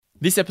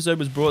This episode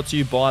was brought to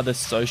you by the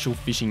Social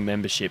Fishing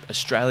Membership,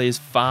 Australia's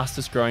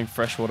fastest growing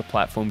freshwater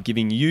platform,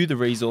 giving you the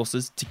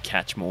resources to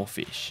catch more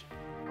fish.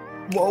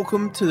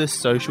 Welcome to the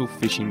Social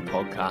Fishing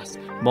Podcast.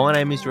 My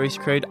name is Reese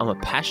Creed. I'm a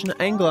passionate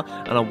angler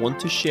and I want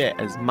to share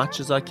as much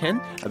as I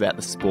can about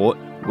the sport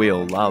we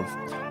all love.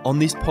 On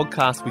this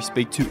podcast, we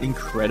speak to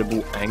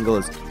incredible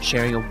anglers,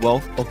 sharing a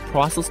wealth of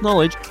priceless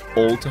knowledge,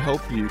 all to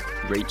help you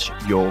reach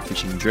your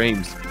fishing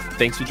dreams.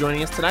 Thanks for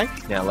joining us today.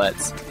 Now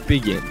let's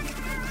begin.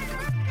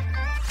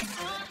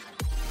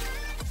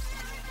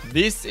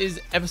 This is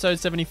episode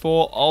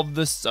 74 of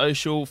the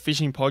Social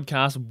Fishing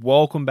Podcast.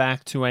 Welcome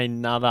back to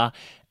another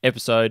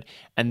episode,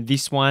 and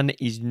this one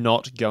is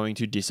not going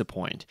to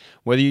disappoint.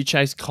 Whether you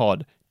chase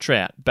cod,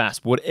 trout, bass,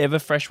 whatever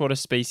freshwater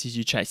species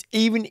you chase,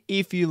 even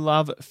if you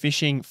love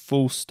fishing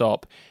full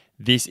stop,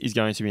 this is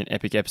going to be an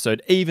epic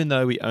episode, even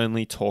though we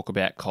only talk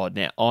about cod.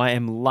 Now, I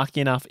am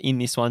lucky enough in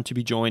this one to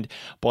be joined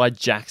by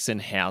Jackson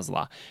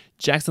Haussler.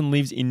 Jackson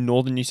lives in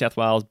northern New South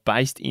Wales,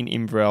 based in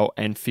Inverell,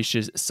 and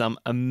fishes some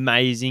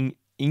amazing,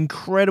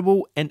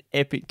 incredible and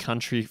epic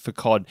country for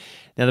cod.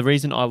 Now, the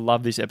reason I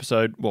love this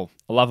episode, well,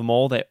 I love them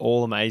all. They're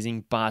all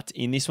amazing. But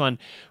in this one,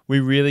 we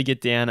really get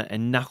down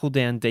and knuckle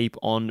down deep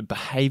on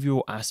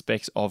behavioral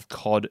aspects of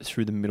cod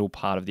through the middle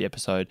part of the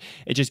episode.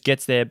 It just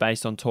gets there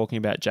based on talking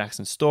about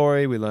Jackson's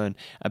story. We learn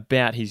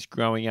about his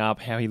growing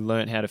up, how he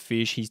learned how to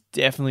fish. He's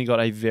definitely got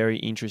a very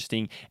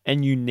interesting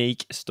and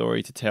unique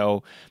story to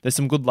tell. There's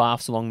some good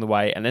laughs along the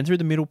way. And then through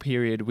the middle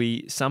period,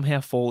 we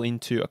somehow fall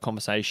into a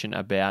conversation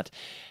about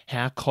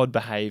how cod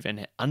behave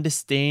and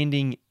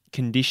understanding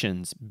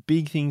conditions,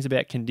 big things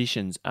about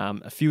conditions.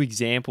 A few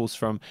examples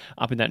from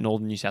up in that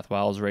northern New South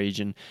Wales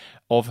region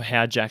of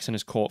how Jackson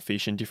has caught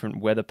fish and different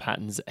weather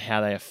patterns,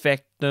 how they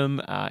affect them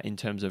in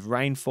terms of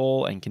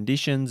rainfall and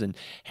conditions and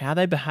how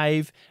they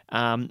behave.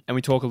 And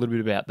we talk a little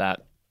bit about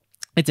that.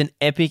 It's an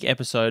epic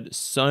episode,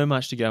 so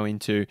much to go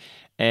into,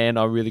 and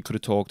I really could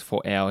have talked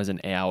for hours and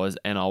hours,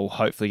 and I'll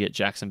hopefully get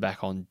Jackson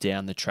back on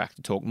down the track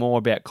to talk more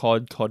about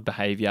cod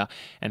behavior,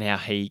 and how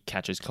he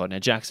catches cod. Now,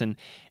 Jackson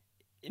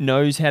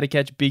knows how to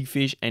catch big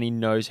fish and he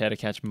knows how to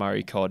catch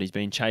Murray cod. He's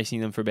been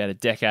chasing them for about a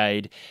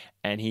decade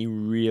and he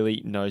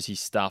really knows his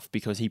stuff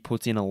because he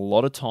puts in a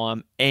lot of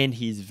time and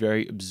he's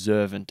very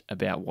observant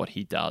about what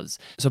he does.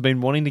 So I've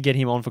been wanting to get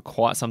him on for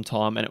quite some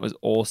time and it was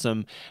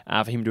awesome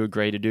for him to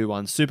agree to do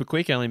one super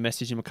quick. I only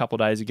messaged him a couple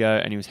of days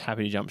ago and he was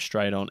happy to jump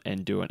straight on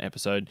and do an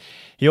episode.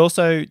 He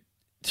also,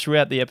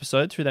 throughout the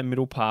episode, through that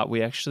middle part,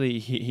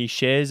 he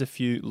shares a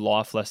few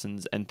life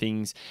lessons and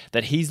things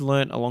that he's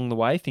learnt along the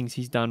way, things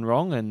he's done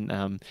wrong,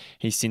 and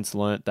he's since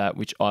learnt that,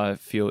 which I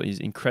feel is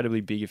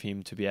incredibly big of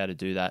him to be able to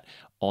do that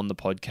on the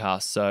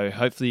podcast. So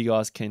hopefully you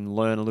guys can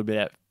learn a little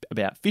bit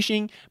about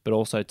fishing, but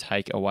also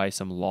take away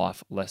some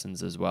life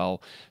lessons as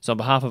well. So on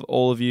behalf of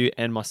all of you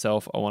and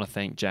myself, I want to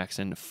thank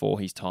Jackson for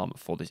his time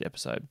for this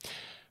episode.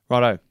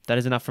 Righto, that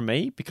is enough from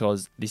me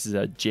because this is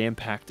a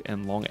jam-packed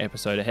and long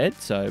episode ahead.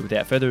 So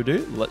without further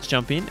ado, let's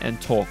jump in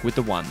and talk with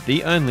the one,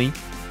 the only,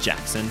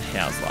 Jackson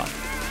Haussler.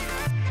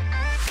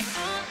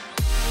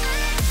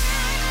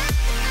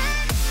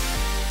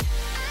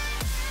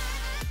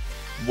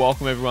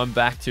 Welcome everyone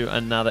back to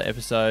another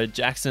episode.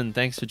 Jackson,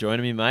 thanks for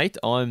joining me, mate.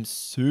 I'm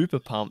super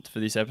pumped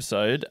for this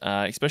episode,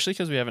 especially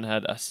because we haven't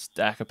had a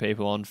stack of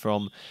people on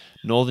from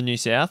northern New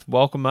South.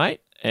 Welcome,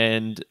 mate.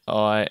 And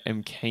I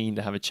am keen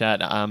to have a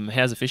chat.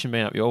 How's the fishing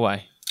been up your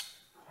way?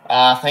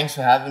 Thanks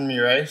for having me,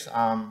 Reese.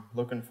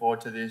 Looking forward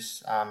to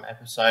this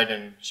episode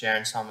and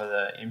sharing some of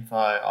the info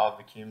I've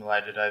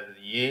accumulated over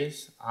the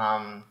years.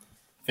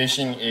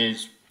 Fishing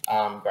is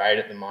great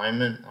at the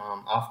moment.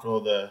 After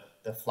all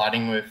the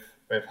flooding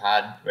we've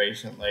had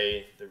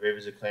recently, the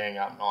rivers are clearing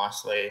up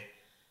nicely.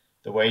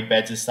 The weed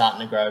beds are starting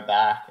to grow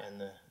back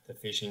and the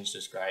fishing's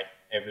just great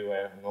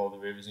everywhere in all the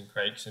rivers and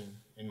creeks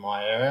in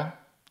my area.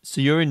 So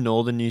you're in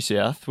northern New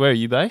South. Where are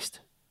you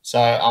based?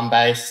 So I'm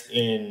based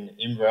in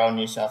Inverell,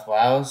 New South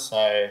Wales.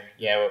 So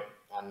yeah,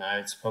 I don't know,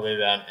 it's probably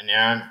about an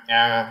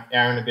hour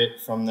and a bit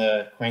from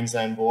the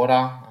Queensland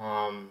border.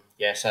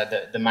 So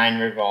the main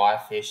river I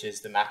fish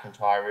is the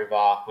McIntyre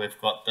River. We've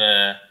got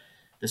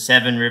the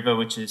Severn River,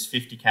 which is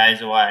 50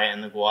 k's away,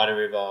 and the Guida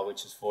River,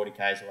 which is 40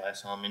 k's away.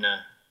 So I'm in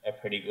a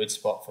pretty good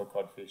spot for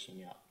cod fishing.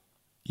 Yeah.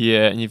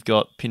 Yeah, and you've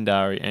got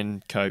Pindari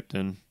and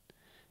Copeton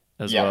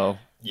as well.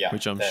 Yeah,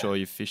 which I'm sure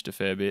you've fished a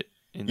fair bit.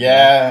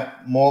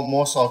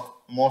 More so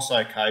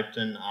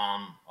Copeton.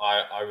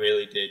 I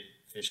really did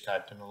fish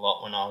Copeton a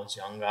lot when I was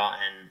younger,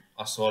 and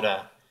I sort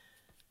of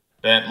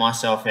burnt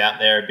myself out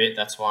there a bit.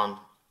 That's why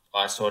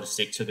I sort of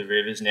stick to the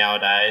rivers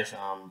nowadays.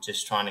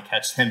 Just trying to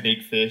catch them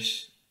big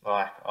fish.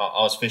 Like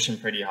I was fishing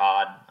pretty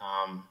hard,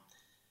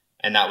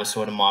 and that was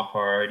sort of my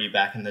priority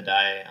back in the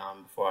day.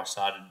 Before I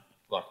started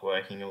like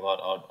working a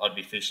lot, I'd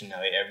be fishing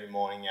nearly every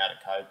morning out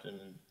at Copeton,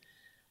 and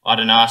I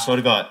don't know. I sort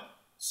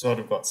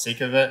of got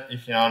sick of it,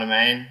 if you know what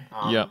I mean.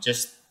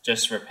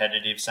 Just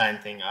repetitive, same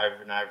thing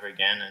over and over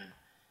again, and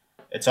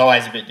it's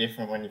always a bit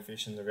different when you're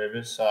fishing the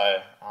rivers. So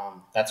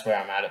that's where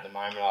I'm at the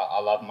moment. I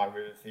love my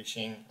river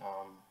fishing.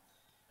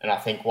 And I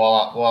think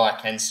while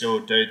I can still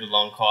do the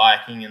long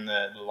kayaking and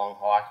the long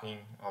hiking,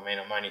 I mean,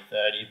 I'm only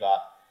 30,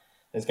 but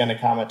there's going to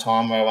come a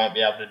time where I won't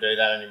be able to do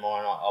that anymore,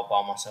 and I'll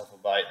buy myself a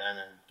boat then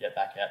and get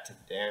back out to the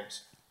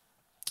dams.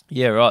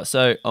 Yeah, right.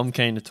 So I'm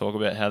keen to talk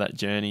about how that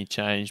journey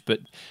changed. But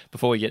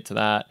before we get to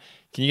that,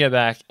 can you go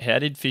back? How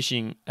did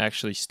fishing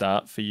actually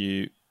start for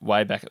you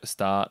way back at the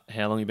start?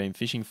 How long you been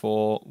fishing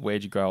for?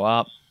 Where'd you grow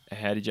up?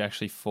 How did you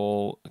actually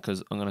fall?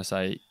 Because I'm going to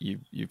say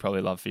you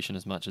probably love fishing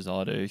as much as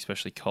I do,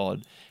 especially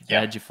cod. How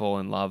Yeah. did you fall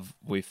in love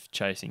with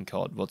chasing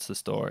cod? What's the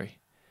story?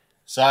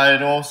 So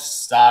it all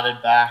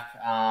started back,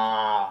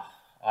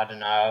 I don't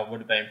know, it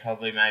would have been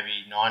probably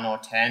maybe 9 or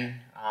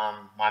 10.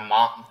 My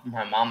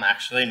mum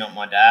actually, not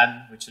my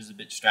dad, which is a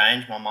bit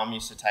strange. My mum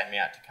used to take me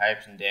out to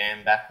Capes and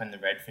Dam back when the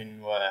redfin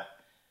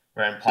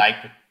were in plague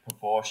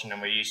proportion,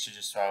 and we used to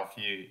just throw a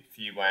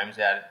few worms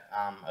out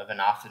of an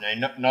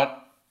afternoon.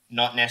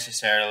 Not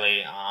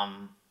necessarily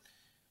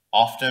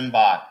often,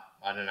 but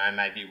I don't know,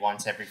 maybe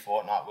once every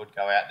fortnight would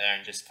go out there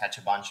and just catch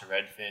a bunch of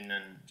redfin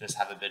and just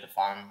have a bit of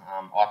fun.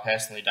 I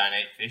personally don't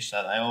eat fish,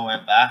 so they all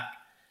went back.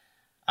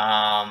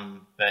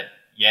 But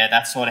yeah,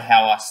 that's sort of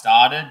how I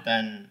started.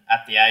 Then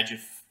at the age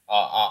of,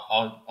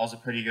 I was a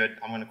pretty good,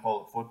 I'm going to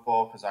call it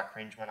football because I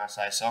cringe when I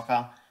say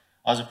soccer.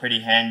 I was a pretty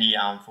handy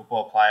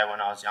football player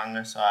when I was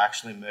younger, so I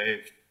actually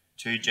moved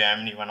to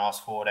Germany when I was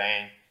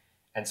 14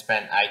 and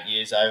spent 8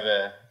 years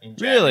over in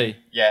Germany. Really?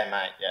 Yeah,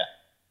 mate, yeah.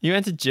 You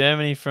went to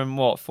Germany from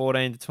what,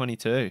 14 to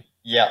 22?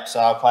 Yep, so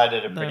I played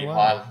at a No pretty way.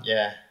 high,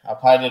 yeah, I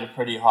played at a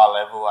pretty high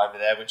level over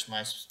there, which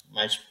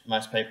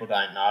most people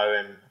don't know.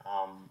 And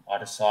I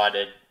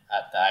decided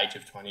at the age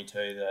of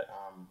 22 that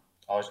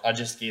I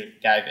just gave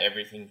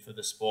everything for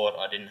the sport.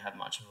 I didn't have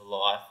much of a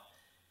life,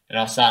 and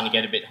I was starting to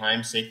get a bit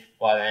homesick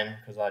by then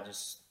because I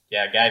just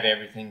gave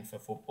everything for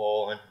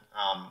football. And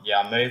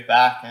I moved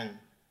back, and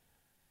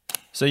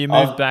So you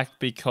moved back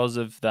because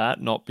of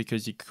that, not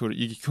because you could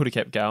have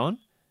kept going?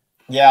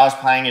 yeah, I was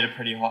playing at a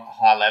pretty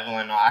high level,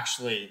 and I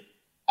actually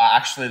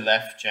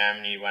left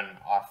Germany when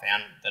I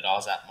found that I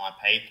was at my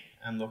peak.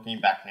 And looking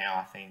back now,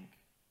 I think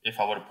if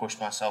I would have pushed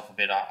myself a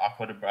bit, I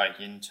could have broke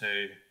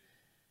into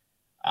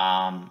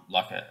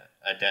like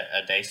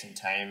a decent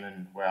team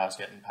and where I was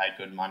getting paid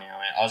good money. I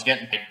mean, I was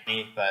getting paid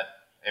money, but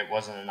it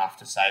wasn't enough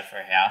to save for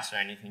a house or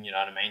anything. You know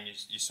what I mean?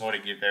 You sort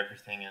of give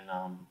everything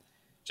and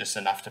just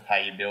enough to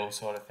pay your bills,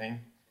 sort of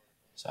thing.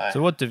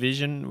 So what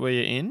division were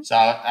you in? So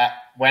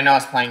when I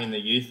was playing in the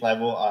youth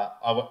level,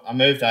 I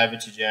moved over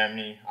to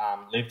Germany,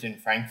 lived in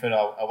Frankfurt.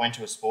 I went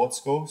to a sports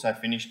school, so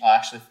I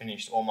actually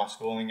finished all my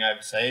schooling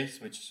overseas,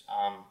 which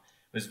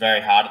was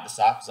very hard at the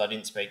start because I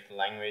didn't speak the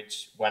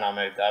language when I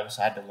moved over,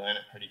 so I had to learn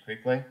it pretty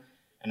quickly.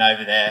 And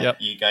over there, Yep.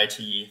 you go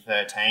to year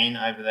 13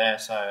 over there,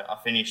 so I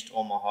finished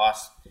all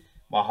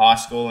my high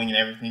schooling and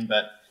everything,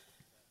 but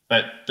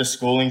the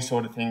schooling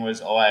sort of thing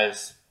was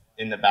always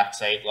in the back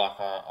seat. Like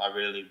I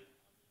really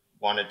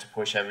wanted to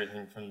push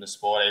everything from the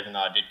sport, even though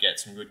I did get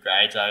some good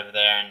grades over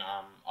there. And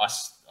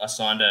I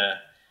signed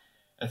a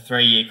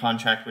 3-year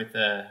contract with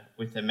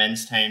the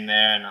men's team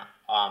there,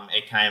 and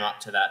it came up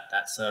to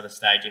that sort of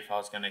stage if I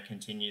was going to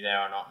continue there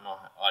or not. And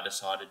I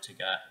decided to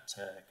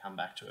come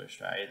back to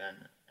Australia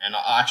then, and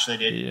I actually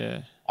did.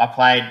 Yeah. I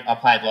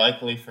played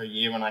locally for a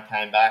year when I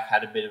came back,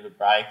 had a bit of a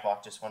break,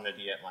 like just wanted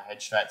to get my head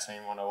straight,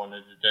 seeing what I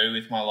wanted to do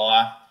with my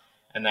life.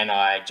 And then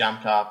I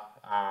jumped up.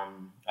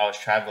 I was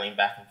travelling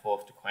back and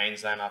forth to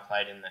Queensland. I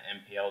played in the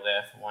NPL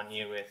there for 1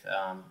 year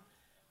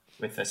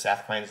with the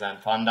South Queensland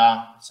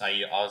Thunder. So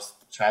I was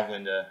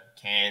travelling to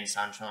Cairns,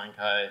 Sunshine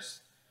Coast,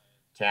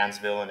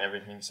 Townsville and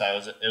everything. So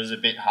it was a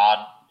bit hard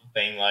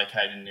being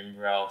located in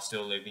Inverell,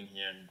 still living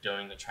here and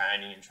doing the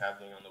training and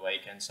travelling on the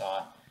weekend.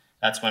 So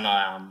that's when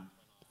I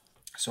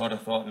sort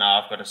of thought, no,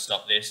 I've got to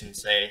stop this and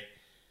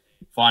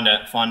find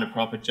a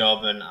proper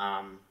job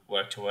and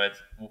work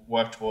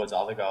towards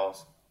other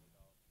goals.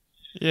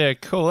 Yeah,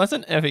 cool. That's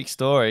an epic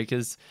story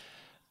because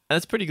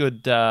that's a pretty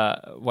good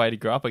way to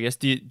grow up, I guess.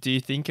 Do you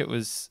think it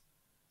was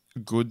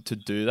good to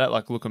do that?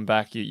 Like looking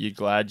back, you're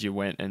glad you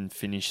went and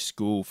finished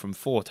school from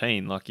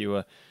 14. Like you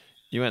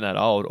weren't that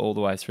old all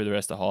the way through the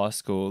rest of high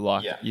school.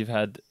 Like you've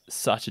had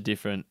such a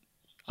different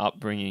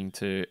upbringing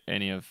to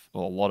a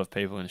lot of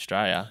people in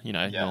Australia. You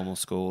know, normal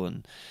school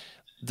and.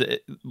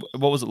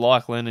 What was it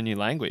like learning a new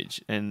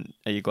language? And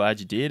are you glad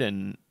you did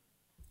and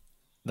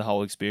the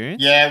whole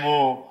experience? Yeah,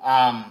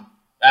 well,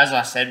 as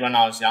I said when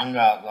I was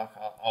younger, like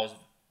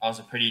I was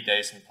a pretty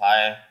decent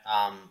player,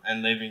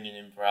 and living in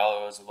Inverell,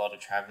 there was a lot of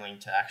travelling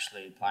to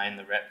actually play in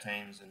the rep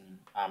teams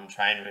and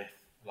train with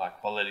like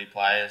quality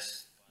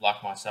players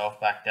like myself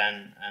back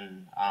then,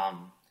 and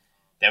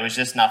there was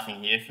just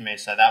nothing here for me.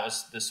 So that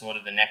was the sort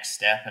of the next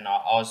step, and I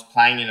was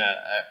playing in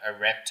a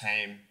rep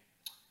team.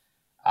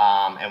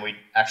 And we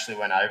actually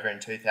went over in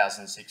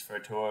 2006 for a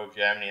tour of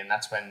Germany, and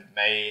that's when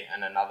me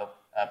and another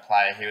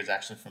player, he was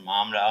actually from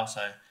Armidale,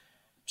 so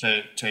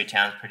two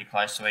towns pretty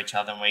close to each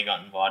other, and we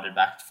got invited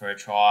back for a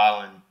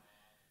trial,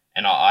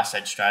 and I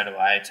said straight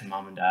away to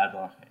mum and dad,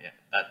 like,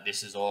 that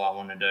this is all I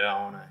want to do.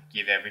 I want to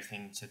give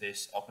everything to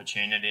this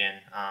opportunity, and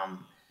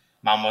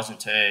mum wasn't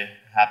too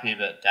happy,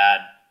 but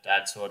dad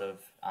dad sort of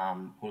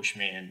pushed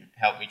me and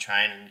helped me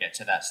train and get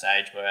to that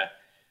stage where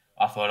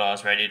I thought I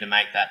was ready to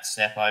make that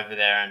step over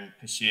there and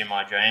pursue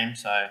my dream.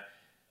 So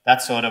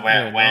that's sort of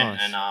where it went.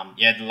 Nice.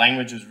 And the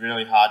language was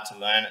really hard to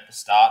learn at the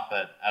start,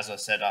 but as I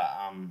said,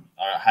 I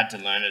had to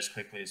learn it as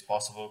quickly as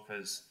possible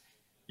because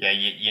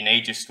you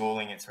need your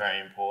schooling. It's very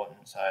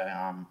important. So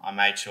I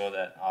made sure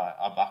that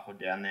I buckled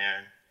down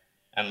there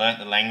and learnt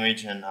the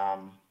language and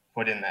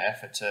put in the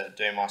effort to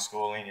do my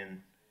schooling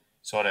and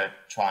sort of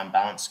try and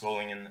balance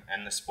schooling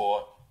and the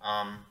sport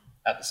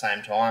at the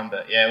same time.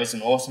 But yeah, it was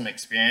an awesome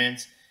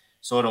experience.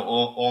 Sort of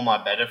all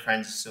my better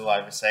friends are still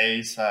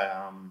overseas, so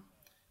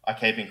I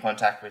keep in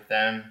contact with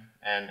them,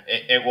 and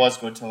it was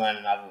good to learn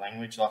another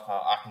language. Like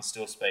I can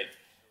still speak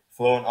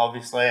fluent,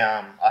 obviously.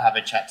 I have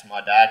a chat to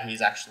my dad.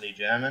 He's actually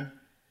German.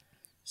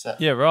 So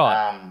Yeah,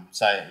 right.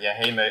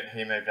 he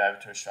moved over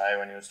to Australia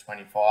when he was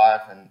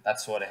 25, and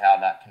that's sort of how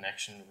that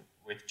connection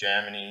with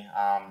Germany.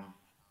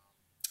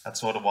 That's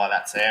sort of why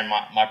that's there.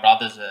 My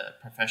brother's a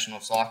professional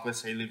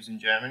cyclist. He lives in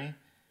Germany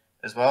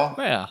as well.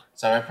 Wow.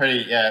 So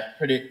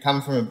we're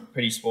come from a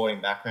pretty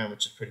sporting background,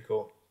 which is pretty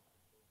cool.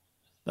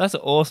 That's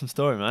an awesome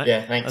story, mate.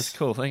 Yeah, thanks. That's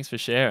cool. Thanks for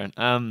sharing.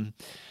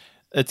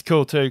 It's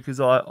cool too because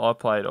I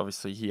played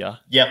obviously here.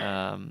 Yep.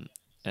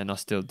 And I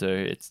still do.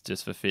 It's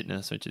just for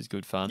fitness, which is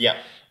good fun. Yep.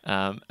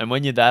 And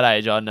when you're that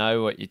age, I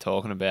know what you're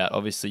talking about.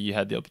 Obviously, you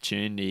had the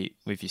opportunity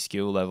with your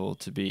skill level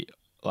to be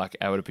like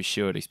able to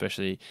pursue it,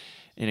 especially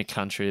in a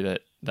country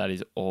that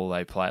is all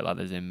they play, like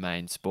there's their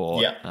main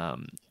sport. Yeah.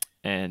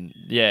 And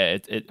yeah,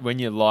 when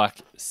you're like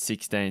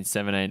 16,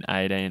 17,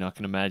 18, I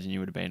can imagine you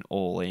would have been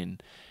all in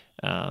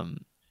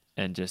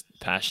and just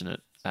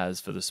passionate as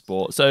for the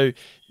sport. So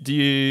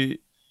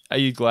are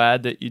you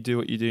glad that you do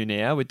what you do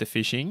now with the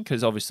fishing?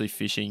 Because obviously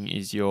fishing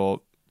is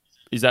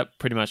that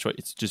pretty much what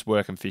it's just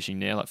work and fishing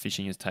now? Like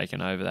fishing has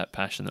taken over that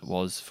passion that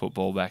was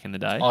football back in the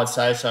day? I'd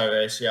say so,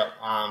 Reece. Yeah.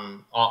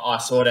 I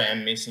sort of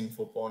am missing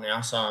football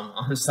now, so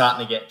I'm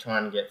starting to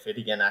trying to get fit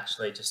again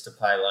actually, just to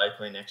play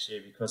locally next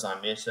year because I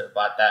miss it.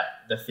 But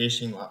the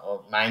fishing,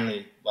 or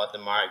mainly like the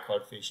Murray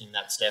cod fishing,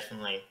 that's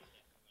definitely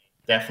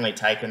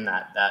taken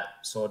that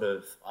sort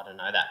of, I don't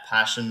know, that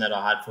passion that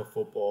I had for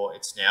football.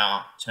 It's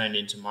now turned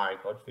into Murray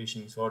cod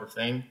fishing sort of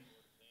thing.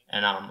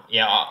 And I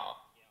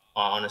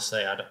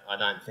honestly, I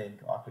don't think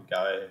I could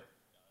go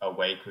a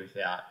week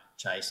without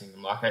chasing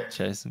them. Like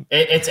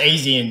it's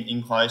easy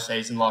in close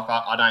season. Like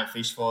I don't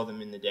fish for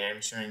them in the dam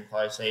during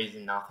close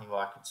season. Nothing.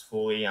 Like it's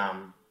fully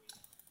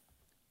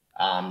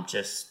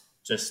just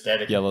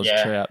dedicated. Yellows,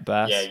 trout,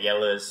 bass. Yeah,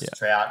 yellows,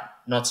 trout.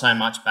 Not so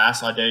much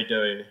bass. I do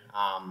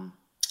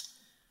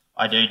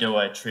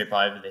a trip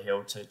over the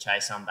hill to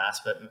chase some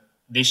bass, but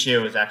this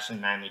year was actually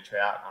mainly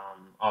trout.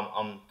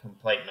 I'm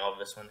complete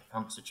novice when it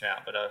comes to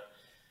trout, but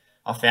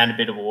I found a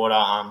bit of water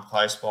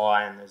close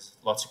by, and there's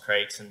lots of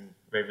creeks and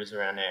rivers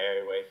around the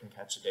area where you can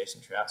catch a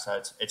decent trout.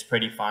 So it's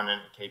pretty fun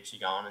and it keeps you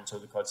going until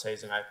the cod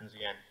season opens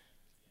again.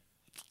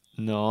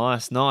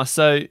 Nice.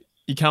 So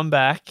you come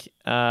back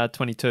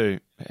 22.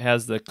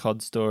 How's the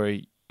cod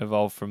story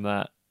evolved from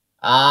that?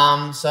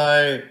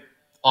 So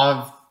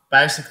I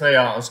was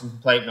a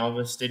complete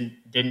novice,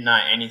 didn't know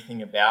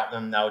anything about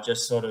them. They were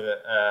just sort of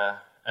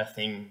a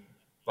thing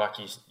like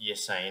you're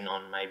seeing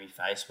on maybe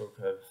Facebook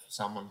of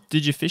someone.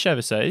 Did you fish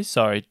overseas?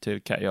 Sorry to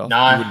cut you off.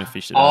 No. You wouldn't have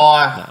fished it.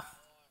 No.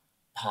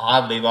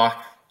 Hardly. Like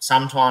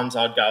sometimes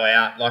I'd go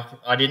out. Like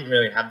I didn't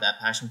really have that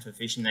passion for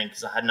fishing then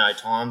because I had no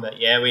time. But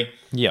yeah,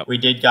 we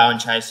did go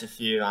and chase a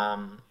few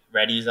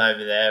reddies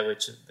over there,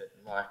 which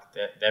like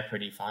they're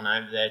pretty fun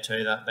over there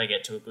too. They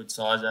get to a good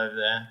size over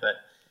there. But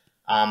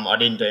I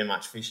didn't do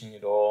much fishing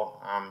at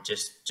all.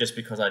 Just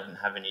because I didn't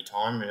have any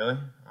time really.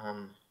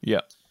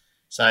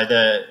 So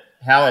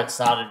how it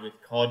started with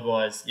cod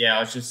was, I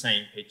was just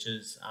seeing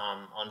pictures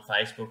on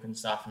Facebook and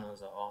stuff, and I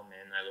was like, oh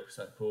man, they look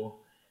so cool.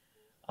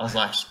 I was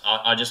like,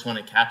 I just want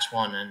to catch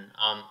one, and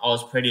I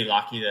was pretty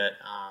lucky that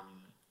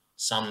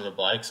some of the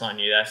blokes I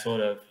knew, they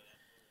sort of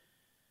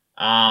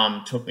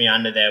took me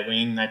under their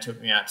wing. They took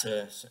me out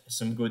to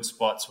some good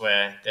spots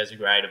where there's a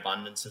great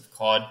abundance of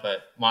cod.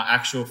 But my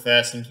actual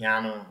first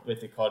encounter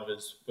with the cod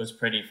was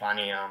pretty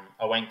funny.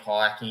 I went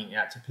kayaking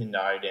out to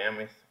Pindaro Dam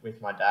with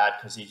my dad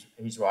because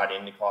he's right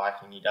into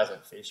kayaking. He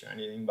doesn't fish or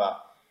anything,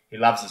 but he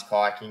loves his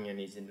kayaking and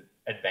his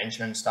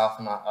adventure and stuff.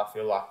 And I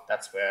feel like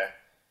that's where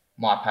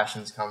my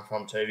passions come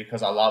from too,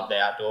 because I love the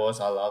outdoors.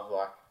 I love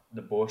like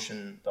the bush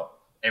and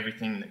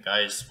everything that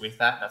goes with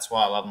that. That's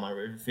why I love my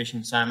river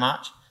fishing so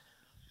much.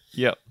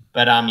 Yep.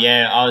 But I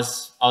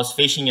was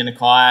fishing in a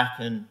kayak,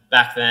 and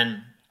back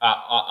then,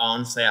 I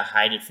honestly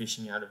hated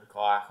fishing out of a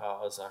kayak.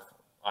 I was like,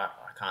 I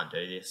can't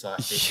do this. Like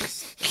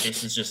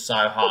this is just so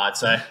hard.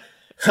 So,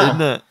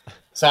 isn't it?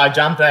 So I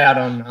jumped out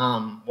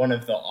on one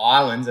of the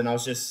islands, and I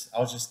was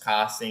just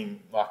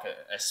casting like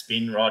a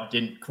spin rod.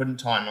 Couldn't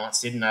tie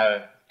knots. Didn't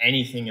know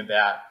anything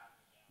about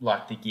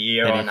like the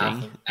gear or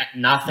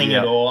nothing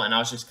at all. And I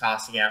was just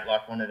casting out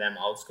like one of them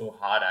old school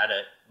hard at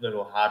it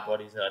little hard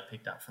bodies that I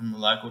picked up from the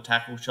local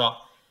tackle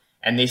shop.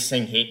 And this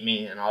thing hit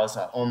me, and I was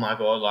like, oh my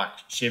God, like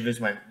shivers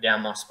went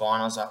down my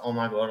spine. I was like, oh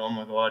my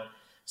God.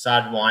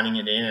 started winding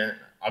it in, and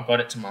I got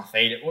it to my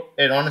feet.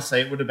 It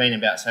honestly, it would have been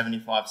about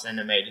 75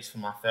 centimeters for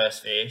my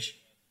first fish.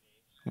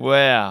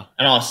 Wow.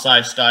 And I was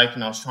so stoked,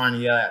 and I was trying to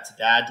yell out to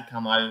Dad to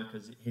come over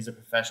because he's a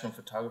professional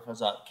photographer. I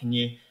was like, can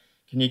you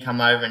come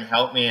over and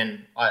help me?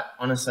 And I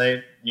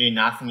honestly knew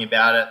nothing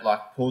about it,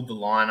 like pulled the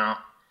line up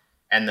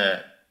and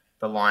the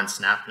line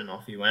snapped and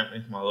off he went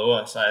with my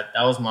lure. So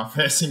that was my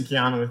first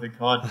encounter with a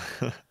cod.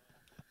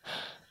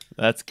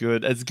 That's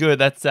good. It's good.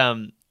 That's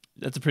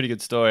a pretty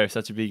good story. If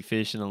such a big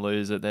fish and a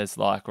loser, there's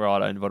like,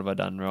 right, and what have I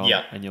done wrong?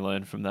 Yeah. And you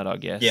learn from that, I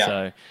guess. Yeah.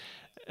 So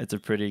it's a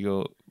pretty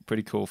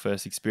cool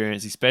first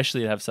experience,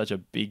 especially to have such a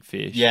big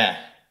fish. Yeah.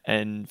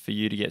 And for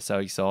you to get so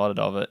excited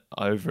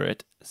over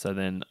it. So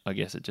then I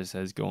guess it just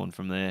has gone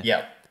from there.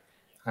 Yeah.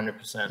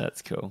 100%.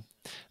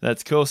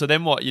 That's cool. So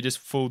then what? You just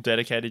full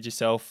dedicated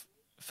yourself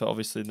for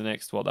obviously the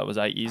next, that was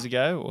 8 years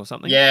ago or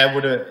something? Yeah,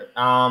 would have.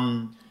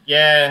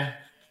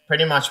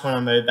 Pretty much when I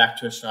moved back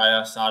to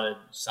Australia, I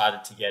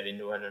started to get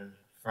into it, and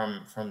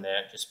from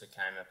there it just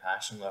became a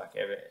passion.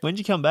 When did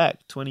you come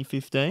back?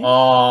 2015?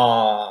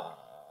 Oh,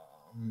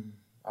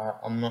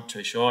 I'm not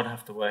too sure. I'd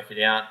have to work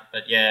it out.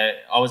 But yeah,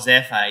 I was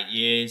there for 8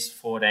 years,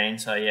 14.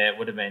 So yeah, it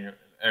would have been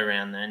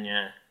around then.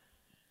 Yeah.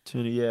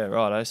 Yeah,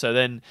 righto. So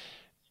then,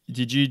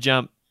 did you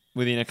jump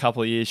within a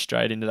couple of years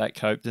straight into that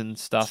Copeton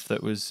stuff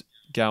that was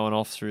going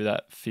off through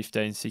that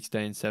 15,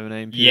 16,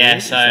 17 period? Yeah,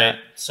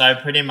 so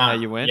pretty much.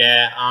 How you went?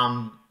 Yeah,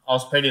 I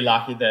was pretty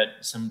lucky that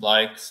some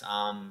blokes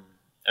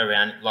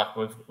around, like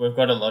we've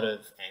got a lot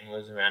of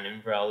anglers around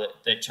Inverell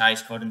that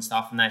chase cod and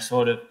stuff, and they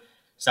sort of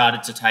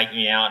started to take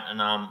me out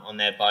and on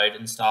their boat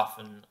and stuff,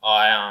 and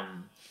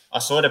I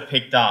sort of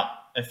picked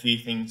up a few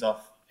things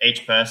off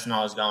each person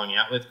I was going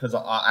out with, because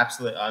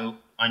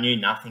I knew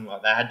nothing.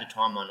 Like, they had to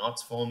tie my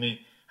knots for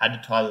me, had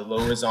to tie the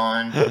lures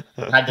on,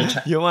 had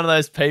to. You're one of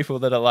those people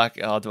that are like,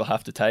 oh, do I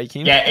have to take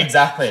him? Yeah,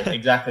 exactly.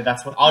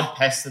 That's what I'd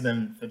pester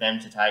them for them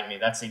to take me.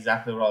 That's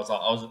exactly what I was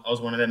like. I was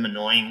one of them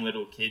annoying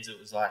little kids. It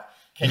was like,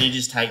 can you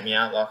just take me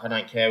out? Like, I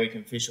don't care. We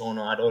can fish all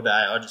night, all day.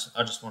 I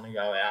just want to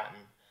go out.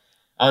 And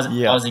I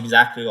was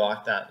exactly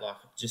like that. Like,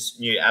 just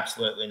knew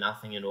absolutely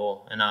nothing at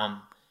all. And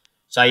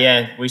so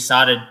yeah, we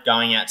started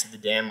going out to the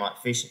dam, like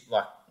fishing.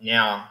 Like,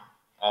 now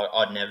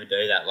I'd never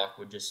do that. Like,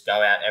 we'd just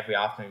go out every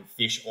afternoon,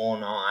 fish all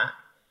night.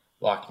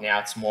 Like, now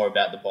it's more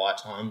about the bite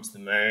times, the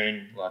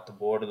moon, like the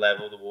water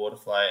level, the water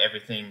flow,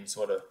 everything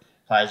sort of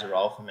plays a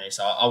role for me.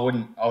 So I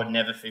would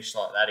never fish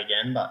like that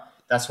again. But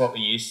that's what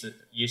we used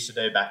to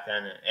do back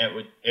then. It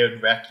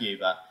would wreck you.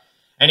 But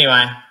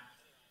anyway,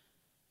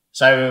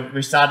 so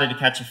we started to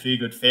catch a few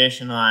good fish,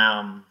 and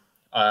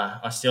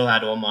I still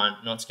had all my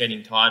knots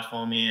getting tied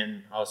for me,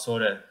 and I was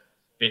sort of a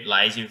bit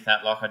lazy with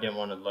that. Like, I didn't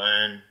want to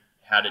learn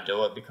how to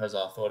do it because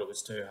I thought it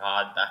was too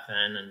hard back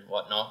then and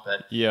whatnot.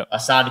 But I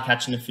started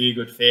catching a few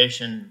good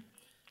fish, and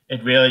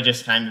it really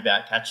just came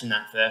about catching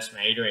that first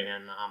metery.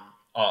 And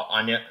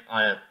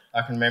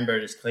I can remember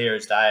it as clear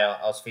as day.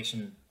 I was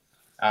fishing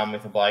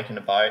with a bloke in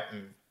a boat,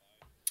 and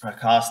I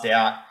cast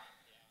out.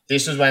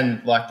 This was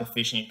when, like, the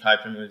fishing at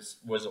Copeton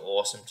was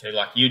awesome too.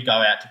 Like, you'd go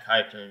out to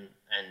Copeton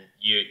and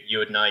you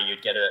would know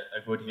you'd get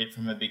a good hit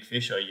from a big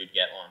fish, or you'd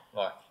get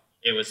one. Like,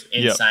 it was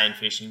insane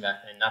fishing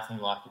back then, nothing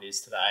like it is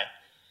today.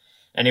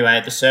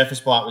 Anyway, the surface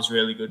bite was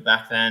really good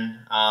back then.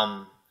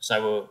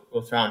 So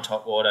we're throwing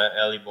top water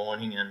early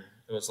morning, and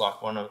it was like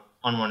on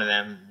one of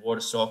them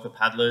water stalker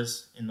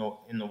paddlers in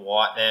the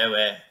white there,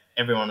 where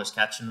everyone was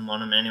catching them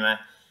on them. Anyway,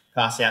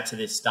 cast out to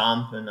this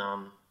stump, and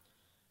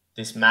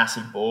this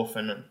massive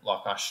bullfin, and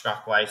like, I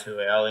struck way too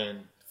early,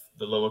 and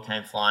the lure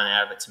came flying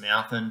out of its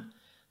mouth, and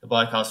the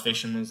bloke I was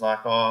fishing was like,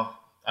 "Oh,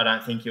 I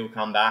don't think you'll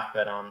come back,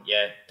 but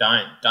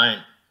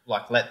don't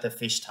like, let the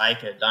fish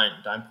take it.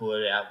 Don't pull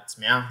it out of its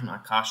mouth." And I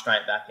cast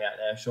straight back out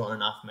there. Sure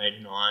enough, meter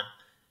 9.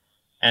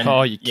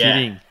 And you're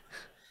kidding.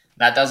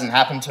 That doesn't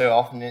happen too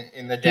often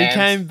in the dams. He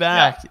came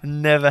back. Yeah.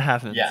 Never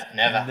happens. Yeah,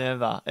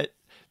 never. It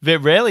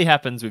rarely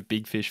happens with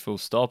big fish, full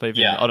stop.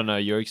 Even I don't know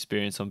your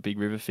experience on big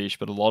river fish,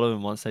 but a lot of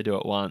them, once they do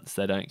it once,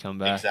 they don't come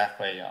back.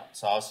 Exactly. Yeah.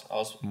 So I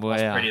was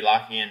pretty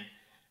lucky,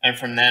 and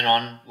from then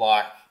on,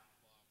 like,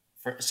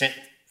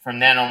 from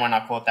then on, when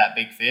I caught that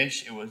big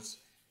fish, it was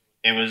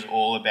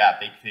all about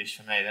big fish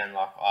for me. Then,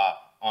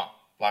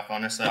 like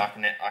honestly, I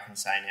can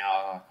say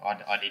now,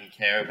 I didn't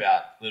care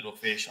about little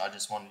fish. I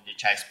just wanted to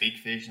chase big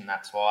fish, and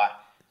that's why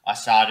I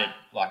started,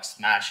 like,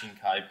 smashing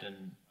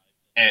Copeton.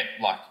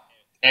 Like,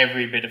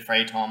 every bit of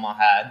free time I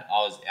had,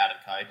 I was out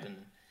at Copeton.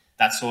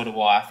 That's sort of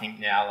why I think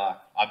now, like,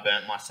 I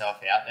burnt myself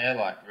out there,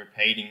 like,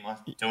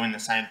 doing the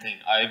same thing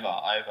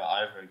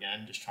over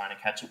again, just trying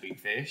to catch a big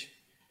fish.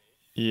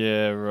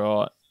 Yeah,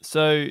 right.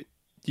 So,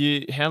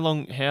 how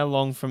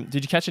long from?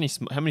 Did you catch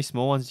how many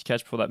small ones did you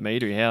catch before that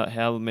meter?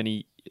 How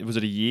many? Was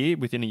it a year?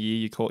 Within a year,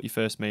 you caught your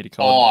first meter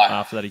cod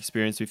after that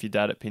experience with your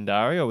dad at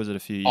Pindari, or was it a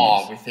few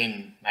years?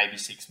 Within maybe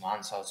 6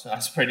 months. I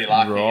was pretty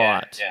lucky.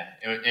 Right.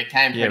 Yeah. It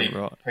came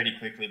pretty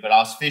quickly, but I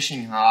was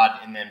fishing hard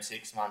in them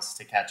 6 months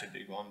to catch a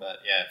big one. But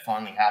yeah, it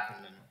finally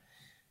happened, and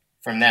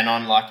from then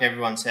on, like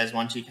everyone says,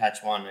 once you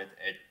catch one, it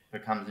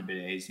becomes a bit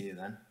easier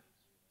then.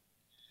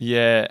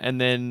 Yeah, and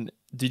then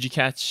Did you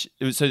catch?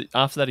 So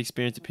after that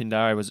experience at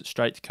Pindaro, was it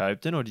straight to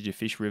Copeton, or did you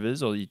fish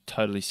rivers, or you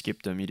totally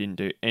skipped them? You didn't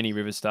do any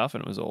river stuff,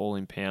 and it was all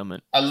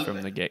impoundment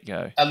from the get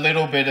go. A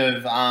little bit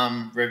of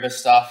river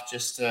stuff,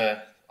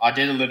 I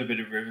did a little bit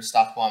of river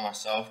stuff by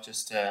myself,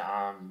 just to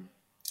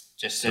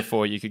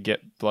Before you could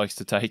get blokes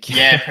to take you.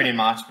 yeah, pretty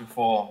much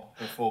before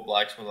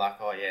blokes were like,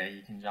 oh yeah,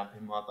 you can jump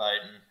in my boat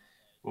and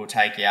we'll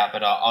take you out.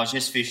 But I was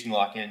just fishing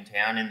like in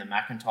town in the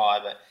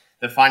McIntyre. But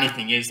the funny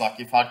thing is, like,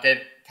 if I'd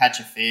catch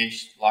a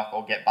fish, like,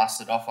 or get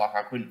busted off, like,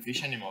 I couldn't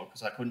fish anymore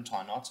because I couldn't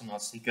tie knots, and I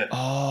was sick of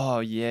Oh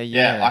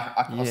yeah.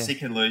 I was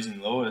sick of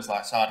losing lures.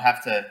 Like, so I'd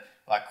have to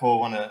like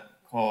call one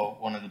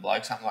of the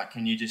blokes something like,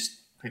 can you just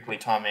quickly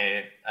tie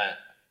me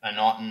a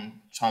knot and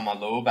tie my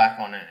lure back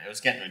on it? It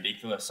was getting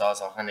ridiculous. So I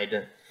was like, I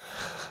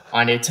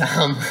need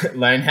to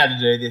learn how to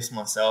do this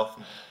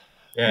myself.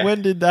 Yeah.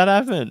 When did that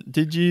happen?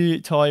 Did you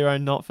tie your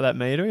own knot for that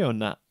metery or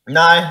not?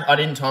 No, I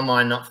didn't tie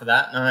mine knot for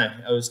that. No,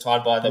 it was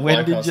tied by the bloke.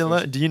 When did you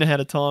learn? Do you know how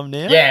to tie them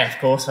now? Yeah, of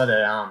course I do.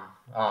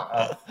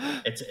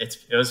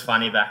 It was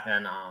funny back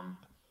then.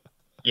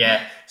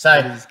 Yeah. So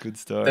that is a good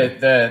story.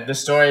 The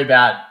story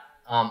about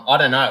I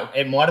don't know.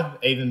 It might have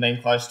even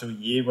been close to a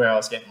year where I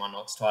was getting my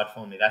knots tied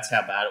for me. That's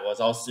how bad it was.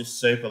 I was just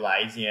super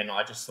lazy, and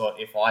I just thought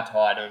if I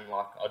tied them,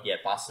 like, I'd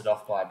get busted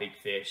off by a big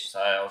fish. So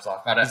I was like,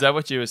 Is that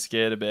what you were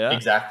scared about?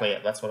 Exactly.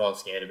 That's what I was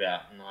scared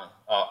about. And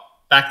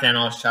back then,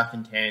 I was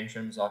chucking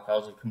tantrums. Like, I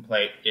was a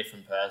complete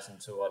different person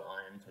to what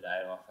I am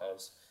today. Like, I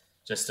was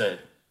just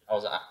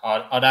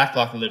I'd act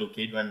like a little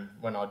kid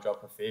when I'd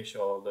drop a fish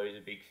or lose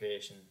a big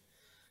fish.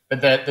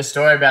 But the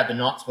story about the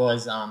knots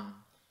was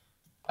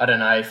I don't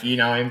know if you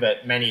know him,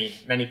 but many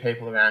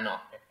people around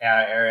our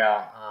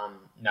area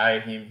know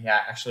him. He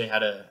actually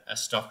had a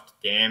stocked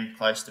dam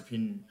close to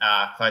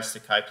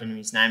Copeton.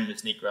 His name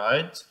was Nick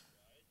Rhodes.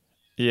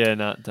 Yeah,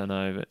 no, don't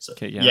know, but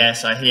keep going. Yeah,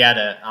 so he had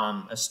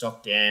a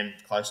stocked dam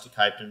close to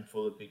Copeton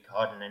full of big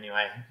cod. And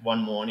anyway,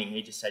 one morning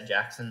he just said,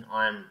 Jackson,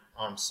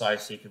 I'm so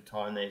sick of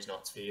tying these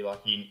knots for you.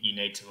 Like, you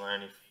need to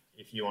learn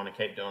if you want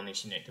to keep doing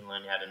this, you need to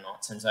learn how to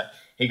knots. And so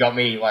he got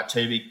me like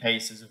 2 big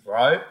pieces of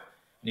rope,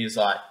 and he was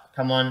like,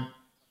 come on,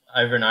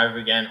 over and over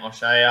again, I'll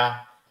show you.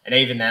 And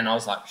even then I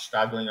was like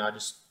struggling. I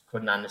just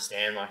couldn't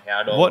understand like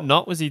how to... What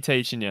knot was he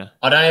teaching you?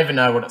 I don't even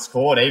know what it's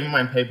called. Even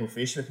when people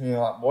fish with me,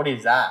 like, what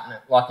is that? And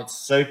it's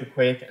super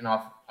quick, and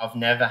I've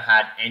never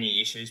had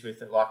any issues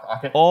with it. Like, I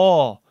can...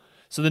 Oh,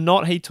 so the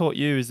knot he taught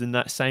you is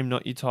the same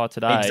knot you tie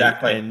today.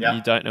 Exactly. And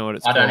you don't know what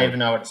it's called. I don't even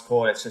know what it's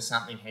called. It's just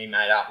something he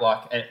made up.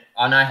 Like,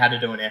 I know how to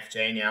do an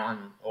FG now, and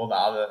all the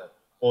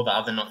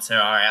other knots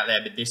there are out there,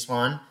 but this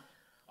one,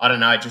 I don't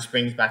know. It just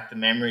brings back the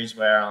memories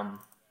where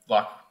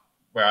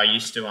where I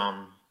used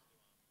to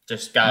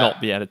just go...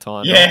 Not be out of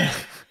time. Yeah.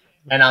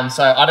 And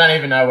so I don't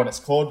even know what it's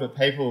called, but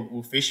people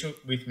will fish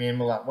with me and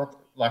be like, what?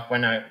 Like,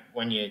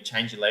 when you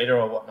change your leader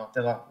or whatnot,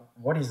 they're like,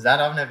 what is that?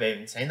 I've never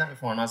even seen that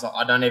before. And I was like,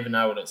 I don't even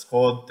know what it's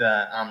called.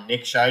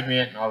 Nick showed me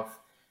it, and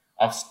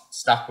I've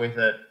stuck with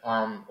it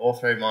all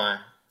through my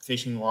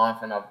fishing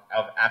life, and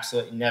I've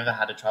absolutely never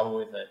had a trouble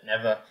with it.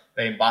 Never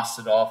been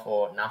busted off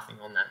or nothing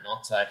on that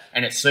knot. So,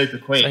 and it's super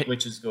quick,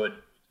 which is good.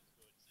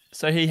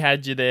 So he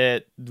had you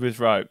there with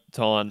rope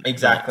tying.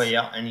 Exactly,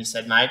 yeah. And he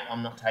said, mate,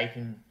 I'm not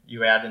taking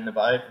you out in the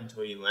boat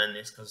until you learn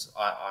this, because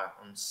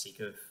I'm sick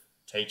of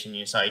teaching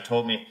you. So he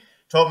taught me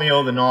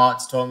all the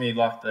knots, taught me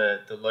like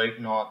the loop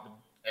knot,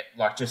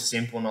 like just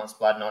simple knots,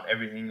 blood knot,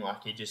 everything.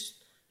 Like, he just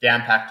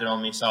down packed it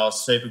on me. So I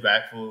was super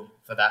grateful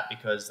for that,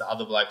 because the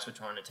other blokes were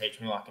trying to teach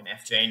me like an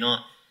FG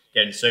knot,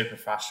 getting super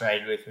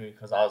frustrated with me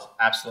because I was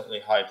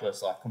absolutely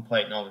hopeless, like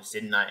complete novice,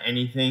 didn't know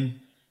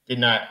anything,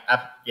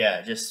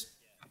 just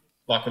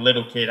like a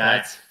little kid.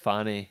 That's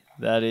funny.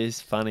 That is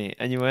funny.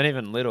 And you weren't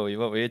even little.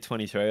 Were you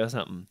 23 or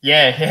something?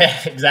 Yeah,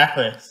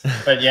 exactly.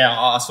 But yeah,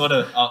 I sort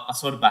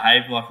of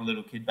behaved like a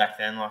little kid back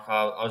then. Like,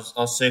 I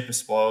was super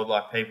spoiled.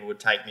 Like, people would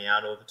take me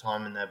out all the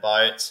time in their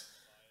boats.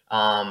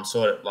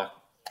 Sort of like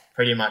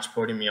pretty much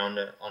putting me on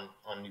the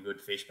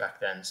good fish back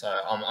then. So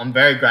I'm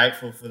very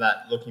grateful for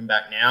that looking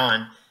back now,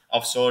 and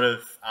I've sort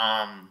of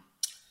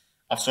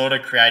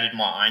created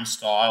my own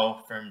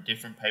style from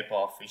different people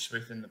I've fished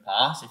with in the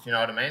past, if you know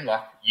what I mean.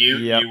 Like,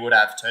 you would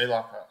have too.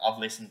 Like, I've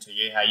listened to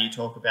you, how you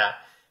talk about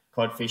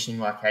cod fishing,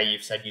 like how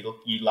you've said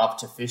you love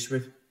to fish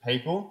with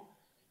people,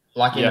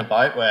 like in a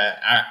boat,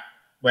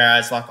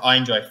 whereas like I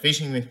enjoy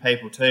fishing with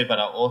people too, but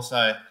I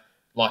also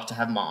like to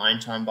have my own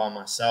time by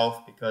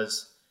myself,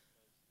 because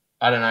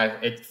I don't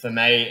know, for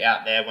me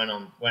out there when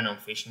I'm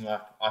fishing,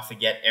 like, I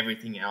forget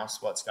everything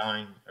else what's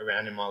going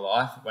around in my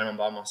life when I'm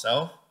by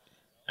myself.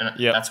 And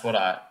that's what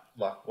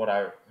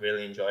I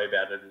really enjoy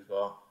about it as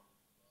well.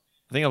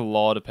 I think a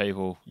lot of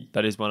people,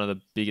 that is one of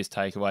the biggest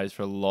takeaways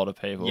for a lot of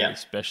people,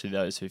 especially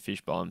those who fish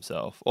by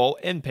themselves,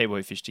 and people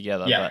who fish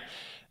together. But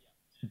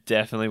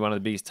definitely one of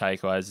the biggest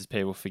takeaways is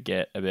people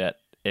forget about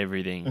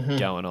everything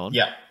going on.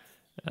 Yeah.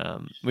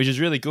 Which is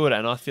really good.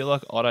 And I feel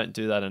like I don't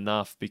do that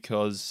enough,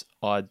 because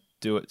I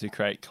do it to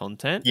create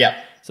content.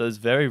 Yeah. So it's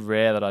very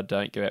rare that I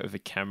don't go out with a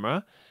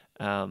camera.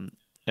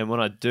 And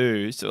when I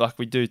do, so like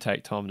we do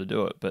take time to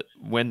do it, but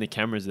when the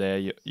camera's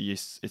there,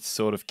 it's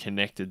sort of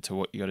connected to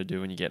what you got to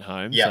do when you get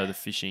home. Yeah. So the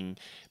fishing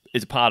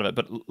is a part of it.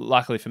 But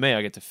luckily for me,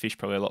 I get to fish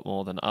probably a lot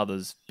more than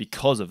others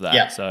because of that.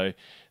 Yeah. So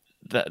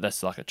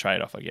that's like a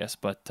trade-off, I guess.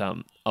 But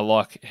I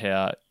like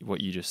how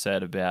what you just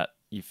said about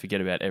you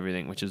forget about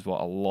everything, which is what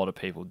a lot of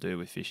people do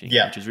with fishing,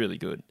 Yeah. which is really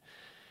good.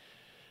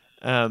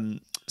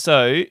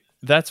 So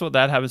that's what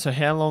that happened. So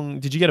how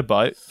long did you get a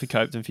boat for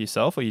Copeton for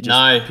yourself, or you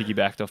just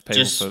piggybacked off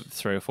people for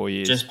 3 or 4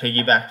 years? Just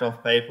piggybacked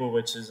off people,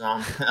 which is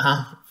I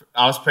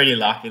was pretty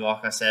lucky,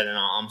 like I said, and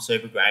I'm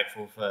super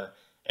grateful for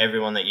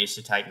everyone that used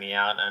to take me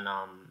out. And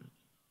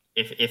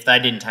if they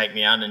didn't take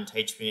me out and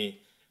teach me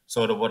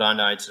sort of what I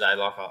know today,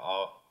 like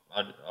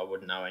I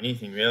wouldn't know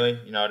anything really.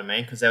 You know what I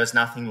mean? Because there was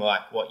nothing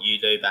like what you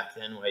do back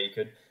then, where you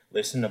could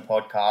listen to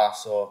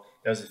podcasts, or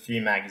there was a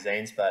few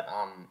magazines, but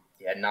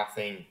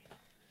nothing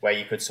where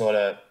you could sort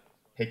of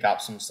pick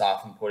up some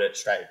stuff and put it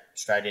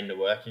straight into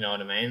work. You know what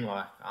I mean?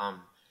 Like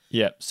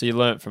yeah. So you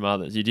learnt from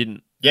others. You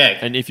didn't. Yeah.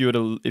 And if you were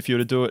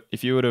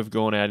to have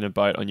gone out in a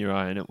boat on your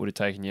own, it would have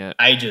taken you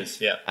ages.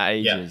 Yeah.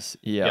 Ages.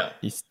 Yeah.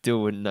 You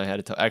still wouldn't know how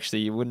to talk.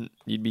 Actually, you wouldn't.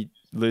 You'd be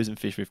losing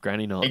fish with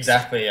granny knots.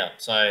 Exactly. Yeah.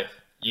 So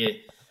yeah,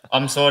 I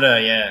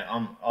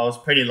was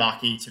pretty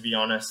lucky, to be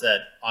honest,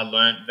 that I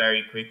learnt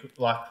very quick.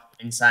 Like,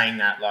 in saying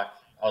that, like,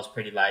 I was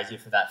pretty lazy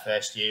for that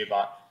first year,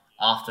 but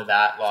after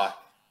that, like,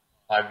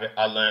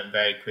 I learnt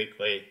very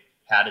quickly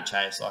how to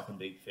chase like a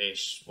big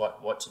fish,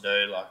 what to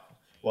do, like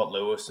what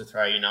lures to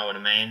throw. You know what I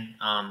mean?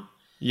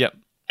 Yep.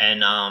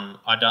 And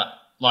I don't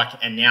like,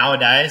 and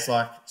nowadays,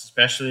 like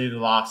especially the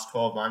last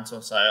 12 months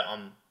or so,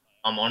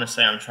 I'm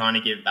honestly trying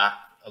to give back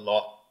a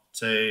lot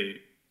to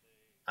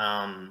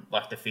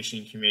like the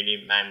fishing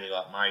community, mainly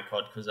like Murray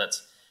cod, because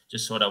that's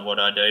just sort of what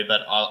I do.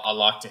 But I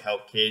like to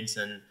help kids,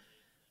 and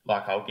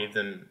like I'll give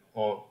them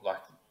or like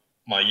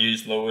my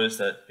used lures,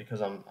 that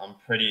because I'm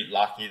pretty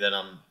lucky that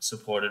I'm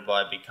supported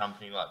by a big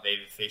company like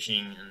Viva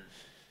Fishing,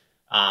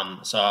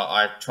 and so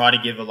I try to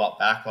give a lot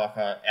back. Like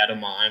out of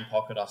my own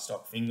pocket, I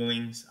stock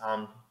fingerlings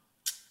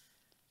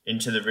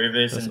into the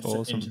rivers. That's and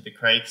awesome. Into the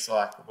creeks,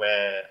 like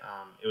where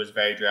it was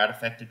very drought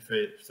affected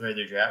through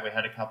the drought. We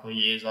had a couple of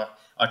years. Like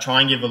I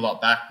try and give a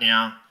lot back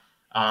now.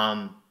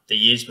 The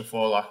years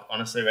before, like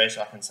honestly, Reece,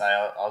 I can say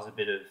I was a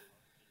bit of,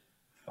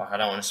 like, I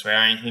don't want to swear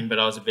or anything, but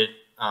I was a bit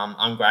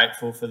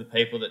ungrateful for the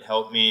people that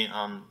helped me.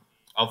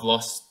 I've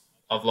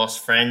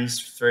lost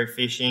friends through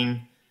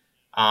fishing,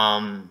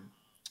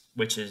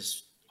 which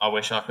is, I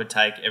wish I could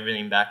take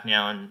everything back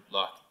now, and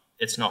like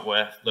it's not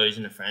worth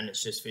losing a friend.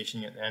 It's just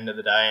fishing at the end of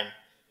the day, and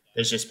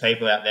there's just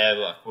people out there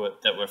like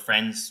that were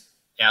friends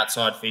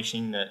outside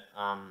fishing that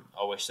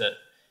I wish that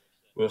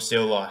we were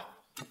still like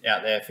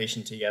out there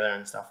fishing together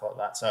and stuff like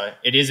that. So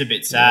it is a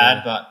bit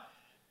sad, but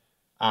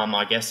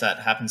I guess that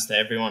happens to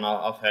everyone.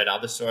 I've heard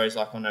other stories,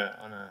 like on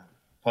a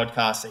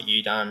podcast that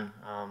you done.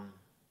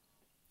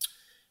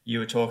 You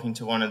were talking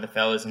to one of the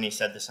fellas, and he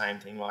said the same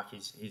thing. Like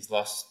he's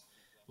lost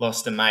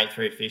a mate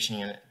through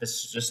fishing, and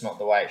this is just not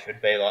the way it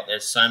should be. Like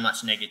there's so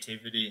much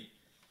negativity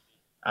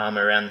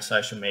around the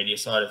social media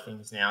side of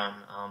things now,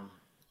 and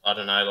I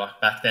don't know.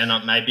 Like back then,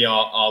 maybe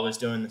I was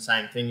doing the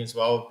same thing as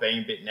well,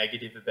 being a bit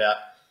negative about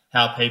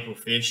how people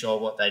fish or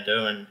what they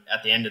do. And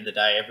at the end of the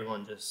day,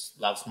 everyone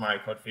just loves Murray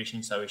cod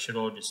fishing, so we should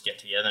all just get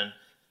together and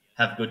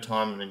have a good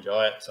time and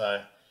enjoy it.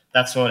 So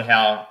that's sort of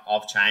how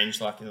I've changed,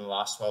 like in the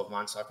last 12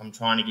 months. Like I'm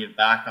trying to give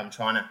back.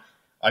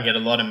 I get a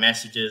lot of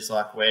messages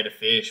like where to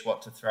fish,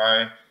 what to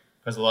throw,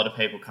 because a lot of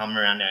people come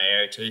around our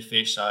area to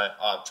fish. So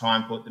I try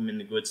and put them in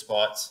the good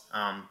spots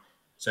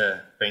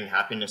to bring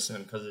happiness to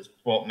them, because it's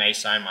brought me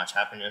so much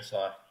happiness.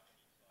 Like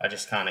I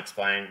just can't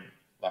explain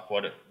like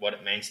what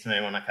it means to me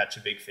when I catch a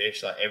big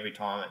fish. Like every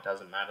time, it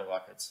doesn't matter.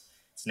 Like it's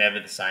never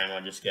the same. I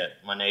just get,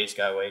 my knees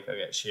go weak, I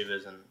get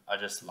shivers, and I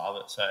just love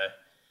it. So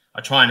I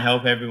try and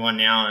help everyone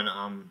now, and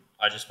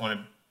I just want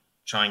to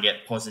try and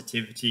get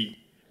positivity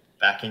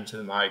back into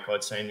the Murray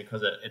cod scene,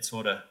 because it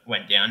sort of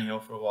went downhill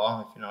for a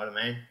while, if you know what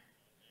I mean.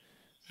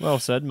 Well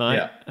said,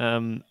 mate. Yeah.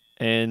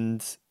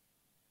 And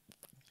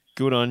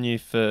good on you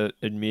for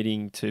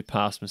admitting to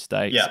past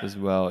mistakes as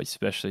well,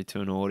 especially to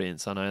an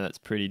audience. I know that's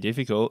pretty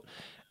difficult,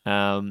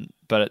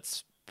 but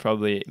it's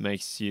probably, it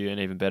makes you an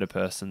even better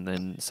person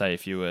than, say,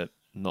 if you were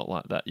not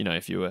like that. You know,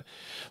 if you were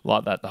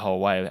like that the whole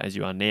way as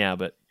you are now,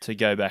 but to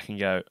go back and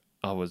go,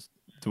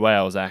 the way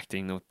I was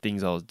acting, the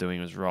things I was doing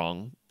was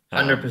wrong.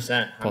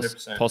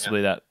 100%.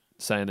 Possibly that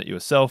saying that you were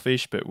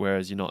selfish, but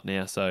whereas you're not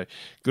now. So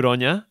good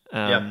on you.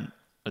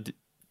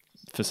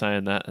 For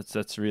saying that.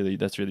 That's really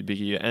big of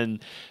you.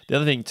 And the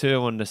other thing too I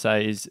wanted to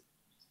say is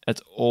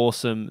it's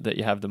awesome that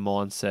you have the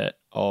mindset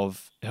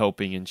of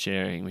helping and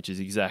sharing, which is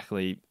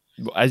exactly,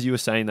 as you were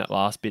saying that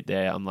last bit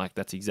there, I'm like,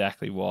 that's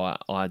exactly why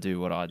I do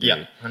what I do.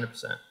 Yeah,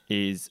 100%.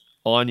 Is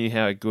I knew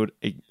how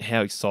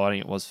exciting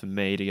it was for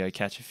me to go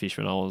catch a fish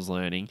when I was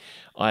learning.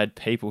 I had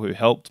people who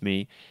helped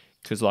me,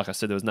 because like I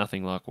said, there was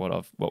nothing like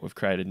what we've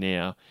created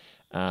now.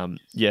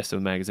 Yes, there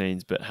were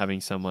magazines, but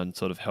having someone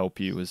sort of help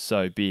you was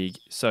so big,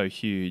 so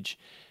huge,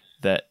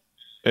 that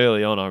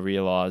early on I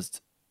realised,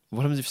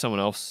 what happens if someone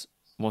else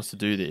wants to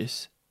do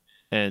this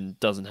and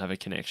doesn't have a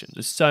connection.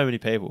 There's so many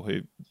people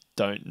who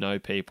don't know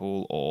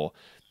people or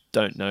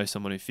don't know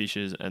someone who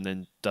fishes and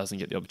then doesn't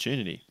get the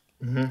opportunity.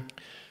 Mm-hmm.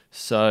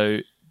 So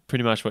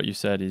pretty much what you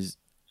said is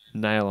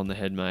nail on the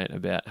head, mate,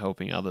 about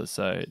helping others.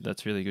 So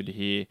that's really good to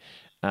hear.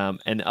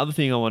 And the other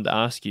thing I wanted to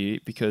ask you,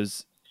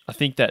 because I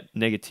think that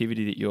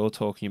negativity that you're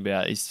talking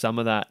about is some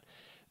of that,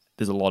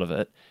 there's a lot of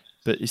it,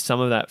 but is some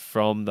of that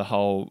from the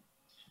whole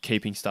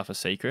keeping stuff a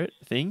secret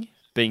thing,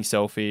 being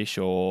selfish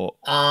or...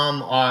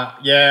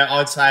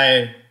 I'd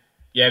say,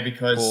 or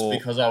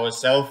because I was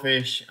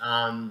selfish.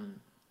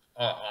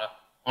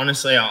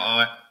 Honestly,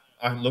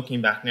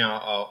 looking back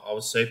now, I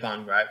was super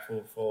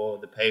ungrateful for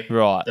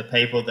right. the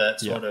people that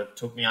sort Yep. of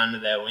took me under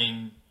their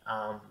wing,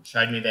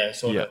 showed me their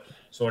Yep.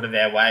 sort of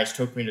their ways,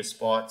 took me to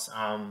spots.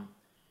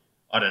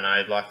 I don't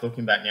know, like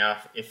looking back now,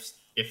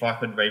 if I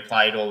could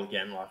replay it all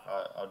again, like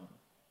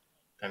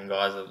them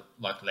guys are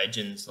like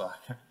legends, like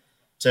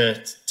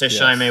to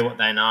show me Yes. what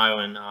they know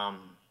and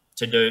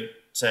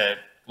to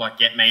like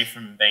get me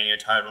from being a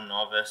total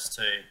novice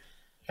to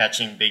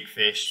catching big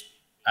fish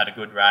at a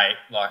good rate,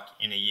 like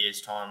in a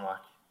year's time, like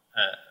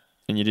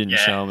And you didn't yeah,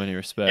 show them any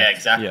respect. yeah,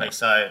 exactly. Yeah.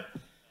 So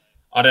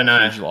I don't know.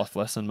 Huge life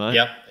lesson, mate.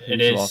 Yep, it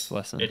Huge life is.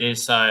 lesson. It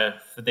is. So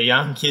for the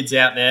young kids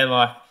out there,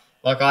 like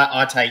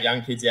I take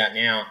young kids out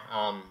now,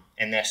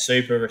 and they're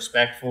super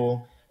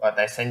respectful. Like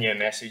they send you a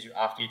message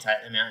after you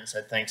take them out and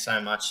said, "Thanks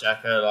so much,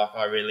 Shaka. Like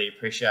I really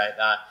appreciate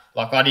that."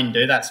 Like I didn't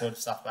do that sort of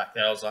stuff back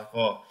then. I was like,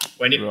 "Oh,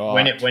 when are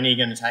you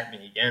going to take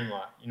me again?"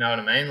 Like, you know what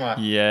I mean? Like,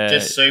 Yeah.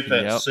 just super,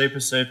 Yep. super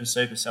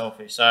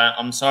selfish. So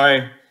I'm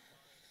sorry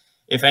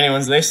if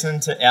anyone's listening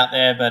to out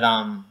there, but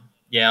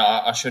yeah,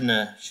 I shouldn't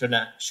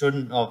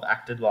have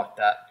acted like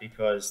that,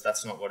 because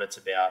that's not what it's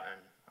about,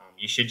 and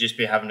you should just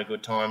be having a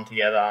good time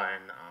together,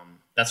 and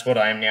that's what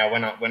I am now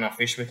when I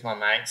fish with my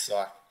mates.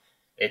 Like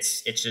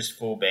it's just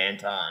full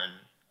banter and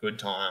good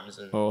times,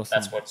 and Awesome.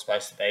 that's what it's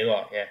supposed to be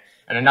like. Yeah.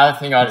 And another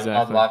thing I'd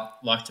Exactly.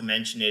 like to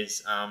mention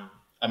is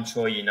I'm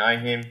sure you know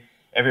him.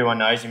 Everyone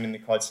knows him in the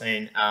cod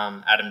scene.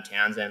 Adam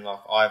Townsend.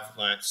 Like I've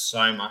learnt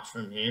so much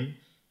from him.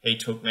 He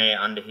took me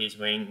under his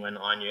wing when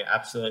I knew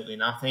absolutely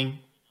nothing.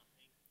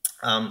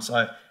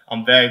 So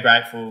I'm very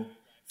grateful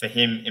for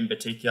him in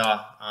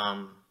particular,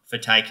 for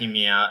taking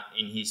me out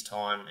in his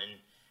time and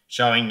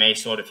showing me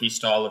sort of his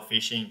style of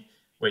fishing,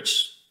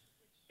 which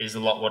is a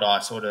lot what I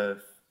sort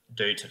of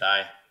do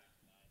today.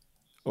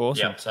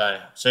 Awesome. Yeah, so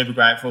super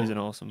grateful. He's an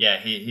awesome. Yeah,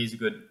 he's a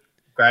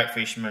great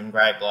fisherman,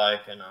 great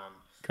bloke, and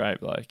Great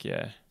bloke,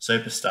 yeah.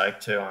 super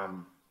stoked to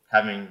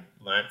having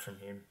learnt from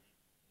him.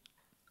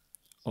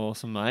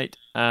 Awesome, mate.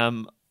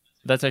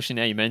 That's actually,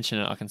 now you mention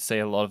it, I can see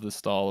a lot of the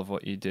style of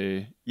what you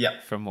do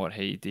Yep. from what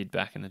he did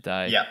back in the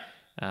day.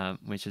 Yep.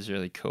 Which is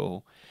really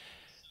cool.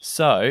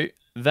 So,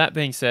 that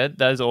being said,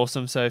 that is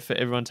awesome. So, for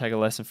everyone to take a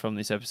lesson from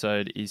this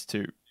episode is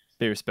to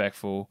be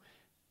respectful,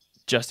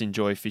 just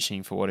enjoy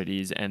fishing for what it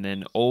is. And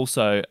then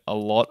also, a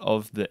lot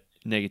of the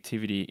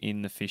negativity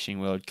in the fishing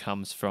world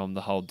comes from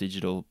the whole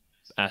digital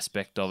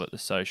aspect of it, the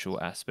social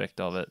aspect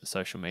of it, the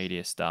social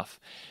media stuff.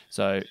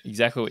 So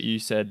exactly what you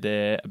said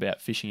there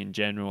about fishing in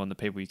general and the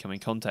people you come in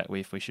contact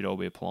with, we should all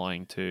be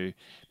applying to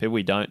people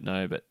we don't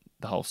know, but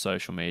the whole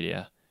social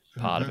media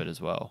part of it as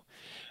well.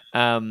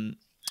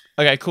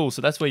 Okay, cool.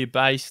 So that's where you're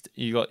based.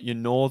 You got your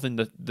northern,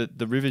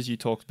 the rivers you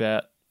talked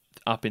about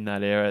up in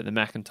that area, the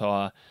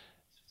McIntyre,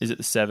 is it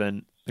the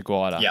Severn, the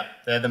Guida? Yeah,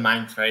 they're the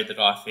main three that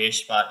I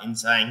fish. But in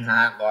saying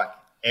that, like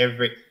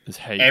every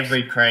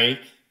creek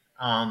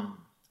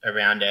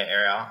around our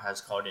area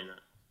has cod in it,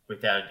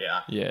 without a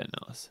doubt. Yeah,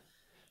 nice.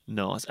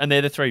 And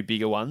they're the three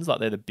bigger ones, like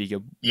they're the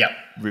bigger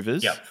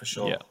rivers. Yep, for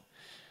sure.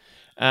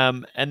 Yeah.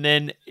 And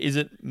then is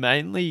it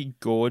mainly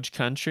gorge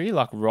country,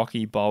 like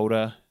rocky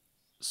boulder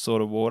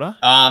sort of water?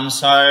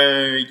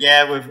 So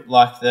yeah, we've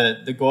like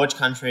the gorge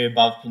country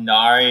above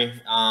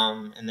Pindari,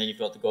 and then you've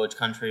got the gorge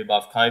country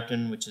above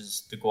Copeton, which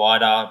is the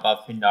Guida.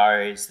 Above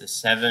Pindari is the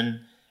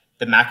Severn.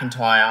 The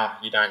McIntyre,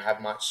 you don't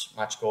have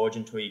much gorge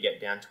until you get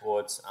down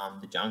towards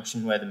the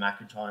junction where the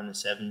McIntyre and the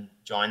Severn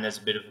join. There's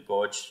a bit of a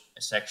gorge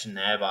section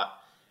there, but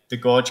the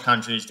gorge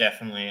country is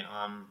definitely,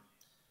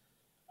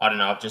 I don't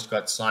know, I've just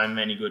got so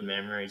many good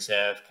memories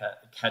there of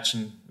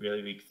catching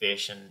really big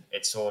fish, and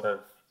it's sort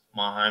of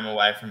my home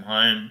away from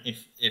home.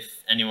 If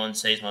anyone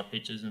sees my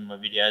pictures and my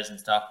videos and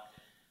stuff,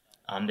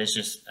 there's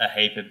just a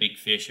heap of big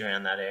fish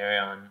around that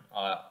area, and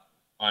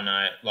I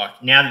know,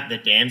 like now that the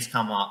dam's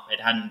come up, it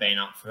hadn't been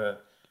up for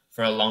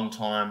a long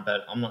time,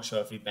 but I'm not sure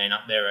if you've been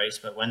up there, Reese,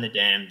 but when the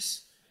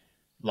dam's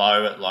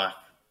low at like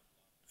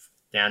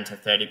down to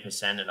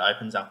 30%, it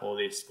opens up all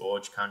this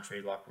gorge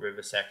country, like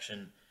river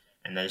section,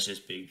 and there's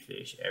just big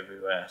fish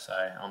everywhere. So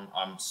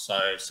I'm so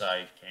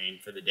keen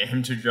for the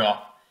dam to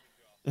drop.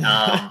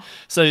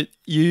 So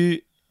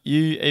you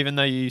even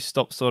though you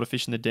stopped sort of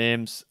fishing the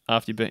dams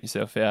after you burnt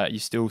yourself out, you're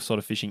still sort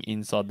of fishing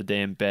inside the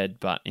dam bed,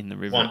 but in the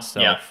river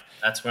itself. Yeah,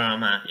 that's where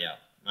I'm at. Yeah,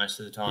 most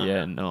of the time.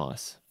 Yeah,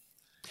 nice.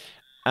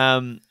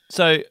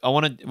 So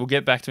we'll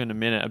get back to in a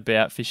minute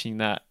about fishing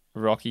that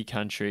rocky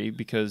country,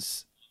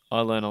 because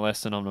I learned a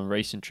lesson on a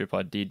recent trip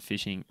I did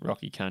fishing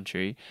rocky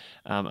country,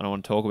 and I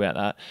want to talk about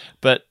that.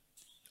 But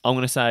I'm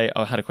going to say,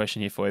 I had a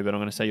question here for you, but I'm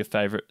going to say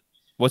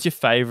what's your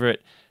favourite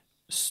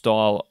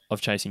style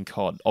of chasing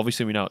cod?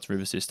 Obviously, we know it's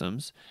river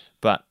systems,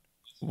 but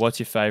what's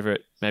your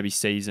favourite maybe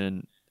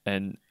season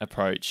and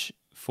approach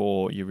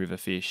for your river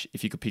fish?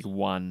 If you could pick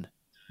one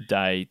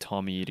day,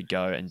 time of year to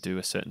go and do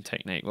a certain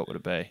technique, what would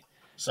it be?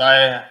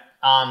 So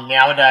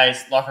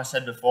nowadays, like I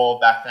said before,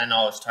 back then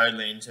I was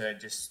totally into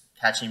just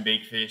catching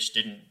big fish.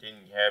 Didn't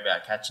care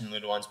about catching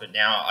little ones. But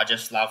now I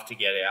just love to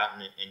get out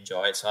and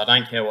enjoy it. So I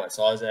don't care what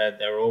size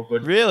they're all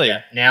good. Really?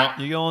 Yeah. Now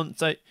You go on.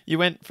 So you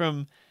went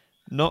from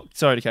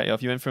sorry to cut you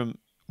off. You went from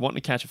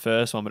wanting to catch a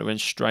first one, but it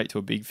went straight to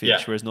a big fish.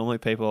 Yeah. Whereas normally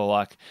people are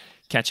like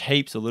catch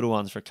heaps of little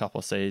ones for a couple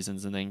of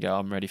seasons and then go,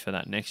 I'm ready for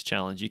that next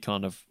challenge. You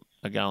kind of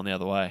are going the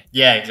other way.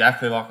 Yeah,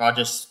 exactly. Like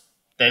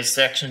there's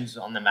sections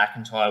on the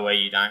McIntyre where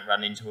you don't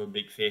run into a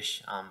big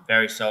fish.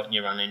 Very seldom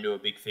you run into a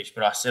big fish,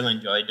 but I still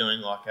enjoy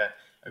doing like a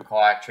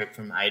kayak trip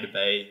from A to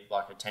B,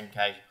 like a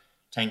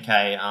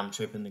 10k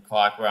trip in the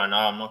kayak where I know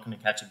I'm not going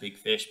to catch a big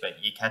fish,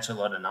 but you catch a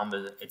lot of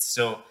numbers. It's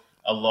still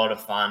a lot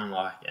of fun,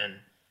 and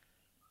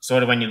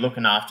sort of when you're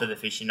looking after the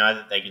fish, you know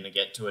that they're going to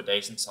get to a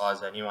decent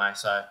size anyway.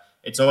 So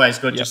it's always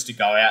good just to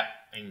go out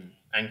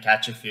and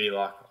catch a few.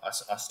 Like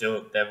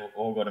they've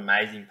all got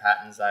amazing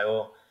patterns. They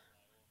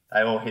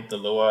all hit the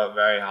lure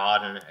very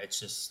hard, and it's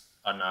just,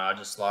 I don't know, I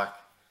just like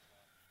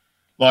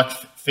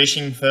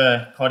fishing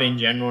for cod in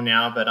general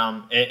now, but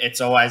it's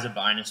always a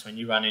bonus when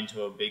you run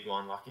into a big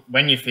one. Like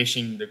when you're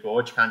fishing the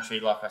gorge country,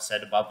 like I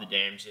said, above the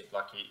dams,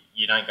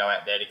 you don't go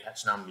out there to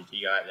catch numbers,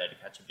 you go out there to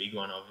catch a big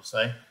one,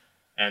 obviously.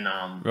 And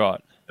right.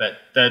 But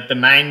the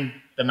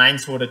main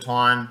sort of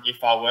time,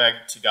 if I were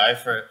to go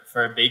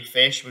for a big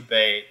fish, would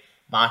be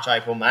March,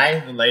 April, May,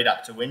 the lead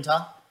up to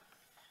winter.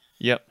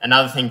 Yep.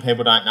 Another thing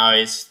people don't know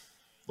is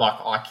like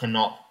I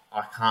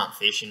can't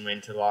fish in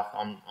winter. Like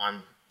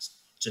I'm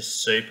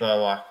just super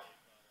well,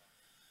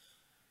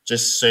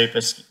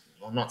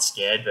 not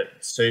scared,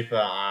 but super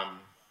I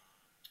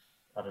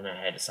don't know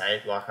how to say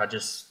it. Like I'm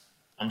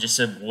just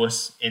a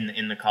wuss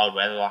in the cold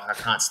weather. Like I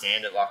can't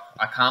stand it. Like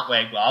I can't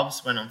wear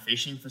gloves when I'm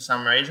fishing for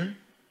some reason.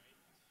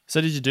 So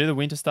did you do the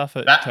winter stuff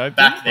at Cope?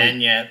 Back then,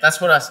 yeah. That's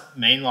what I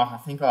mean. Like I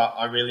think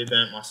I really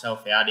burnt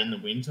myself out in the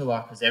winter.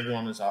 Like because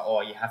everyone was like,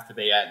 oh, you have to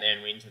be out there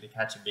in winter to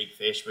catch a big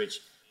fish, which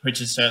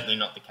is certainly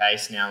not the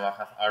case now. Like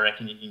I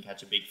reckon you can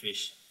catch a big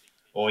fish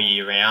all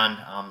year round,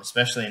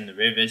 especially in the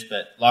rivers.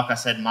 But like I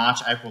said,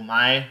 March, April,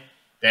 May,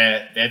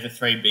 they're the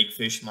three big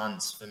fish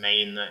months for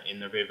me in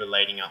the river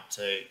leading up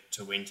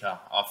to winter.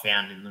 I've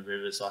found in the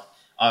rivers. Like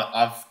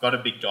I've got a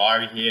big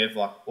diary here of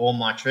like all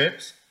my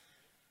trips.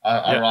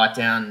 I write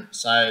down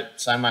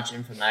so much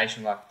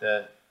information, like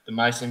the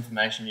most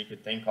information you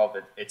could think of.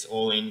 It's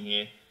all in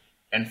here,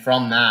 and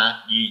from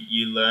that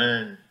you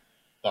learn.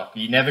 Like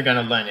you're never going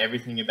to learn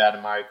everything about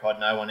a Murray cod.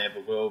 No one ever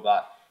will.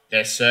 But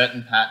there's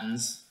certain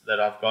patterns that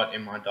I've got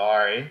in my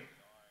diary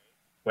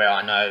where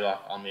I know like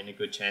I'm in a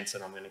good chance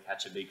that I'm going to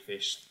catch a big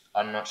fish.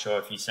 I'm not sure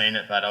if you've seen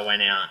it, but I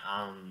went out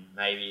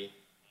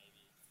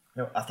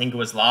I think it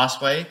was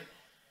last week.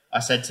 I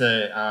said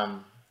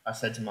to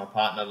my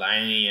partner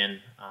Lainey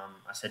and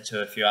I said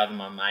to a few other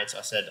my mates,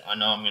 I said, I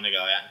know I'm going to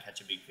go out and catch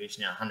a big fish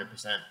now, 100%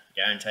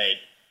 guaranteed.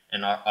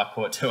 And I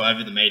caught two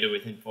over the metre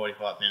within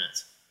 45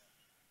 minutes.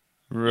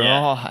 Right.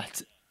 Yeah.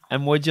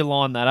 And what'd you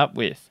line that up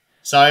with?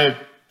 So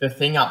the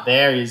thing up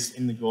there is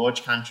in the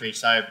gorge country.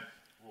 So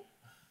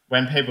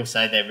when people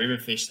say they're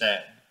river fish,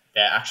 they're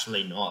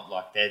actually not.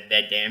 Like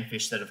they're dam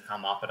fish that have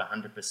come up at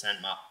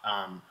 100% mark,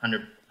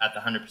 at the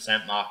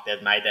 100% mark.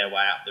 They've made their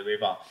way up the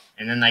river,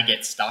 and then they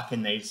get stuck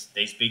in these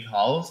big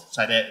holes.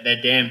 So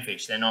they're dam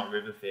fish. They're not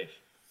river fish.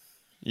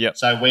 Yep.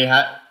 So we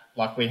had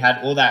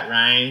all that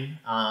rain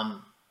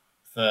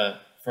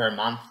for a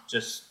month,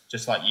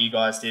 just like you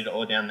guys did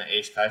all down the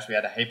east coast. We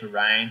had a heap of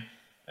rain,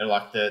 and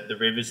like the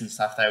rivers and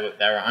stuff, they were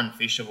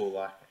unfishable.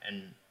 Like,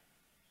 and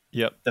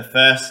yep. The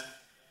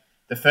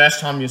first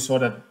time you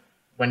sort of,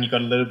 when you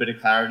got a little bit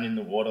of clarity in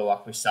the water,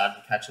 like we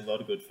started to catch a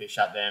lot of good fish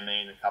up there,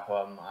 me and a couple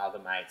of my other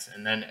mates,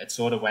 and then it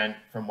sort of went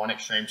from one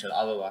extreme to the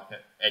other. Like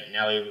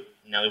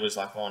Nelly was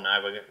like, oh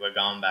no, we're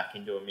going back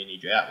into a mini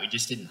drought. We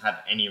just didn't have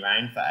any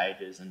rain for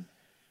ages, and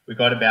we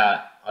got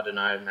about, I don't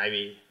know,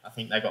 maybe I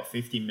think they got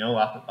 50 mil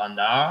up at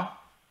Bundara,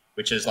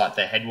 which is like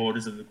the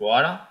headwaters of the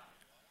Guada.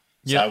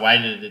 So I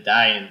waited a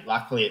day, and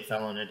luckily it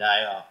fell on a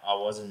day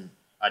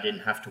I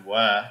didn't have to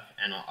work,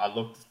 and I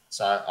looked.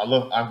 So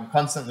I'm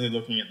constantly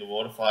looking at the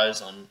water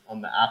flows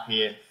on the app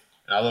here,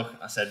 and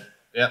I said,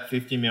 yep,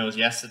 50 mils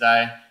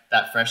yesterday.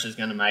 That fresh is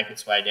going to make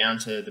its way down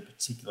to the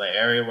particular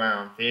area where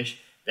I'm fish.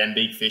 Then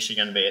big fish are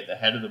going to be at the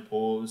head of the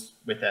pools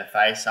with their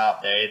face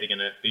up. They're either going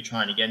to be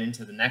trying to get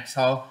into the next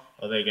hole,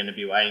 or they're going to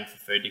be waiting for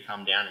food to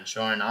come down. And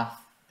sure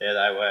enough, there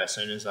they were. As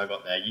soon as I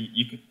got there,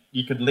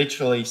 you could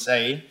literally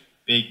see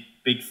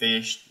big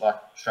fish like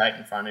straight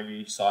in front of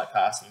you, sight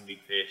casting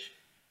big fish.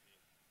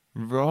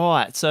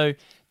 Right. So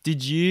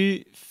did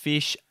you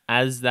fish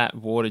as that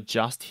water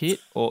just hit?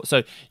 Or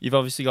so you've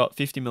obviously got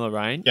 50 mil of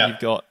rain. Yep. You've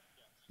got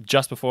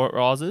just before it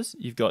rises,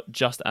 you've got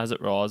just as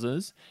it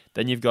rises,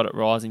 then you've got it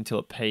rising till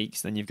it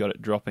peaks, then you've got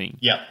it dropping.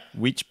 Yeah.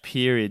 Which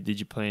period did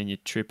you plan your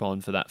trip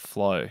on for that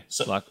flow?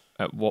 So, Like,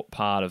 at what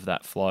part of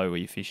that flow were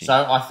you fishing? So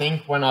I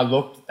think when I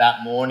looked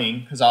that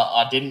morning, because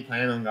I didn't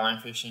plan on going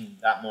fishing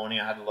that morning,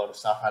 I had a lot of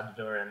stuff I had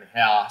to do around the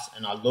house,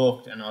 and I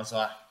looked and I was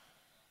like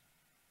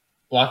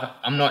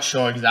I'm not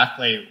sure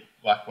exactly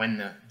like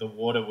when the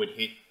water would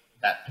hit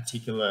that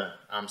particular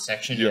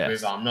section of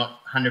river. I'm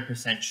not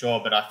 100% sure,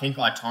 but I think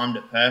I timed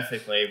it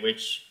perfectly,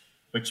 which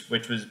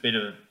was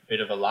a bit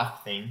of a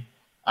luck thing.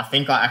 I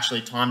think I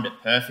actually timed it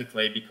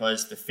perfectly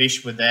because the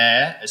fish were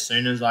there as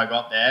soon as I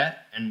got there,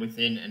 and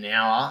within an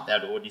hour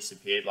they'd all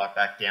disappeared, like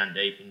back down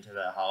deep into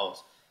their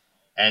holes.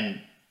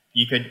 And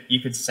you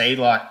could see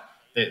like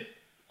that.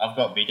 I've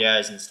got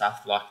videos and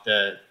stuff like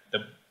the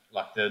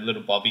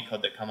little bobby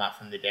cod that come up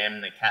from the dam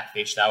and the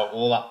catfish. They were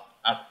all up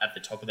at the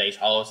top of these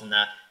holes, and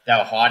they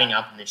were hiding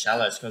up in the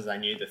shallows because they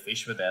knew the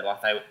fish were there.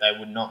 Like they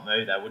would not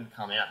move. They wouldn't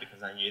come out because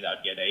they knew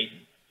they'd get eaten.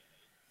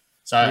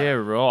 So yeah,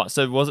 right.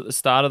 So was it the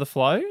start of the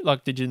flow?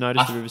 Like, did you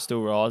notice the river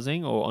still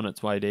rising or on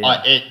its way down?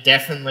 It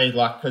definitely,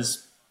 like,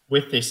 because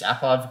with this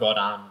app I've got,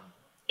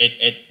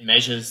 it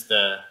measures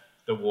the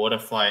water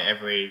flow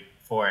every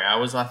 4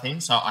 hours, I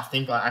think. So I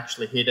think I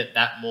actually hit it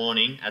that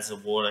morning as the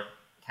water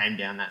came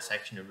down that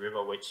section of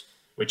river,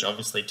 which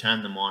obviously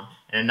turned them on.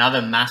 And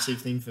another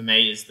massive thing for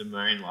me is the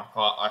moon. Like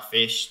I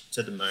fish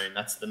to the moon.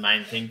 That's the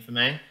main thing for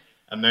me.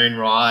 A moon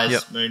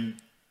rise, moon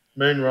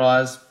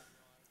rise,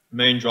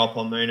 moon drop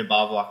or moon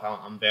above. Like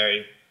I'm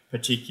very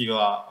particular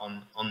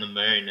on the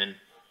moon. And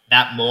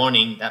that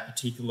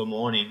particular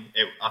morning,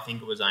 I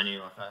think it was only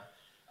like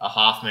a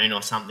half moon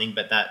or something,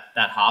 but that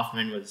half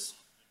moon was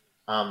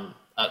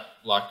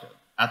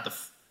at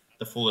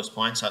the fullest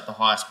point, so at the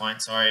highest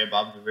point,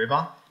 above the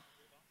river.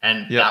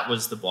 And that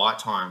was the bite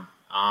time.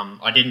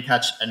 I didn't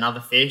catch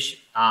another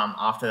fish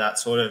after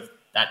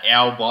that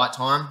hour bite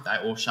time. They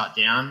all shut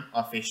down.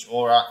 I fished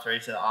all right through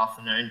to the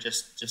afternoon,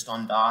 just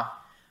on dark.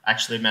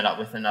 Actually met up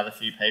with another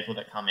few people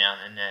that come out,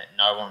 and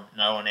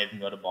no one even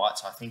got a bite.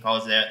 So I think I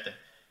was there at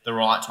the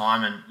right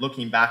time. And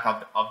looking back,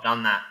 I've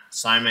done that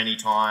so many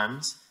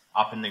times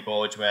up in the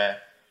gorge where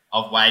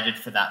I've waited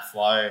for that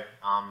flow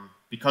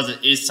because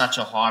it is such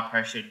a high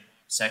pressured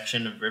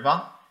section of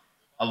river.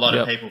 A lot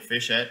of people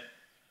fish it,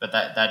 but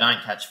they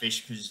don't catch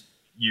fish because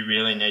you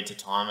really need to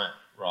time it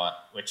right,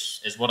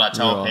 which is what I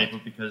tell people,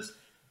 because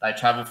they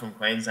travel from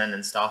Queensland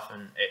and stuff,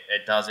 and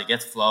it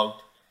gets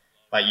flogged,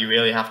 but you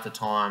really have to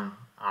time.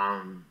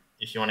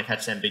 If you want to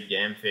catch them big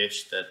dam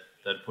fish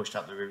that pushed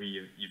up the river,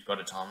 you've got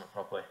to time it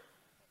properly.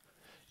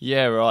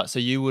 Yeah, right. So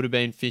you would have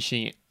been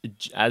fishing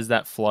as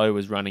that flow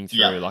was running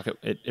through. Like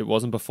it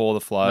wasn't before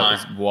the flow, it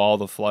was while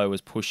the flow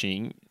was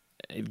pushing,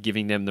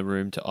 giving them the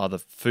room to either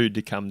food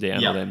to come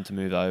down or them to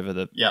move over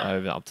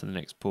over up to the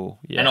next pool.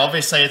 Yeah. And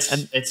obviously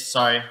it's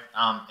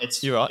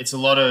a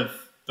lot of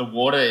the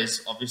water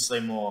is obviously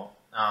more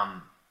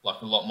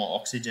like a lot more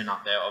oxygen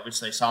up there,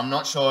 obviously. So I'm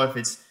not sure if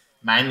it's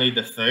mainly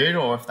the food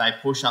or if they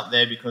push up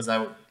there because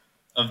of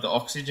the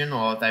oxygen,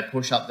 or if they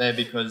push up there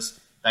because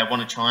they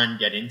want to try and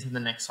get into the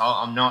next hole.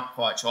 I'm not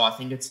quite sure. I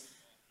think it's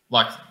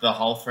like the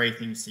whole three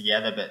things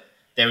together, but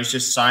there was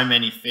just so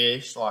many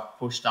fish like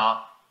pushed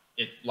up.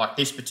 Like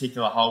this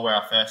particular hole where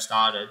I first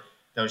started,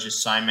 there was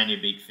just so many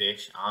big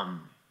fish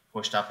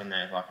pushed up in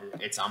there. Like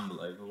it's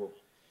unbelievable.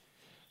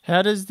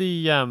 How does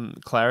the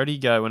clarity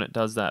go when it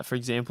does that? For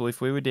example,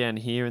 if we were down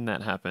here and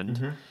that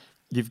happened,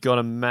 you've got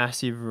a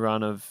massive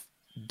run of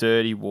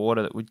dirty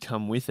water that would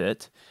come with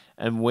it,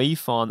 and we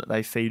find that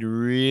they feed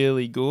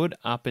really good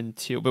up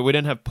until, but we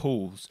don't have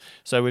pools,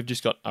 so we've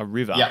just got a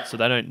river, so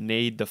they don't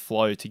need the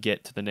flow to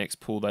get to the next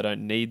pool. They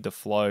don't need the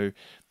flow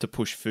to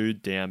push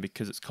food down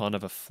because it's kind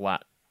of a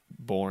flat,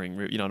 boring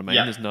river. You know what I mean?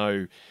 There's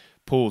no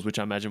pools, which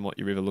I imagine what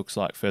your river looks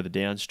like further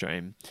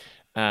downstream.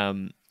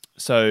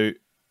 So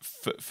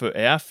for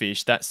our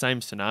fish, that same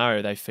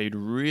scenario, they feed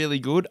really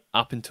good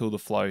up until the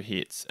flow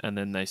hits, and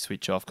then they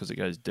switch off because it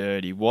goes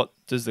dirty. What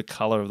does the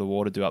colour of the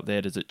water do up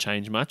there? Does it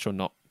change much or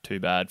not too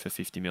bad for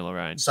 50 mil of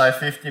rain? So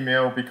 50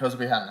 mil, because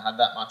we hadn't had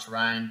that much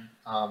rain,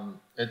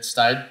 it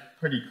stayed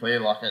pretty clear.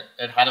 Like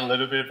it had a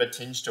little bit of a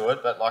tinge to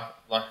it, but like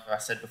I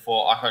said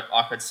before,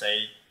 I could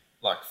see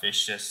like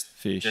fish just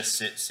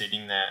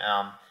sitting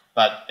there.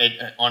 But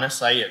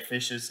honestly, it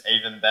fishes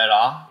even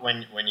better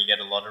when you get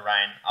a lot of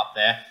rain up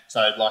there.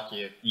 So like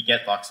you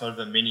get like sort of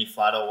a mini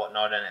flood or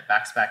whatnot, and it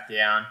backs back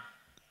down,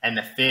 and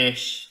the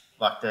fish,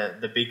 like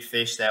the big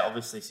fish, they're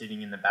obviously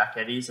sitting in the back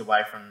eddies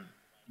away from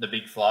the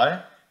big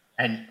flow.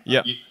 And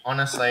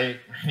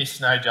honestly,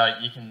 it's no joke.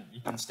 You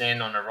can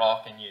stand on a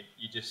rock and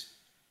you just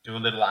do a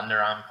little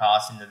underarm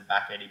cast into the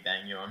back eddy,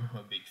 bang, you're onto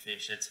a big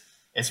fish.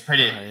 It's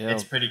pretty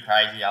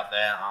crazy up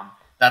there.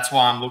 That's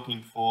why I'm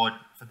looking forward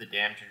for the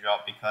dam to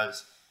drop,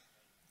 because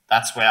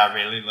that's where I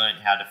really learned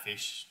how to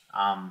fish.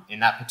 In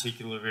that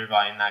particular river,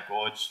 in that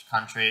gorge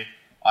country,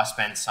 I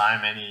spent so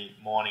many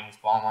mornings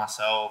by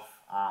myself,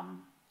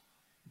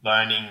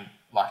 learning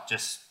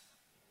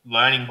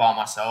by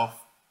myself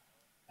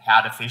how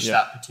to fish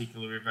that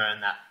particular river in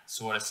that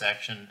sort of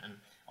section. And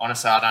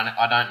honestly, I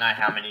don't know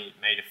how many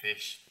meter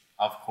fish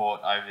I've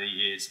caught over the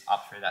years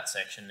up through that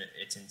section.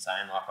 It's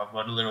insane. Like I've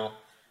got a little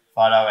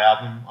photo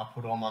album. I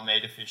put all my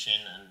meter fish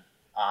in,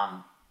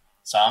 and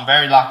so I'm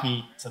very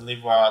lucky to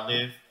live where I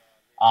live.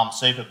 I'm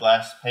super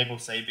blessed. People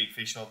see big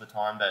fish all the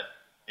time, but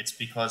it's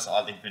because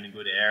I live in a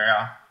good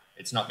area.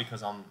 It's not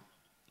because I'm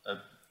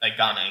a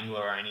gun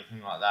angler or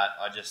anything like that.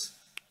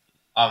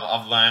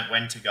 I've learned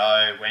when to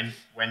go,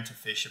 when to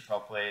fish it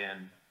properly,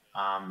 and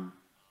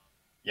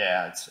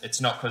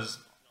it's not because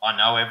I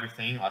know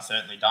everything. I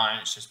certainly don't.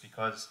 It's just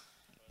because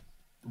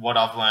what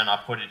I've learned, I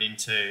put it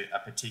into a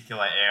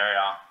particular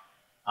area,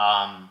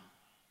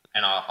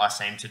 and I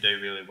seem to do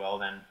really well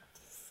then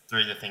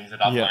through the things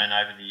that I've learned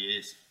over the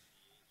years.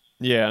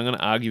 Yeah, I'm going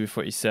to argue with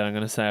what you said. I'm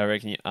going to say I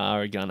reckon you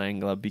are a gun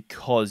angler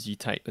because you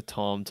take the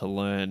time to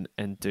learn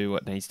and do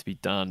what needs to be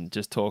done.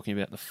 Just talking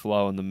about the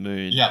flow and the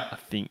moon, I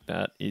think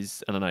that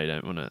is, and I know you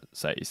don't want to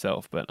say it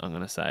yourself, but I'm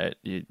going to say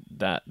it,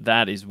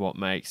 that is what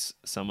makes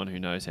someone who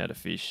knows how to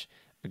fish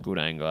a good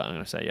angler. I'm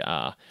going to say you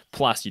are.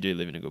 Plus, you do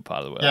live in a good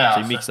part of the world. Yeah,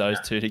 so you mix those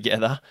two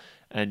together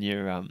and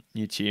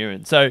you're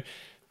cheering. So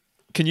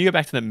can you go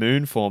back to the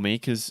moon for me?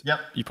 Because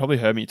you probably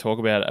heard me talk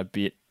about it a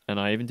bit. And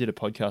I even did a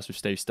podcast with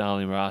Steve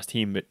Starling where I asked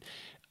him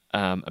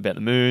about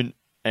the moon.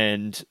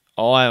 And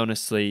I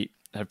honestly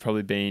have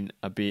probably been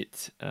a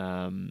bit, I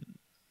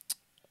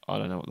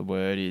don't know what the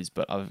word is,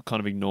 but I've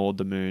kind of ignored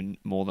the moon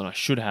more than I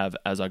should have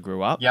as I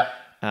grew up.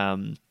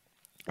 And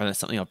that's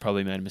something I've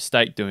probably made a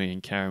mistake doing.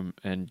 And Karen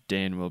and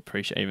Dan will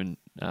appreciate, even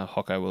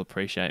Hocko will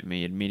appreciate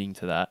me admitting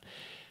to that.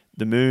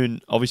 The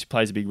moon obviously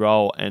plays a big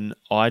role. And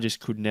I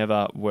just could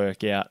never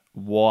work out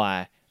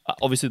why.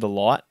 Obviously, the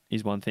light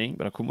is one thing,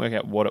 but I couldn't work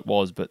out what it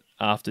was. But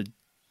after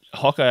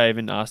Hocko, I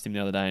even asked him the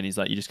other day, and he's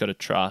like, you just got to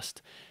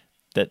trust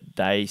that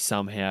they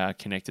somehow are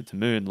connected to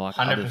moon like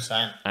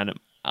 100%.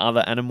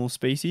 Other animal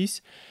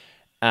species.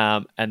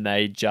 And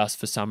they just,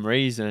 for some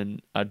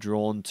reason, are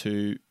drawn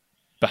to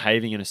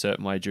behaving in a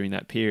certain way during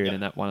that period.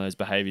 And that one of those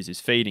behaviors is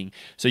feeding.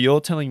 So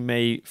you're telling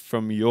me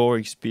from your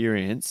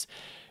experience,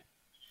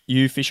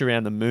 you fish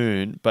around the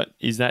moon, but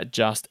is that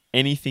just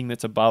anything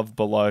that's above,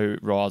 below,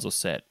 rise, or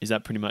set? Is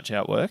that pretty much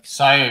how it works?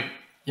 So,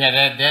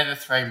 yeah, they're the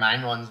three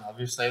main ones,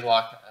 obviously.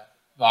 Like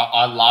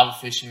I love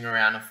fishing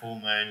around a full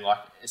moon, like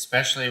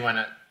especially when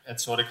it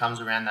sort of comes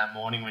around that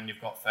morning when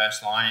you've got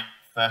first light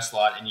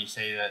and you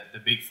see the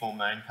big full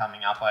moon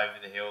coming up over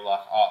the hill. Like,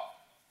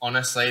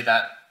 honestly,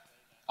 that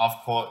I've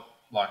caught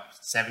like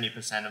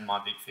 70% of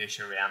my big fish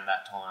around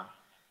that time.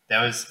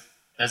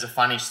 There's a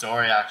funny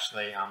story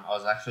actually. I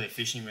was actually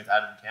fishing with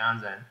Adam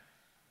Townsend,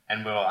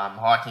 and we were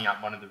hiking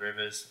up one of the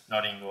rivers,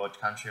 not in Gorge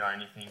Country or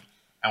anything,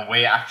 and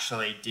we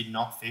actually did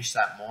not fish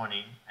that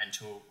morning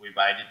until we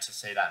waited to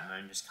see that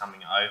moon just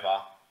coming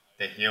over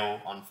the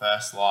hill on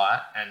first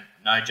light. And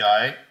no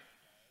joke,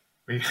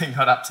 we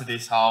got up to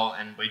this hole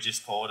and we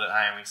just called it,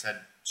 hey, and we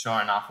said,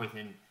 sure enough,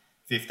 within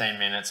 15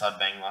 minutes I'd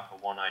bang like a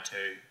 102,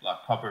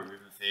 like proper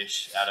river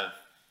fish out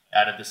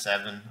of the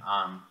 7.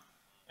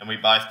 And we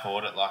both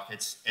caught it. Like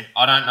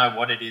I don't know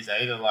what it is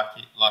either. Like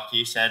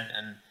you said,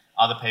 and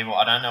other people,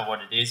 I don't know what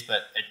it is,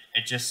 but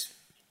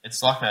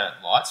it's like a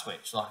light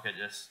switch. Like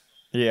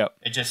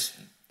it just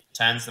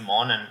turns them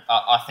on. And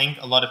I think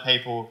a lot of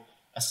people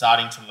are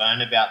starting to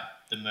learn about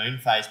the moon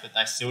phase, but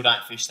they still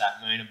don't fish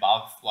that moon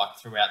above like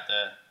throughout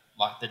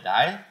the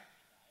day.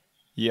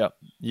 Yep.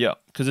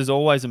 Because there's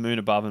always a moon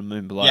above and a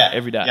moon below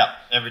every day. Yep,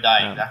 every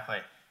day, exactly.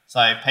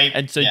 So people.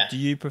 And so, do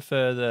you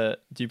prefer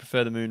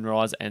the moon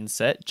rise and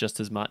set just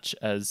as much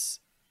as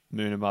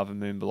moon above and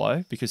moon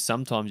below? Because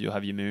sometimes you'll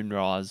have your moon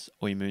rise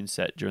or your moon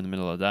set during the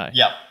middle of the day.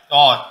 Yep.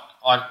 Oh,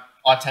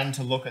 I tend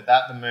to look at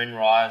that, the moon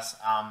rise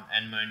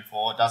and moon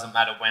fall. It doesn't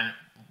matter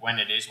when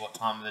it is, what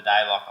time of the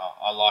day. Like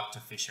I like to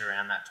fish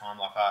around that time.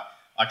 Like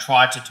I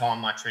try to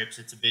time my trips.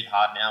 It's a bit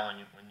hard now when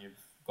you've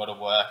got to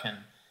work and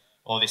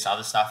all this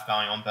other stuff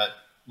going on. But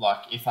like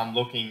if I'm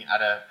looking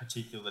at a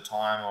particular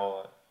time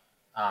or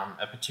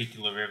a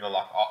particular river,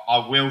 like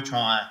I will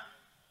try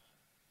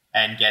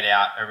and get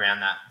out around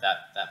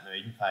that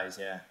moon phase.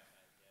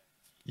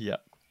 Yeah.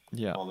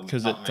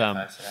 Because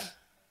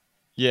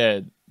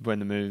when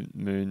the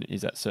moon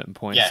is at a certain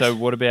point. Yes. So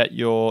what about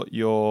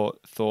your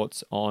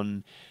thoughts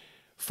on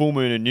full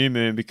moon and new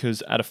moon?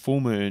 Because at a full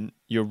moon,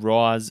 your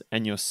rise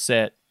and your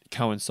set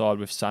coincide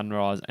with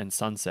sunrise and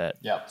sunset.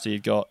 Yep. So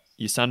you've got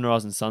your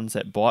sunrise and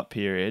sunset bite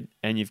period,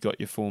 and you've got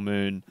your full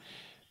moon,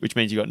 which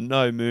means you've got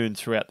no moon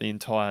throughout the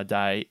entire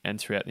day and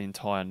throughout the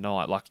entire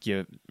night. Like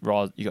you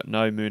got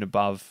no moon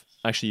above.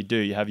 Actually, you do.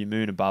 You have your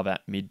moon above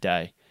at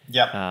midday.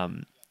 Yep.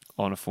 On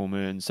a full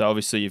moon. So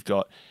obviously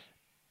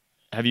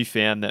have you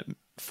found that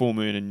full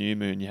moon and new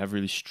moon, you have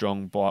really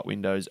strong bite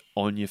windows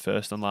on your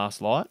first and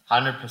last light?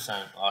 100%.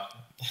 Like,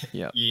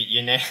 yeah.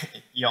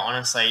 You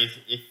honestly,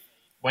 if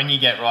when you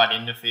get right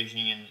into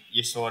fishing and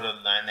you sort of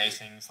learn these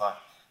things,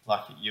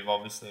 like you've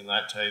obviously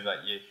learnt too, but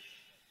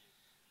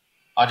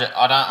I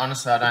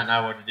don't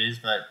know what it is,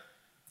 but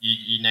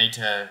you need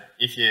to,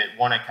 if you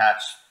want to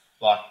catch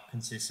like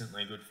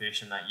consistently good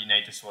fish and that, you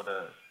need to sort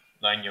of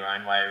learn your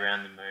own way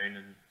around the moon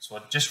and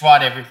sort of just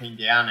write everything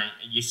down. And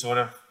you sort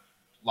of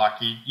like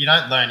you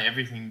don't learn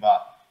everything,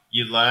 but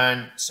you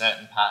learn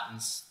certain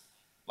patterns,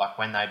 like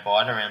when they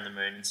bite around the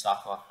moon and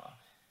stuff like that.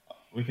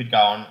 We could go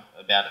on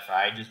about it for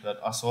ages,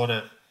 but I sort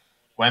of,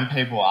 when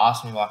people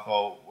ask me like,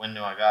 "Oh, when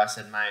do I go?" I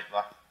said, "Mate,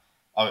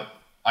 like,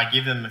 I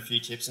give them a few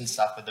tips and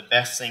stuff, but the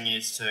best thing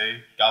is to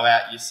go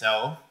out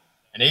yourself,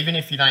 and even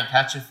if you don't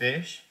catch a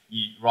fish,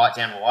 you write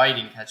down why you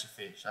didn't catch a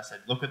fish." I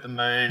said, "Look at the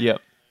moon.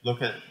 Yep.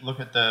 Look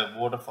at the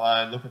water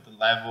flow. Look at the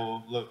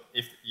level. Look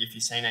if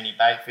you've seen any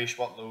bait fish,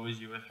 what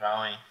lures you were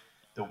throwing,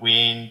 the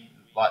wind,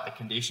 like the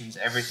conditions,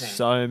 everything."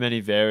 So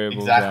many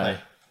variables. Exactly.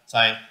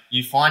 So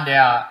you find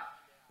out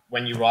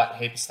when you write a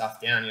heap of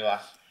stuff down, you're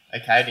like,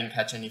 "Okay, I didn't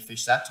catch any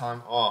fish that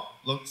time. Oh,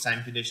 look,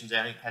 same conditions,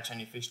 I didn't catch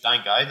any fish.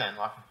 Don't go then."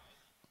 Like,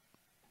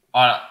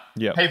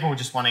 people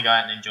just want to go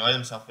out and enjoy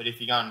themselves, but if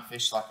you go and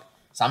fish, like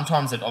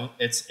sometimes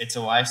it's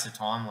a waste of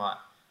time. Like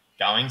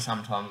going,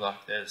 sometimes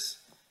like there's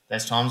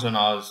times when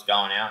I was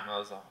going out and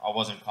I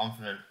wasn't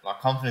confident. Like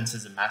confidence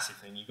is a massive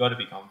thing. You got to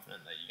be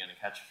confident that you're going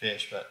to catch a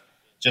fish, but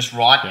just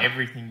write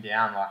everything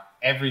down, like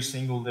every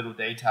single little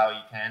detail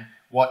you can.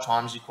 What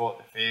times you caught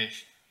the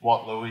fish,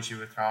 what lures you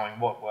were throwing,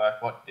 what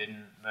worked, what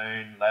didn't,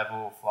 moon,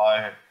 level,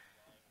 flow,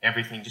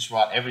 everything. Just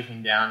write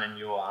everything down, and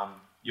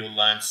you'll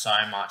learn so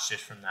much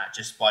just from that,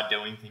 just by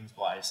doing things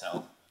by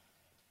yourself.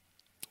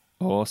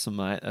 Awesome,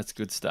 mate. That's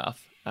good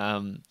stuff.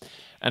 And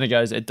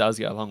it does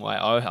go a long way.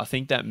 I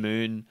think that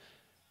moon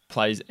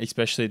plays,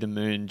 especially the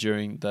moon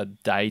during the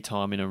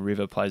daytime in a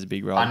river, plays a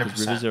big role. 100%.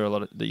 Because rivers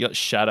are you got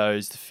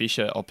shadows, the fish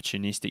are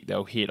opportunistic,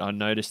 they'll hit. I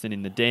noticed that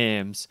in the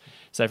dams,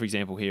 say for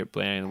example here at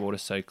Blenheim, the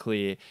water's so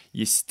clear,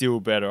 you're still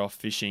better off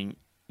fishing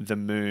the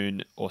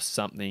moon or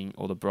something,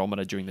 or the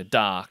barometer during the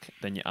dark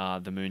than you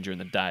are the moon during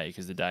the day,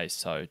 because the day is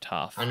so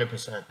tough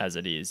 100%. as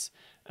it is.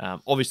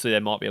 Obviously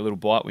there might be a little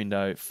bite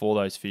window for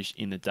those fish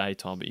in the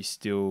daytime, but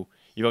you've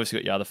obviously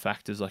got your other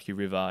factors like your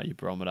river, your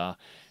barometer,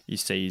 your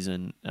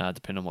season,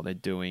 depending on what they're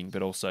doing,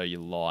 but also your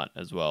light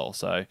as well.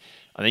 So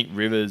I think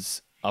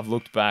rivers, I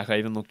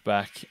even looked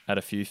back at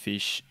a few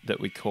fish that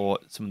we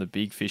caught, some of the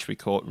big fish we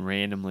caught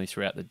randomly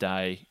throughout the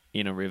day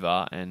in a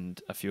river,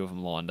 and a few of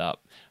them lined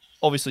up.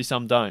 Obviously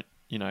some don't,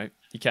 you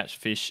catch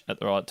fish at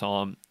the right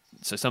time.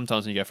 So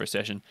sometimes when you go for a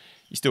session,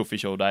 you still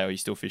fish all day, or you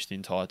still fish the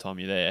entire time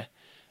you're there.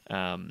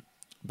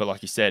 But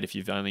like you said, if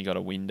you've only got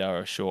a window or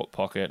a short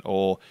pocket,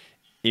 or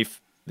if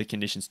the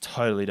conditions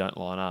totally don't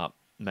line up,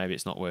 maybe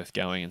it's not worth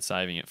going and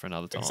saving it for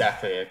another time.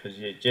 Exactly, yeah, because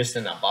you just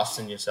end up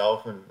busting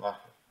yourself. And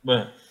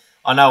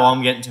I know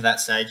I'm getting to that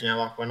stage now.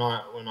 Like when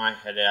I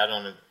head out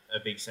on a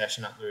big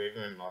session up the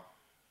river and like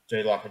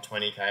do like a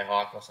 20k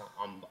hike or something,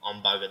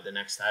 I'm buggered the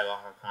next day. Like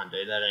I can't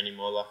do that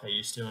anymore like I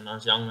used to when I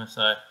was younger.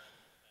 So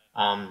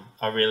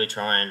I really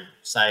try and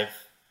save,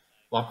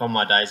 like on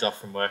my days off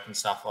from work and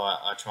stuff,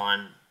 I try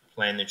and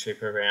plan the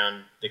trip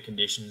around the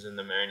conditions and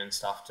the moon and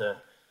stuff to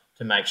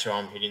make sure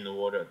I'm hitting the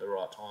water at the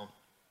right time.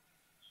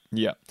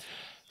 Yeah.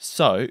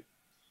 So,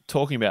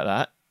 talking about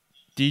that,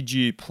 did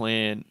you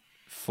plan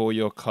for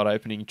your cod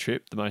opening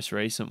trip, the most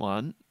recent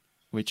one,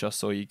 which I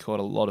saw you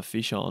caught a lot of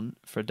fish on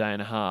for a day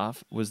and a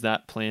half, was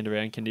that planned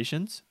around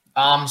conditions?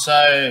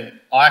 So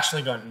I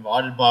actually got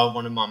invited by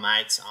one of my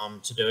mates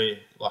to do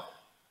like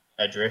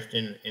a drift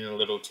in a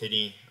little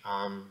titty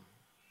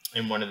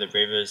in one of the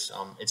rivers.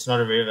 It's not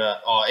a river.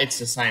 Oh, it's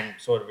the same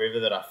sort of river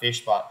that I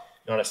fish, but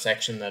not a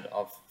section that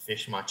I've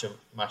fished much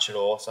at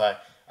all. So I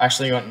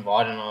actually got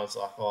invited, and I was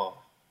like, "Oh,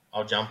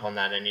 I'll jump on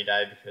that any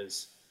day,"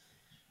 because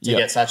to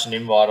get such an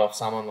invite off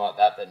someone like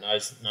that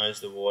knows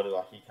the water,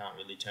 like you can't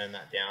really turn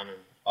that down. And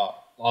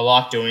I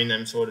like doing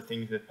them sort of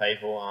things with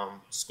people.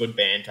 It's good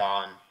banter,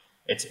 and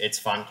it's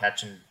fun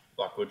catching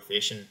like good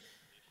fish. And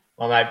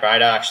my mate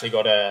Brado actually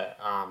got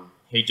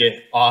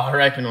I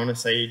reckon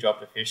honestly he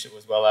dropped a fish that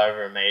was well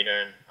over a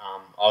metre, and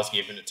I was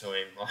giving it to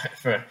him like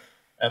for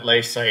at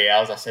least 3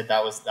 hours. I said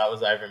that was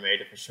over a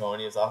metre for sure, and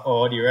he was like, "Oh,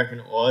 what do you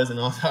reckon it was?" And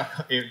I was like,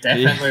 "It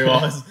definitely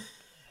was."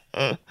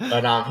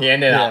 But he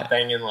ended up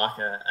being in like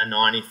a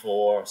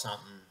 94 or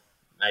something,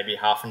 maybe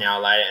half an hour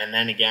later. And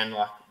then again,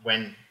 like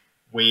when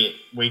we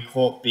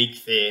caught big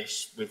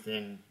fish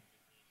within,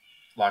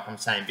 like I'm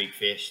saying big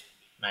fish,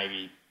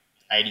 maybe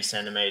 80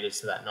 centimetres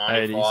to that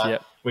 95,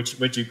 80s,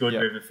 which are good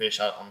river fish.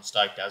 I'm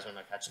stoked as when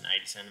I catch an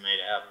 80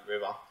 centimetre out of the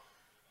river.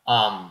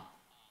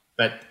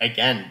 But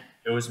again,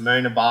 it was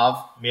moon above,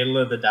 middle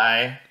of the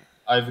day,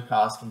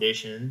 overcast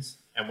conditions,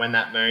 and when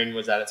that moon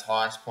was at its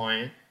highest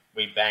point,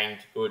 we banged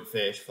good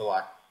fish for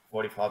like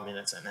 45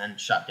 minutes and then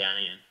shut down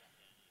again.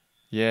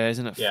 Yeah,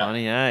 isn't it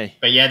funny, eh?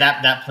 But yeah,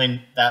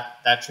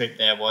 that trip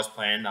there was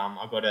planned.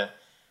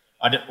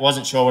 I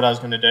wasn't sure what I was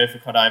going to do for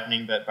cod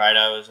opening, but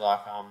Brado was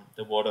like,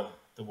 the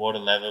water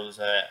levels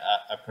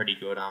are pretty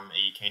good. Are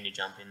you keen to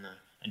jump in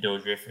and do a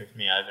drift with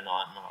me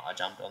overnight? And I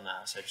jumped on that.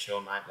 I said,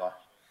 sure, mate. Like,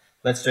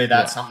 let's do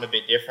that. Something a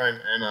bit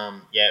different.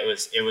 And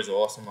it was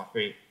awesome. Like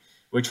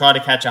we tried to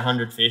catch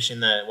 100 fish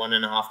in the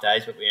 1.5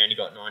 days, but we only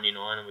got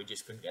 99, and we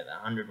just couldn't get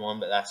that 101.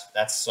 But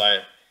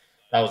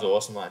that was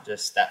awesome. Like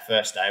just that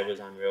first day was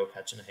unreal,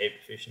 catching a heap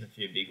of fish and a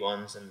few big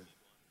ones, and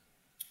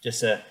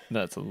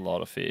That's a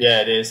lot of fish.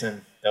 Yeah, it is,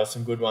 and there were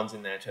some good ones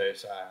in there too.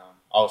 So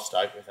I was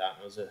stoked with that.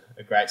 It was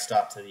a great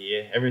start to the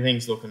year.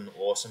 Everything's looking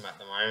awesome at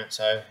the moment.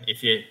 So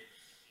if you're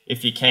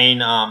keen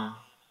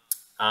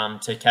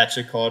to catch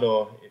a cod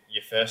or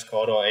your first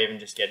cod, or even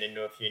just get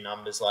into a few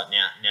numbers, like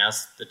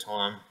now's the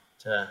time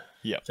to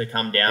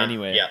come down.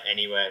 Anywhere. Yeah,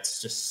 anywhere.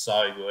 It's just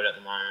so good at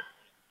the moment.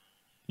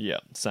 Yeah,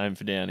 same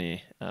for down here.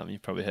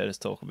 You've probably heard us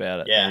talk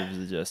about it. Yeah. The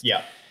rivers are just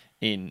Yeah.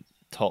 in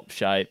top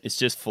shape. It's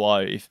just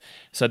flow.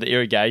 So the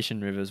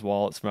irrigation rivers,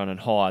 while it's running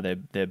high,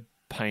 they're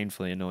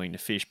painfully annoying to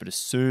fish. But as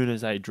soon as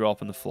they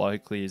drop and the flow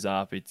clears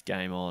up, it's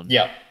game on.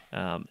 Yeah.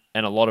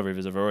 And a lot of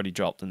rivers have already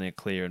dropped and they're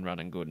clear and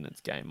running good, and it's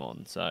game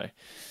on. So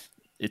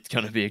it's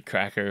going to be a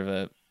cracker of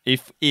a.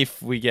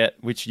 If we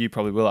get, which you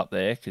probably will up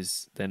there,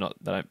 because they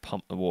don't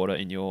pump the water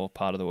in your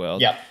part of the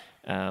world. Yeah.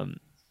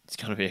 It's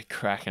going to be a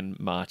cracking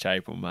March,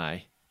 April,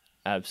 May.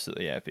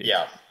 Absolutely epic.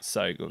 Yeah.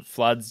 So good.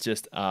 Floods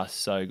just are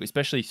so good,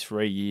 especially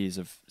 3 years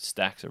of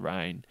stacks of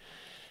rain.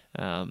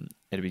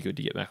 It'd be good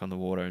to get back on the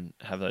water and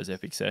have those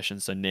epic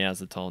sessions. So now's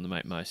the time to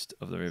make most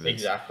of the rivers.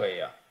 Exactly,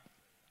 yeah.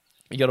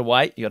 You got to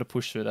wait. You got to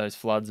push through those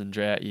floods and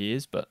drought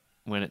years, but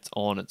when it's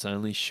on, it's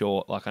only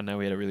short. Like I know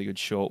we had a really good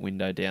short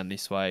window down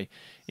this way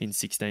in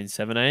 16,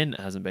 17. It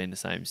hasn't been the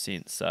same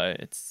since. So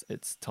it's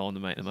time to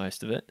make the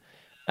most of it.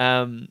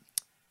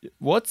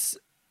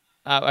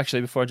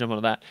 Actually, before I jump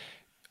onto that,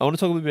 I want to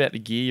talk a little bit about the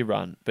gear you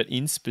run, but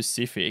in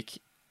specific,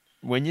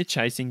 when you're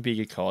chasing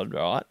bigger cod,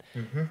 right?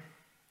 Mm-hmm.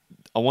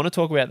 I want to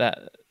talk about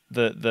that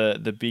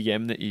the big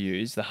M that you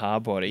use, the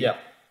hard body. Yeah.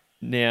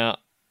 Now,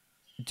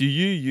 do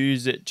you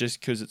use it just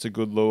because it's a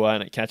good lure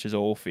and it catches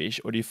all fish,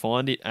 or do you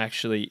find it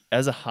actually,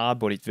 as a hard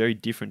body, it's very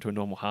different to a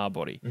normal hard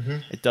body? Mm-hmm.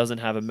 It doesn't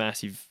have a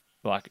massive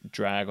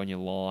drag on your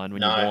line.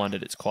 When No. you wind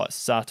it, it's quite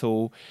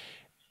subtle.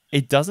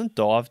 It doesn't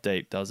dive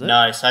deep, does it?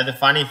 No. So the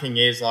funny thing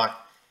is, like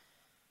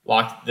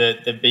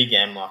the big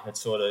M, it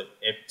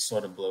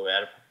sort of blew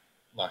out.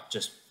 Like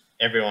just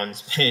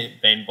everyone's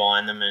been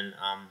buying them and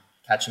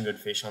catching good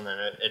fish on them.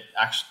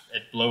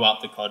 It blew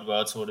up the cod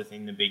world, sort of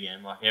thing. The big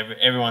M,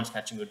 everyone's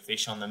catching good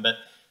fish on them. But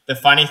the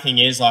funny thing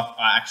is, I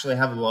actually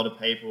have a lot of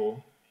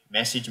people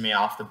message me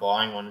after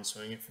buying one and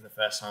swimming it for the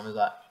first time. Is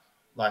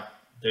like,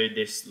 dude,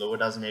 this lure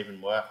doesn't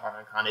even work.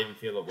 I can't even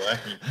feel it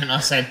working. And I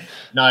said,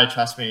 no,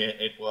 trust me,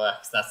 it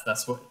works.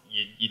 That's what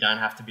you don't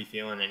have to be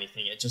feeling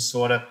anything. It just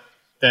sort of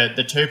the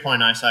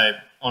 2.0. So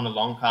on a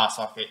long cast,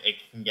 it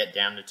can get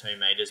down to 2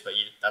 meters, but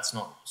that's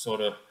not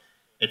sort of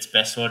its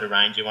best sort of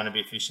range. You want to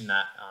be fishing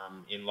that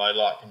in low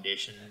light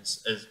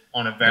conditions, as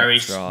on a very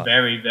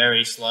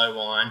very slow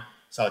line.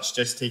 So it's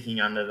just ticking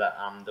under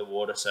the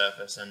water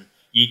surface, and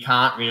you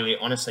can't feel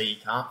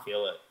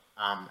it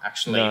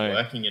actually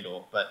working at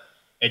all. But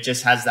it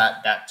just has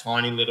that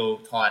tiny little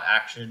tight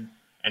action,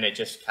 and it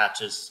just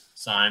catches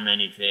so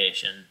many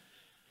fish. And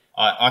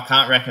I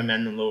can't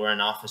recommend the lure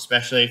enough,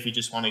 especially if you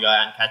just want to go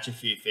out and catch a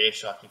few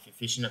fish. Like if you're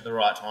fishing at the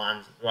right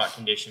times, the right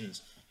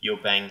conditions, you'll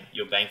bang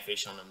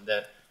fish on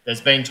them. There's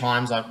been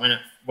times like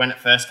when it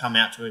first come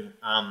out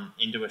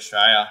into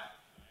Australia,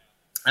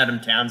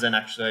 Adam Townsend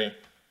actually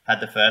had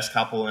the first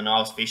couple, and I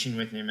was fishing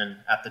with him, and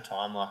at the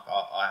time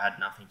I had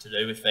nothing to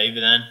do with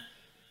fever then.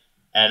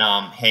 And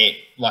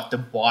the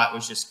bite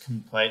was just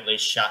completely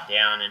shut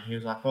down, and he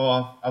was like,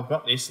 "Oh, I've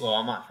got this lure,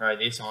 I might throw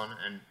this on,"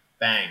 and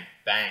bang,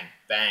 bang,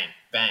 bang,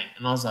 bang,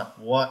 and I was like,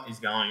 "What is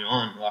going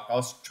on?" Like I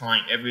was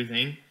trying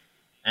everything,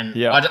 and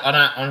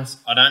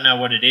I don't know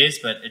what it is,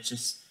 but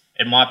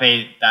it might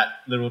be that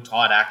little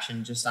tight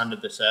action just under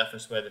the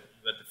surface where the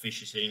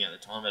fish is sitting at the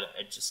time, but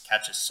it just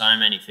catches so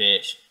many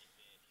fish.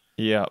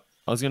 Yeah,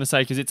 I was going to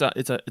say, because it's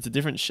a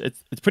different.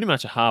 It's pretty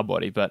much a hard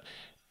body, but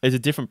it's a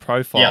different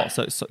profile. Yeah.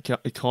 So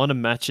it kind of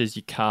matches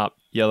your carp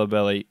yellow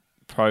belly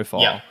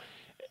profile. Yeah.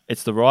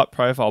 It's the right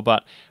profile,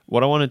 but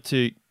what I wanted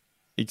to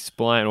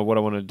explain, or what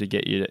I wanted to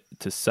get you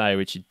to say,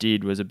 which you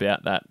did, was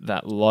about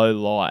that low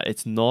light.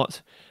 It's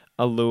not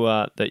a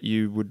lure that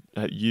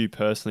you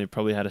personally have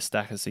probably had a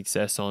stack of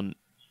success on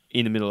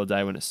in the middle of the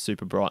day when it's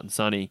super bright and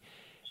sunny.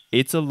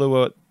 It's a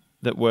lure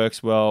that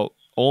works well,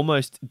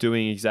 almost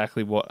doing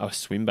exactly what a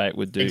swim bait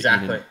would do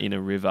in a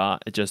river.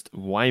 It's just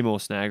way more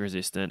snag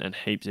resistant and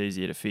heaps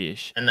easier to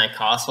fish. And they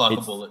cast like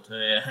a bullet too,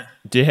 yeah.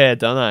 Yeah,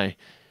 don't they?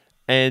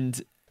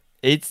 And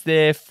it's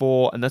there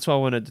and that's why I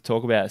wanted to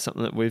talk about it.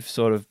 Something that we've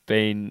sort of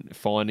been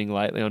finding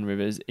lately on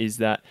rivers is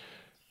that,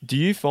 do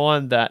you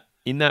find that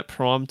in that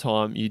prime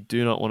time, you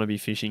do not want to be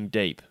fishing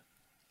deep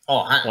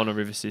on a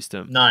river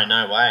system? No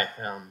way.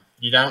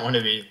 You don't want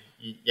to be.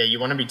 You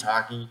want to be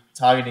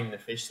targeting the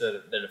fish that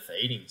are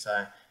feeding.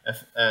 So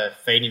a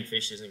feeding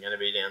fish isn't going to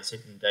be down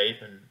sitting deep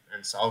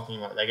and sulking.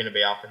 Like they're going to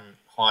be up and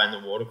high in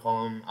the water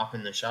column, up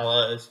in the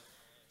shallows.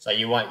 So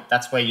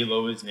that's where your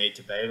lures need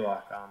to be.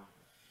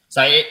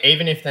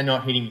 Even if they're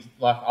not hitting,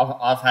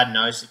 I've had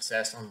no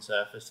success on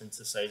surface since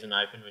the season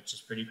opened, which is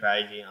pretty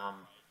crazy.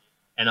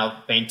 And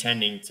I've been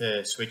tending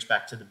to switch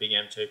back to the Big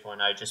M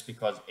 2.0 just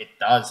because it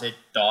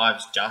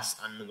dives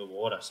just under the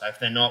water. So if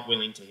they're not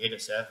willing to hit a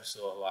surface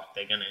lure,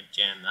 they're going to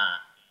jam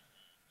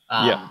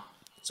that.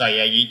 So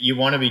yeah, you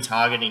want to be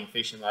targeting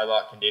fish in low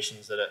light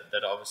conditions that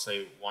are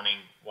obviously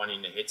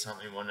wanting to hit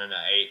something, wanting to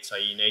eat. So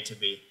you need to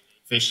be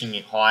fishing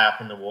it high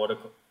up in the water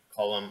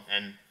column,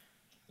 and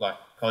like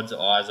cod's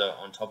eyes are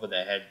on top of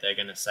their head, they're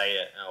going to see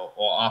it,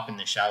 or up in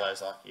the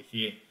shallows. Like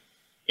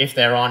if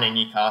they're on and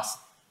you cast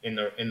in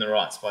the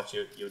right spot,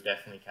 you'll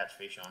definitely catch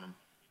fish on them.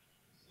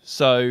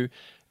 So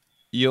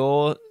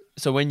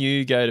so when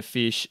you go to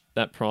fish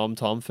that prime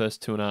time,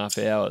 first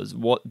 2.5 hours,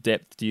 what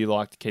depth do you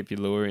like to keep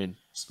your lure in?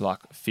 Like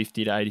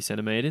 50 to 80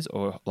 centimeters,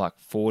 or like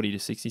 40 to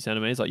 60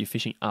 centimeters? Like, you're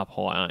fishing up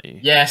high, aren't you?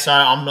 Yeah, so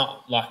I'm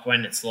not like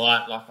when it's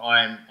light. Like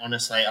I'm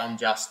just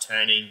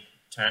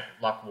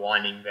like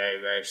winding very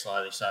very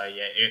slowly. So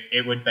yeah,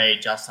 it would be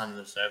just under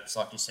the surface,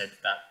 like you said,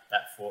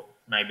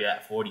 maybe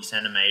that 40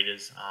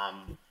 centimeters.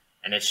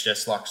 And it's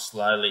just like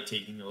slowly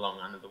ticking along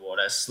under the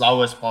water as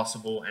slow as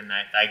possible, and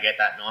they get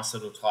that nice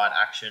little tight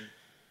action.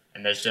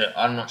 And there's just,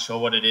 I'm not sure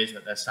what it is,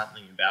 but there's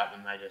something about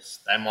them.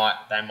 They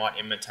might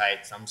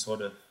imitate some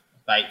sort of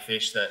bait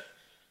fish that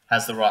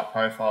has the right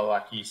profile,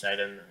 like you said,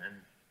 and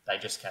they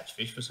just catch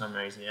fish for some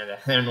reason. Yeah,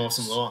 they're an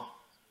awesome lure.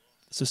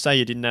 So say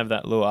you didn't have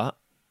that lure,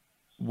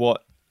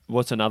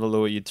 what's another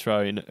lure you'd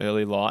throw in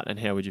early light, and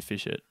how would you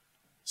fish it?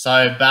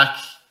 So back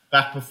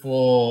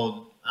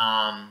before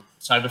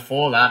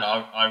before that,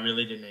 I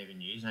really didn't even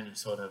use any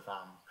sort of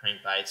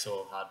crankbaits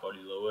or hard body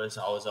lures.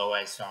 I was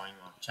always throwing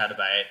like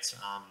chatterbaits,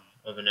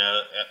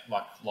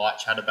 like light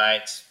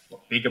chatterbaits,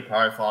 bigger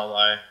profile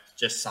though,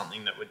 just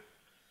something that would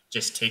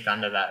just tick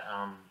under that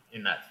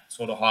in that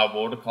sort of high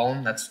water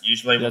column. That's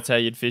how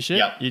you'd fish it.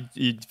 Yep.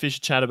 You'd fish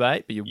a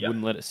chatterbait, but you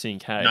wouldn't let it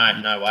sink. Hey,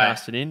 no way.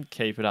 Cast it in,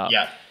 keep it up.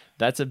 Yeah.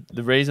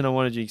 The reason I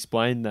wanted you to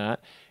explain that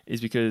is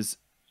because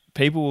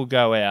people will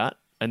go out,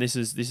 and this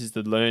is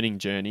the learning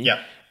journey. Yep.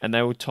 And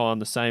they will tie on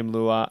the same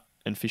lure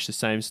and fish the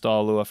same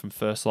style lure from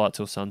first light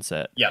till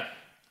sunset. Yep.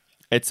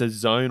 It's a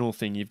zonal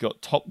thing. You've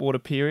got top water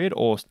period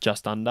or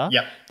just under.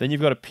 Yep. Then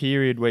you've got a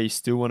period where you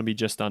still want to be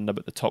just under,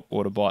 but the top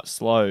water bite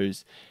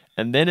slows.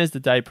 And then as the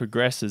day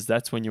progresses,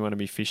 that's when you want to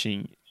be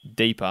fishing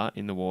deeper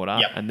in the water.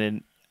 Yep. And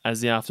then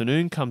as the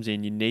afternoon comes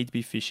in, you need to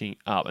be fishing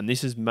up. And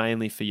this is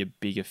mainly for your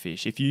bigger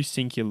fish. If you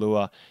sink your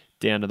lure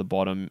down to the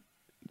bottom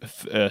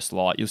first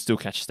light, you'll still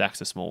catch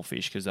stacks of small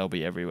fish because they'll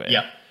be everywhere.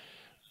 Yep.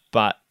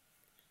 But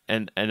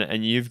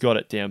and you've got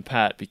it down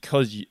pat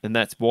and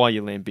that's why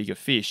you land bigger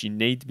fish. You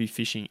need to be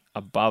fishing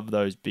above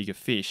those bigger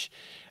fish.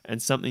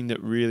 And something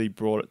that really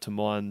brought it to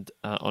mind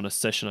on a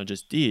session I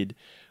just did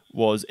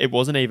was, it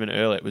wasn't even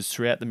early. It was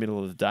throughout the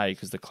middle of the day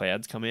because the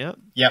clouds come out.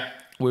 Yep.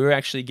 We were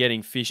actually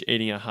getting fish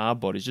eating a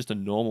hard body, just a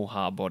normal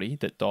hard body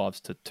that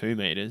dives to 2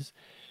 meters.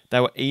 They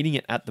were eating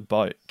it at the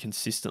boat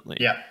consistently.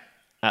 Yep.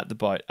 At the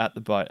boat.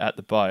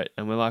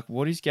 And we're like,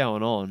 what is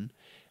going on?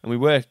 And we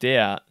worked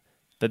out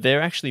that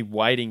they're actually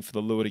waiting for the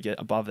lure to get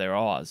above their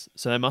eyes.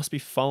 So they must be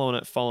following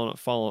it.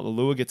 The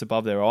lure gets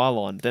above their eye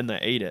line, then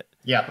they eat it.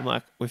 Yep. I'm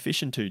like, we're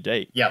fishing too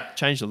deep. Yep.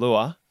 Change the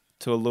lure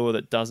to a lure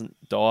that doesn't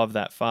dive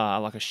that far,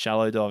 like a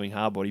shallow diving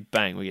hard body.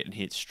 Bang, we're getting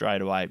hit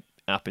straight away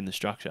up in the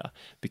structure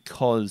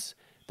because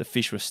the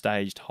fish were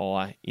staged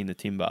high in the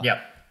timber.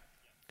 Yep.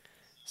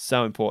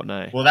 So important,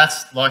 eh? Well,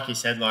 that's like you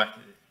said, like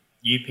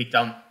you picked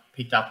up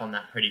on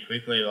that pretty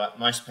quickly. Like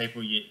most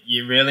people,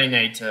 you really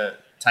need to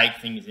take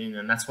things in,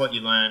 and that's what you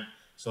learn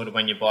sort of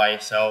when you're by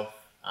yourself.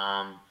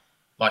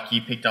 Like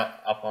you picked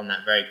up on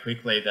that very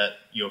quickly, that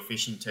you're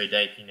fishing too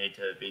deep. You need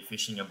to be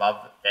fishing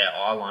above their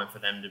eye line for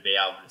them to be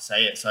able to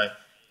see it. So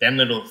them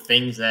little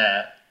things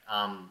there,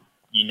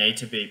 you need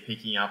to be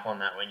picking up on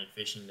that when you're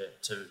fishing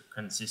to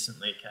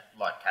consistently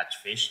catch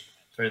fish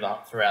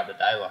throughout the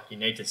day. Like you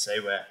need to see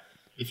where,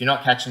 if you're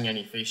not catching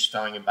any fish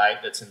throwing a bait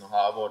that's in the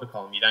high water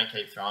column, you don't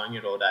keep throwing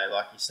it all day.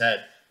 Like you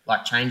said,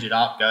 like change it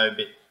up, go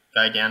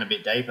down a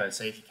bit deeper,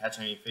 see if you catch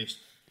any fish.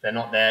 They're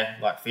not there,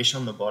 like fish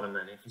on the bottom.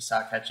 And if you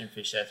start catching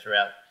fish there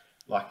throughout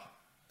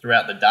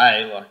the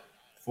day, like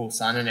full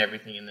sun and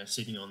everything, and they're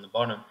sitting on the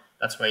bottom,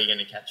 that's where you're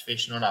going to catch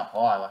fish, not up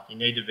high. Like you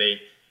need to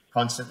be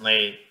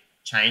constantly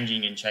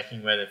changing and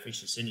checking where the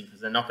fish are sitting,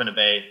 because they're not going to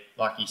be,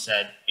 like you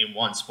said, in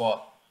one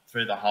spot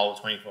through the whole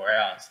 24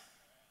 hours.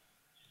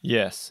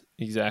 Yes,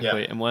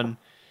 exactly. Yep. And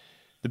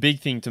the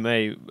big thing to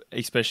me,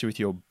 especially with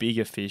your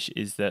bigger fish,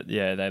 is that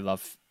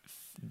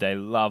they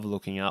love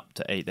looking up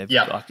to eat.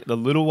 Like the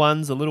little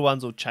ones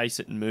will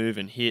chase it and move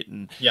and hit,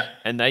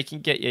 and they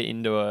can get you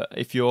into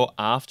if you're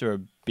after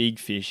a big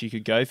fish, you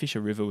could go fish a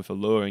river with a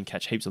lure and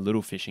catch heaps of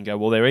little fish and go,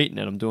 well, they're eating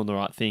it, I'm doing the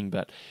right thing.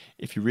 But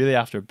if you're really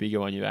after a bigger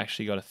one, you've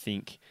actually got to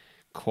think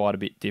quite a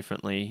bit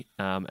differently.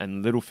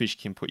 And little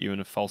fish can put you in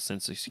a false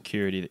sense of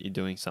security that you're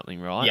doing something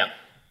right. Yeah.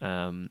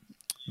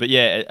 But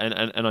yeah,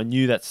 and I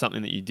knew that's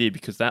something that you did,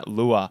 because that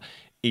lure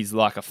is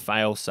like a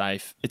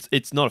fail-safe.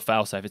 It's not a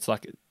fail-safe. It's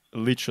like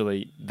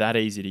literally that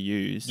easy to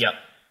use. Yep.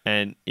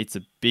 And it's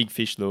a big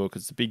fish lure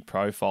because it's a big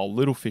profile.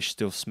 Little fish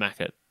still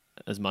smack it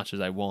as much as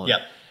they want.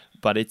 Yep.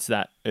 But it's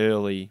that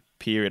early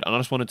period. And I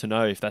just wanted to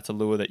know if that's a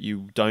lure that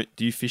do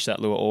you fish that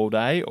lure all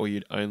day, or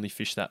you'd only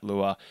fish that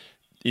lure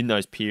in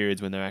those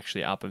periods when they're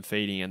actually up and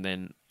feeding, and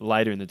then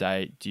later in the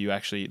day, do you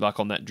actually, like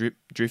on that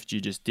drift you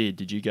just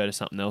did you go to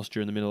something else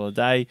during the middle of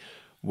the day?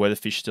 Were the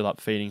fish still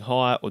up feeding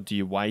high, or do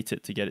you wait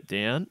it to get it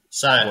down?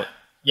 So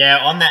yeah,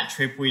 on that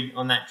drift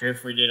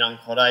we did on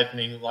cod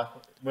opening, like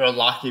we were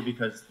lucky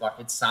because like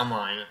it's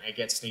summer and it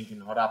gets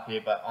stinking hot up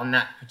here. But on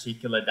that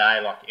particular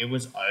day, like it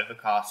was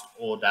overcast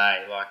all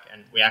day, like,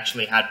 and we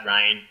actually had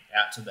rain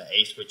out to the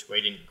east, which we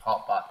didn't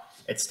cop, but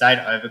it stayed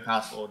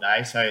overcast all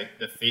day. So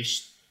the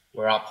fish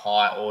were up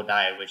high all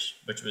day,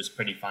 which was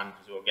pretty fun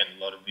because we were getting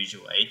a lot of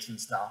visual eats and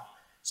stuff.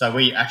 So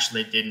we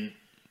actually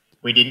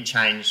didn't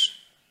change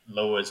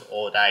lures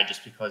all day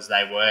just because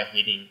they were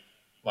hitting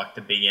like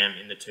the Big M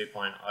in the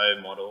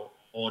 2.0 model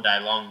all day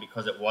long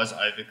because it was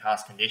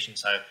overcast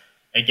conditions. So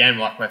again,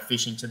 like we're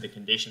fishing to the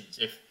conditions.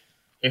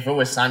 If it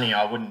was sunny,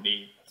 I wouldn't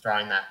be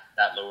throwing that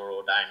lure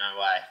all day, no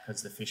way,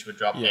 because the fish would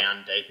drop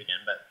down deep again.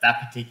 But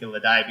that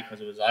particular day,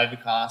 because it was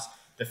overcast,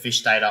 the fish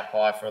stayed up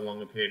high for a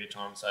longer period of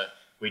time. So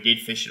we did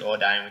fish it all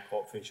day and we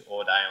caught fish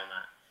all day on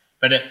that.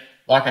 But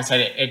like I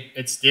said,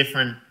 it's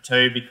different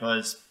too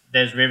because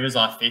there's rivers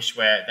I fish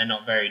where they're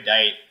not very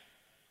deep.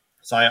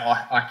 So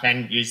I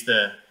can use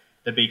the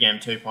Big M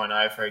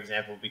 2.0, for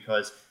example,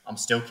 because I'm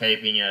still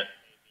keeping it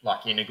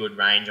like in a good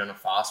range on a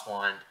fast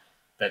wind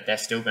that they're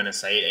still going to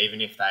see it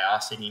even if they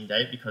are sitting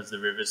deep because the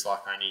river's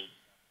like only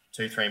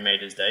 2-3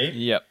 meters deep.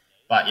 Yep.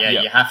 But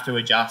you have to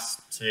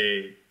adjust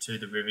to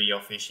the river you're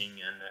fishing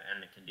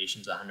and the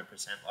conditions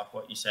 100%, like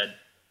what you said.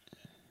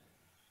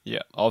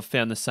 Yeah, I've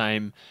found the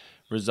same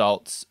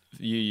results.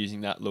 You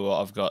using that lure,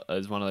 I've got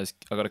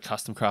a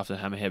custom crafted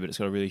hammerhead, but it's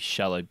got a really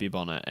shallow bib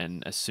on it,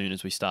 and as soon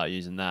as we start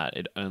using that,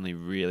 it only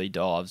really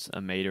dives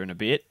a meter and a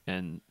bit,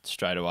 and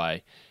straight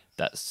away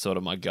that's sort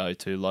of my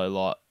go-to low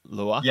light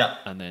lure. Yeah.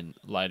 And then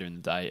later in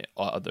the day,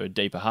 either a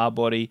deeper hard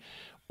body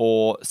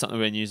or something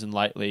we've been using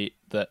lately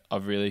that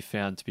I've really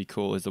found to be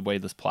cool is the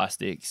weedless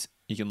plastics.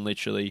 You can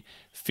literally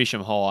fish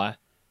them high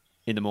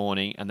in the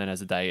morning, and then as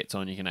the day gets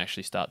on, you can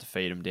actually start to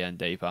feed them down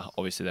deeper.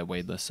 Obviously, they're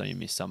weedless, so you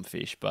miss some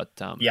fish, but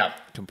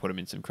can put them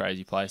in some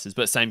crazy places.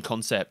 But same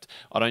concept.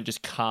 I don't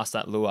just cast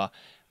that lure,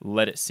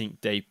 let it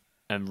sink deep,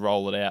 and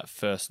roll it out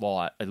first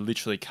light. I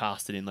literally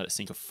cast it in, let it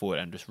sink a foot,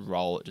 and just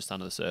roll it just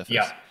under the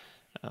surface.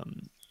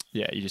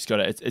 You just got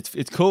to.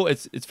 It's cool.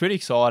 It's pretty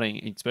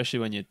exciting, especially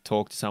when you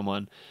talk to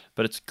someone.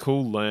 But it's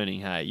cool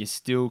learning. Hey, you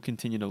still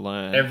continue to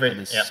learn. And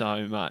there's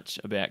so much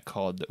about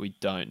cod that we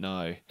don't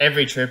know.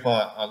 Every trip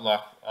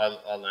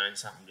I learn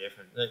something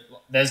different.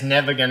 There's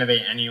never going to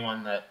be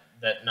anyone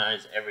that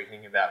knows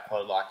everything about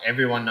cod. Like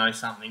everyone knows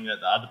something that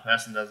the other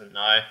person doesn't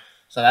know.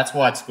 So that's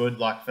why it's good.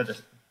 Like for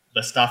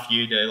the stuff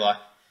you do, like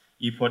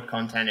you put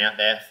content out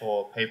there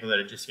for people that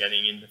are just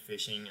getting into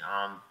fishing.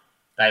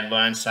 They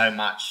learn so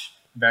much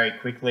very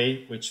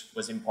quickly, which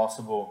was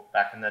impossible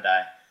back in the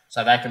day.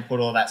 So they can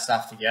put all that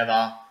stuff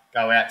together,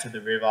 go out to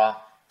the river,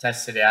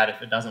 test it out.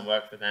 If it doesn't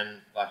work for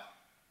them, like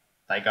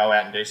they go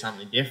out and do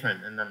something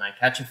different, and then they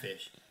catch a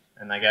fish,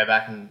 and they go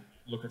back and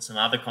look at some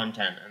other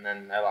content, and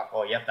then they're like,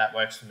 oh, yep, that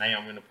works for me.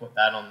 I'm going to put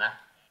that on that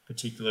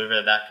particular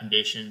river, that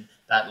condition,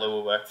 that lure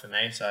will work for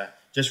me. So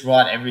just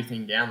write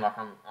everything down. Like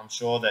I'm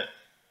sure that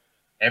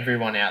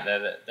everyone out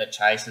there that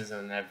chases,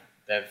 and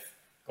they've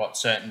got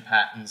certain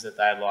patterns that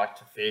they like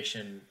to fish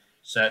and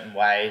certain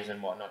ways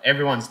and whatnot.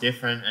 Everyone's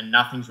different, and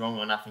nothing's wrong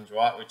or nothing's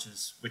right, which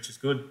is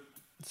good.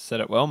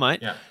 Said it well,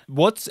 mate. Yeah.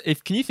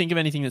 Can you think of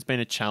anything that's been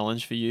a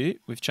challenge for you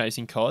with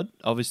chasing cod?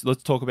 Obviously,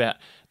 let's talk about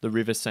the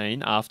river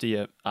scene after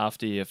your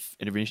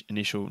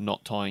initial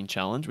knot tying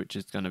challenge, which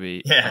is going to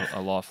be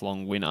a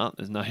lifelong winner.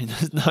 There's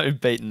no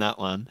beating that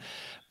one.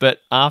 But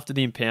after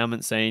the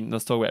impoundment scene,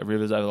 let's talk about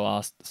rivers over the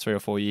last 3 or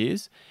 4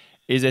 years.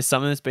 Is there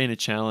something that's been a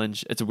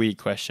challenge? It's a weird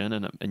question,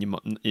 and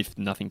if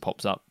nothing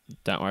pops up,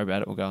 don't worry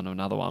about it. We'll go on to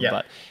another one. Yeah.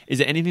 But is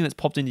there anything that's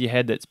popped into your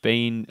head that's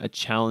been a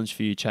challenge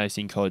for you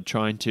chasing cod,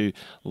 trying to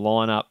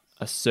line up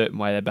a certain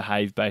way they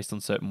behave based on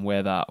certain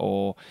weather,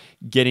 or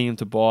getting them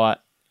to bite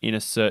in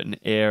a certain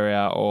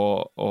area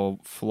or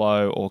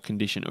flow or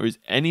condition? Or is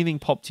anything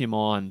popped to your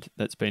mind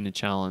that's been a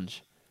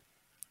challenge?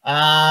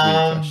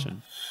 Weird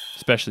question,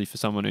 especially for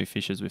someone who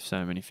fishes with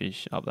so many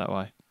fish up that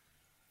way.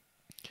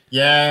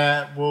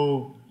 I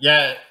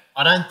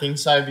don't think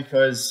so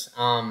because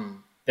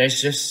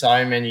there's just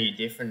so many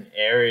different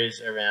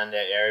areas around our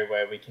area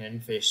where we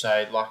can fish.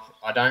 So like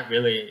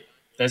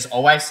there's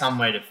always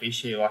somewhere to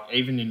fish here. Like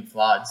even in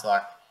floods,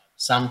 like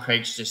some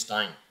creeks just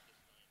don't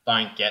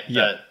get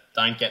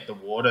the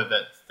water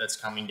that's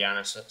coming down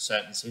a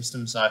certain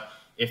system. So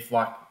if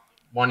like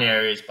one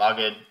area is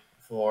buggered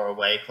for a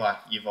week, like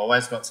you've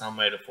always got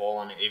somewhere to fall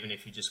on it, even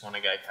if you just want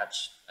to go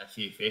catch a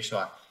few fish.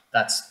 Like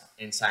that's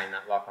insane.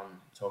 That like I'm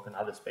talking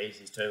other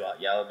species too,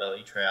 like yellow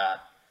belly trout,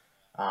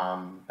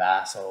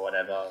 bass or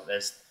whatever.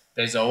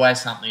 There's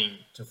always something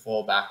to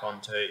fall back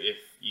onto if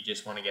you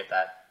just want to get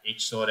that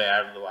itch sort of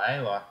out of the way.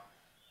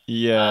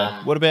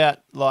 Like what about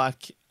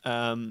like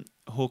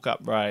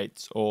hookup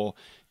rates or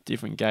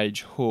different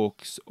gauge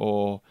hooks,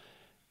 or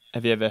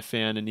have you ever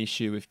found an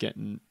issue with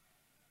getting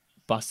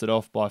busted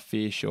off by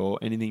fish or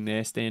anything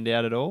there stand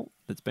out at all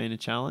that's been a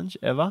challenge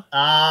ever?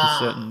 With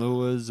certain Um,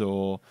 lures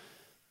or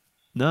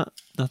no,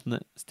 nothing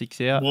that sticks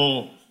out.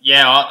 well,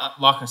 yeah,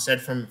 like I said,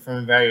 from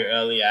a very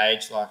early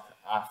age, like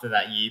after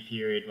that year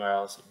period where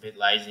I was a bit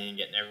lazy and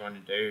getting everyone to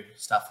do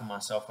stuff for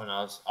myself when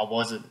I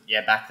wasn't,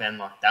 yeah, back then,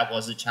 like that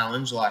was a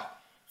challenge, like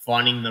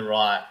finding the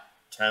right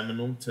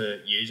terminal to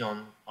use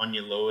on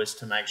your lures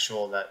to make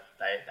sure that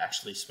they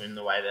actually swim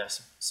the way they're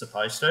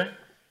supposed to.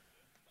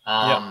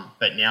 Yep.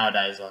 But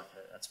nowadays, like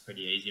that's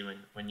pretty easy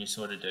when you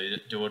sort of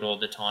do it all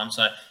the time.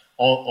 So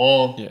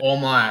Yeah.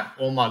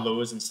 all my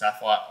lures and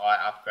stuff, I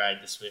upgrade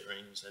the split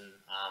rings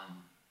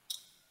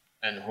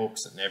and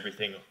hooks and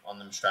everything on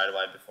them straight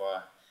away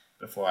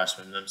before I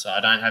swim them. So I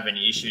don't have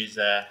any issues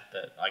there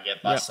that I get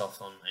Yep. bust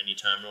off on any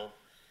terminal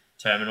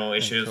Yeah,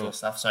 issues or cool.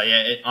 stuff. So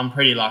yeah, I'm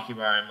pretty lucky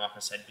where I am, like I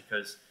said,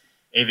 because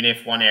even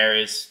if one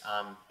area is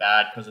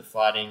bad because of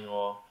flooding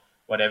or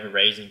whatever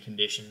reason,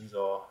 conditions,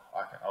 or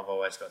I've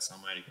always got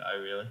somewhere to go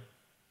really.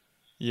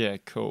 Yeah,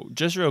 cool.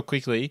 Just real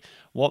quickly,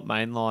 what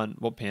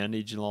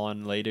poundage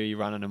line leader are you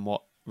running and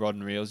what rod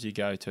and reels you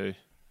go to?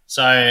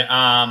 So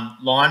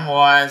line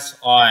wise,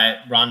 I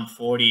run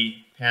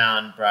 40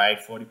 pound braid,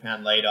 40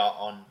 pound leader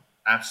on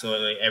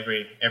absolutely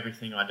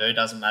everything I do.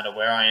 Doesn't matter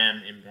where I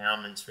am,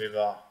 impoundments,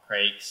 river,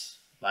 creeks,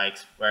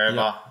 lakes, Yep.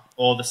 wherever,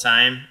 all the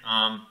same.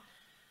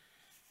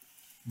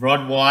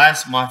 Rod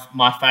wise,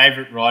 my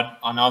favourite rod,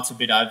 I know it's a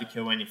bit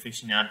overkill when you're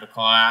fishing out of a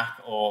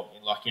kayak or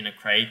like in a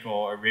creek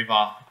or a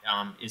river,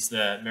 is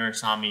the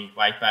Mirasami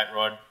wakeback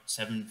rod,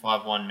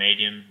 751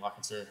 medium. Like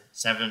it's a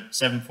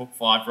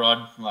 7'5"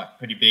 rod, like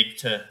pretty big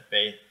to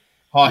be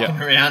hiking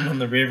Yep. around on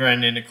the river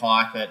and in a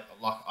kayak. But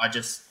like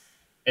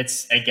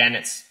it's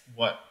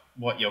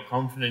what you're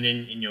confident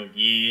in your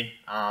gear.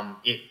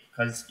 It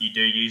because you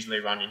do usually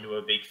run into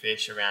a big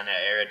fish around our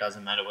area. It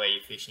doesn't matter where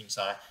you're fishing,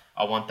 so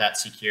I want that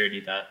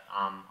security that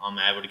I'm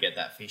able to get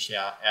that fish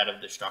out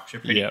of the structure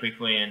pretty Yep.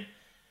 quickly, and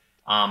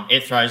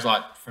it throws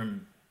like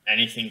from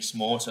anything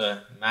small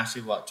to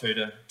massive, like 2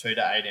 to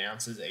 8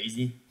 ounces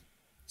easy.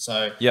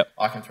 So Yep.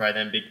 I can throw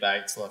them big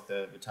baits like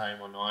the Battalion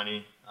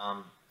 190,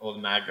 all the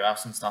mad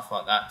graphs and stuff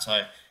like that.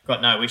 So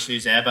got no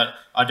issues there. But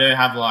I do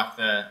have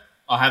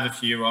I have a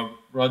few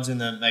rods in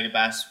the Mega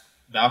Bass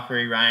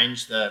Valkyrie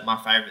range. My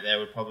favourite there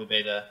would probably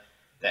be the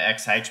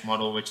XH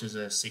model, which is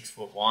a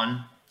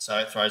 6'1". So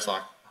it throws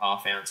like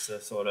half ounce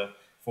to sort of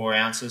 4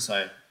 ounces.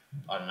 So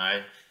I don't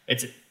know.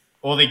 It's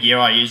all the gear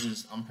I use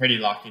is I'm pretty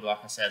lucky.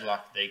 Like I said,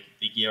 like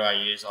the gear I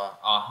use,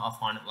 I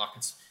find it like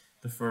it's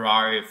the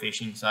Ferrari of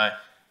fishing. So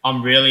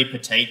I'm really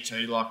petite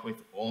too. Like with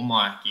all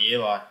my gear,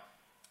 like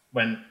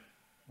when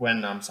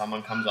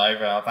someone comes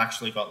over, I've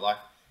actually got like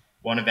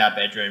one of our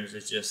bedrooms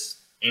is just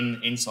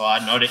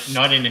inside,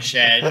 not in a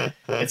shed.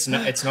 It's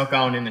not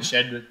going in the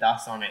shed with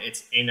dust on it.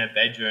 It's in a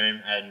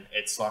bedroom and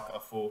it's like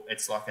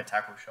it's like a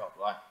tackle shop.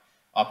 Like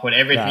I put That's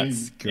everything,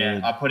 yeah,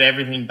 good. I put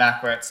everything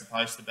back where it's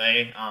supposed to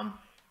be.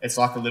 It's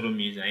like a little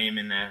museum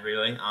in there,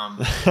 really.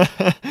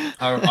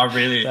 I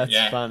really, That's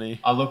yeah, funny.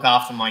 I look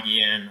after my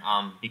gear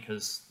and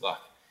because like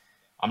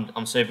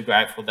I'm super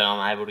grateful that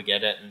I'm able to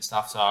get it and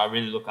stuff. So I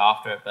really look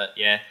after it. But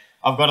yeah,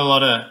 I've got a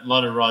lot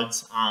of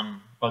rods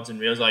and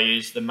reels I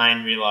use. The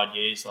main reel I'd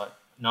use, like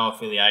no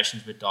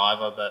affiliations with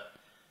but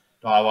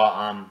I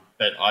love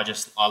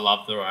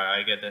the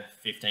Ryoga, the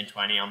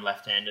 1520. I'm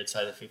left-handed, so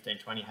the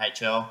 1520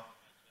 HL.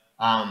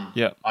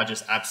 Yep. I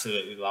just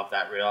absolutely love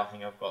that reel. I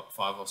think I've got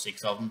 5 or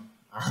 6 of them.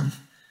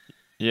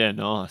 Yeah,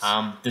 nice.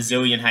 The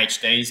Zillion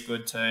HD is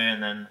good too,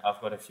 and then I've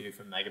got a few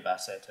from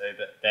Megabass there too,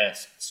 but they're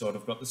sort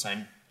of got the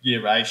same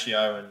gear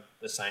ratio and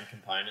the same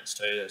components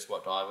too as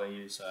what dive I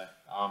use. So,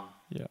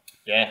 Yeah.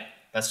 yeah,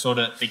 that's sort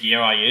of the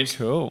gear I use.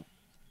 Cool.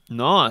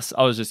 Nice.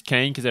 I was just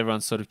keen because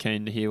everyone's sort of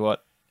keen to hear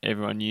what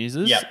everyone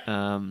uses. Yep.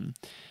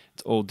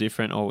 It's all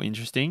different, all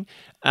interesting.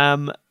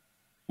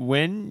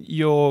 When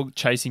you're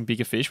chasing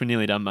bigger fish, we're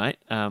nearly done, mate.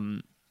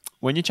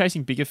 When you're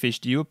chasing bigger fish,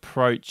 do you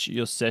approach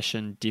your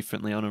session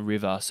differently on a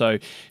river? So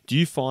do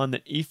you find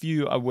that if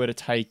you were to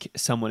take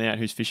someone out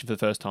who's fishing for the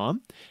first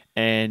time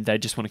and they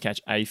just want to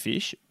catch a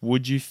fish,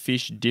 would you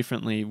fish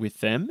differently with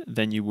them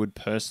than you would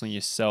personally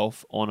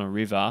yourself on a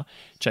river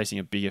chasing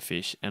a bigger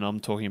fish? And I'm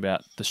talking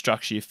about the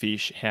structure you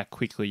fish, how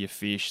quickly you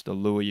fish, the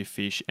lure you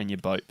fish, and your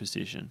boat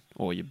position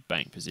or your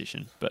bank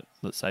position. But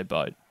let's say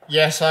boat.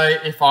 Yeah. So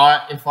if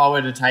I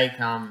were to take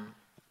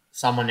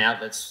someone out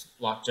that's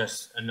like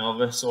just a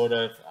novice sort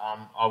of,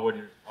 I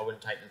wouldn't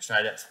take them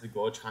straight out to the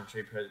gorge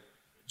country,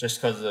 just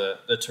because of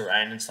the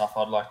terrain and stuff.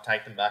 I'd like to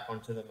take them back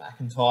onto the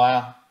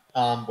McIntyre,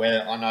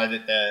 where I know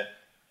that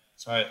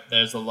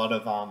there's a lot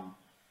of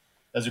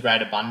there's a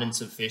great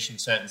abundance of fish in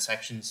certain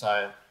sections.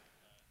 So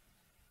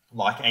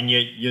like, and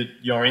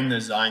you're in the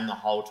zone the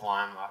whole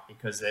time, like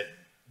because the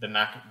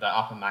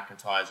upper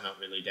McIntyre is not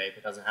really deep.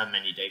 It doesn't have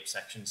many deep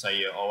sections, so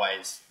your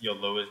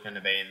lure is going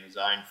to be in the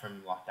zone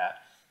from like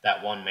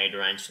that 1 meter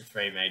range to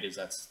 3 meters.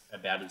 That's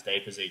about as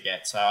deep as it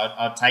gets. So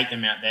I'd take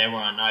them out there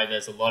where I know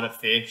there's a lot of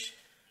fish.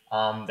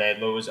 Their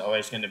lure's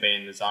always going to be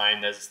in the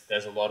zone.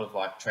 There's a lot of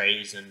like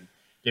trees and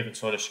different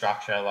sort of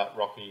structure, like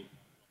rocky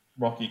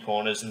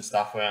corners and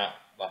stuff where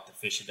like the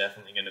fish are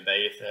definitely going to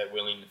be if they're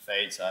willing to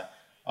feed. So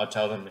I'll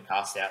tell them to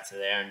cast out to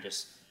there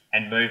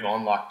and move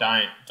on. Like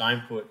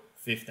don't put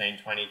 15,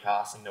 20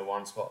 casts into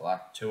one spot,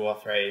 like 2 or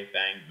 3,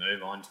 bang,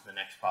 move on to the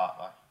next part.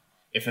 Like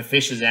if a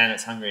fish is there and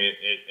it's hungry,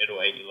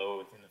 it'll eat your lure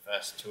within the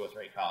first 2 or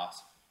 3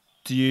 casts.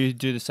 Do you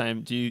do the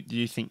same? Do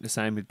you think the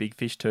same with big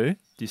fish too?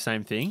 Do the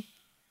same thing?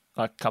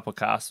 Like a couple of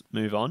casts,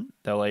 move on,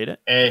 they'll eat it?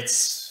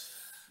 It's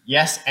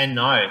yes and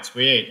no. It's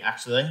weird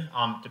actually.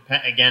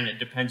 Again, it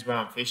depends where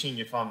I'm fishing.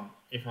 If I'm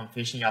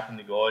fishing up in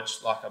the gorge,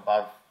 like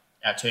above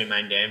our 2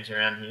 main dams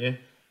around here,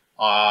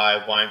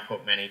 I won't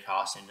put many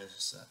casts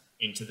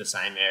into the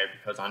same area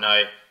because I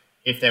know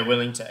if they're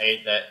willing to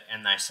eat that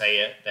and they see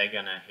it, they're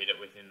gonna hit it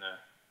within the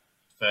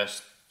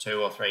first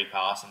 2 or 3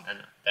 casts, and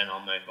then I'll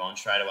move on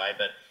straight away.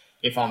 But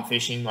if I'm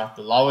fishing like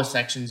the lower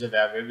sections of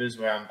our rivers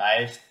where I'm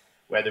based,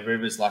 where the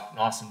river's like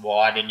nice and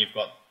wide and you've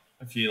got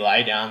a few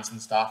laydowns and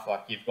stuff,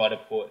 like you've got to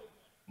put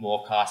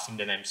more casts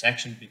into them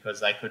sections because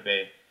they could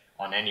be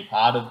on any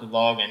part of the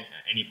log and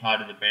any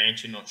part of the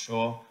branch. You're not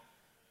sure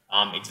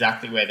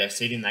exactly where they're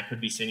sitting. They could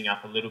be sitting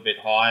up a little bit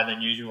higher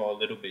than usual or a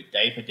little bit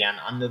deeper down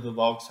under the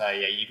log. So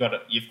yeah, you've got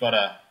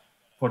to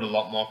put a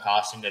lot more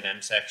casts into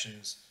them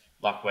sections,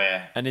 like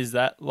where. And is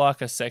that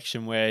like a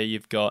section where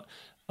you've got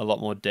a lot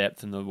more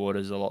depth and the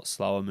water's a lot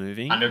slower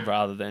moving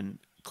rather than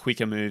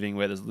quicker moving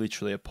where there's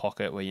literally a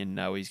pocket where you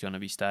know he's going to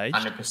be staged?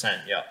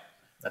 100%, yeah.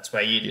 That's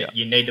where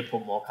you need to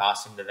put more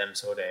casts into them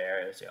sort of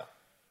areas, yeah.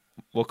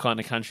 What kind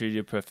of country do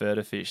you prefer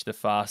to fish? The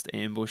fast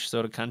ambush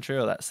sort of country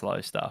or that slow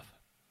stuff?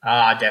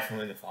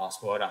 Definitely the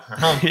fast water.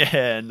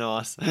 Yeah,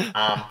 nice.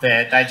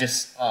 They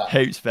just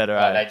heaps better.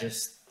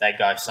 They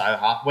go so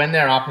hard when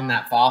they're up in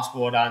that fast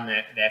water and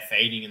they're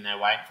feeding and they're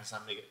waiting for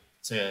something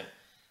to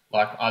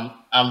like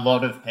a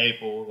lot of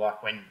people,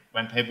 like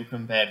when people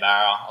compare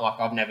barra, like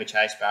I've never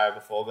chased barra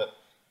before, but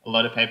a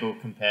lot of people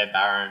compare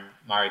barra and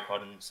Murray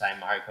cod and say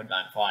Murray cod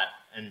don't fight,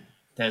 and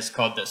there's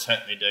cod that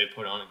certainly do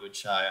put on a good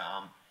show.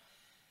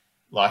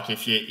 Like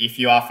if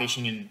you are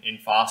fishing in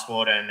fast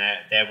water and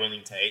they're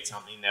willing to eat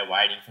something, they're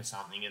waiting for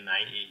something, and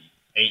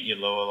they eat your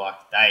lure,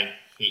 like they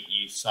hit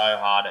you so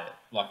hard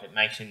it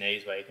makes your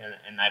knees weak,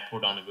 and they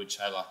put on a good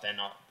show. Like they're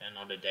not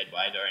a dead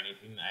weight or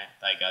anything.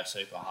 They go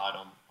super hard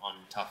on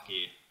tough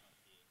gear.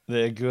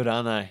 They're good,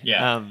 aren't they?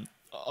 Yeah.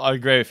 I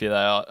agree with you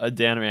though.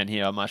 Down around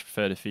here, I much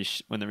prefer to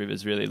fish when the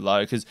river's really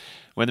low because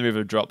when the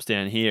river drops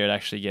down here, it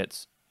actually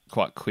gets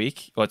quite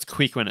quick. Well, it's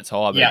quick when it's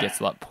high, but it gets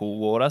like pool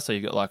water. So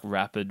you've got like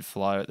rapid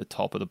flow at the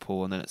top of the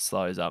pool and then it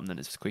slows up and then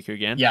it's quicker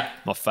again. Yeah.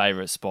 My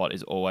favourite spot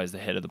is always the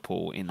head of the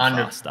pool in the 100%.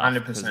 fast stuff.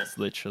 Because it's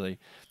literally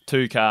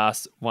 2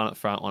 casts, one at the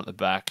front, one at the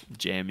back,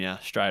 jam you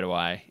straight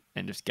away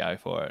and just go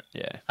for it.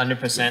 Yeah.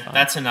 100%.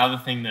 That's another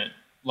thing that,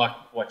 like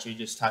what you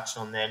just touched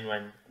on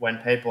then, when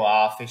people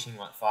are fishing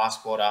like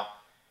fast water,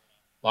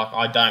 like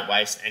I don't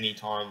waste any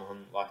time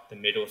on like the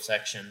middle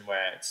section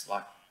where it's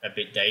like a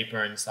bit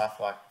deeper and stuff.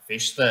 Like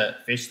fish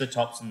the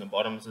tops and the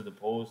bottoms of the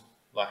pools,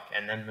 like,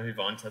 and then move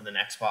on to the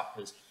next part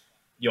because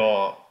you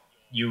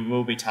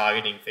will be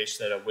targeting fish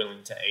that are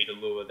willing to eat a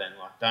lure. Then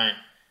like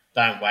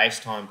don't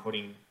waste time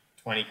putting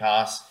 20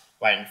 casts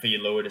waiting for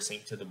your lure to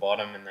sink to the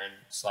bottom and then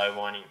slow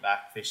winding it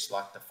back. Fish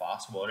like the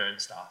fast water and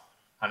stuff.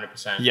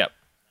 100%. Yep.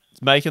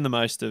 It's making the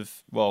most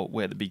of, well,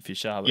 where the big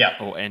fish are,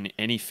 or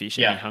any fish,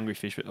 any hungry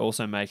fish, but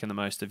also making the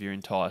most of your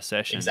entire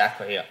session.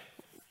 Exactly, yeah.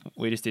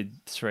 We just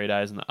did 3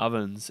 days in the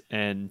ovens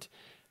and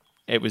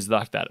it was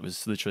like that. It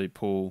was literally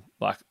pool,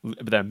 like,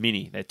 but they're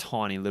mini, they're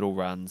tiny little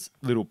runs,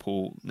 little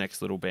pool,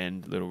 next little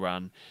bend, little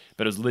run.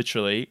 But it was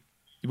literally,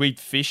 we'd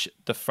fish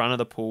the front of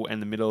the pool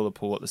and the middle of the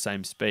pool at the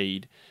same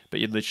speed, but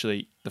you'd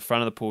literally, the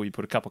front of the pool, you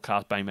put a couple of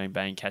casts, bang, bang,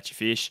 bang, catch your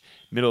fish.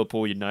 Middle of the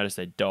pool, you'd notice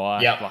they'd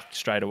die. Yep. Like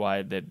straight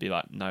away, they'd be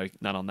like, no,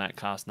 none on that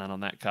cast, none on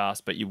that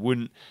cast. But you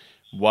wouldn't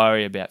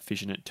worry about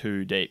fishing it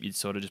too deep. You'd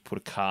sort of just put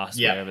a cast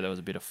wherever there was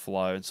a bit of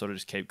flow and sort of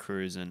just keep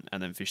cruising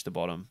and then fish the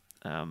bottom.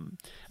 And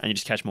you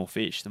just catch more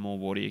fish. The more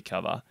water you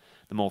cover,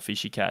 the more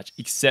fish you catch.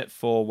 Except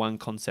for one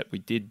concept we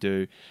did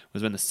do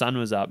was when the sun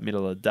was up,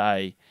 middle of the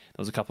day,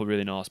 there was a couple of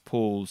really nice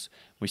pools.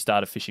 We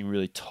started fishing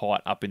really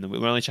tight up in the...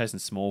 We're only chasing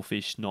small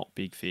fish, not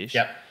big fish.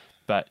 Yep.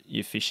 But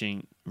you're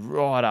fishing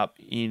right up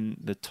in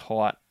the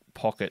tight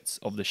pockets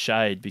of the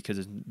shade because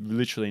there's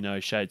literally no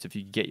shade. So if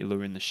you get your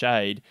lure in the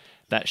shade,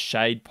 that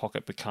shade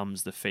pocket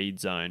becomes the feed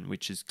zone,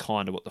 which is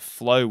kind of what the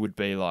flow would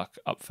be like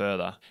up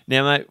further.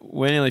 Now, mate,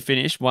 we're nearly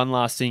finished. One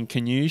last thing.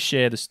 Can you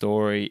share the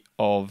story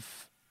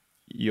of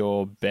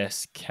your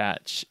best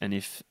catch? And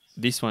if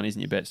this one isn't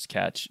your best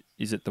catch,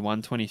 is it the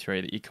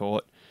 123 that you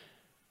caught?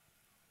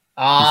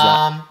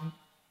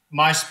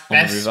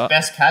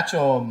 Best catch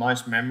or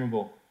most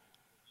memorable?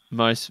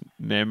 Most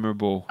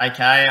memorable.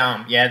 Okay,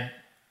 yeah,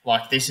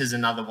 like this is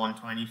another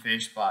 120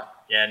 fish, but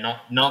yeah,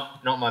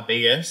 not my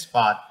biggest,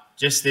 but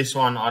just this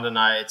one, I don't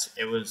know,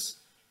 it was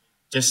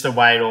just the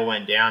way it all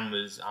went down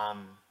was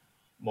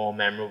more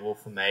memorable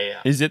for me.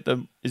 Is it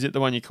the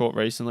one you caught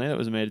recently that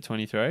was a meter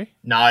 23?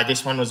 No,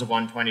 this one was a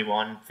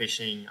 121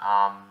 fishing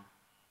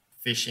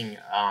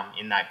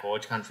in that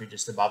gorge country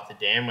just above the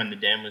dam when the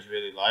dam was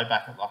really low,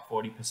 back at like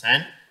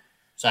 40%.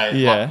 So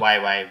like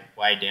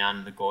way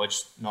down the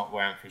gorge, not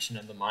where I'm fishing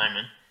at the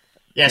moment.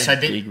 Yeah, so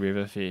big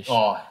river fish.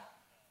 Oh,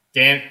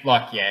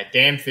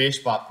 damn fish,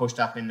 but pushed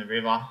up in the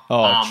river.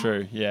 Oh,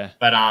 true, yeah.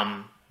 But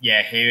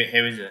yeah,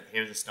 he was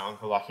a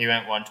stonker. Like he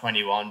went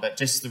 121, but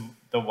just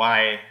the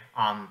way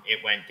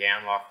it went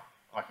down,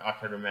 like I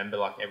could remember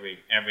like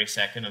every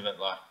second of it.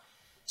 Like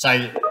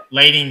so,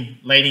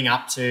 leading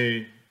up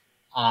to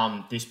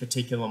this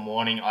particular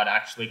morning, I'd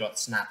actually got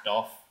snapped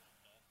off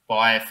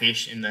by a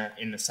fish in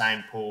the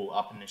same pool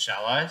up in the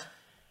shallows.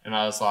 And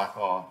I was like,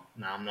 oh,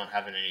 no, I'm not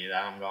having any of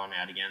that. I'm going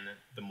out again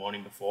the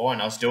morning before.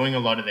 And I was doing a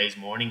lot of these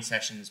morning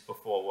sessions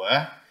before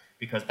work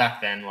because back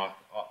then, like,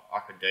 I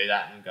could do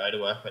that and go to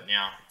work. But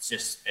now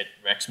it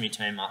wrecks me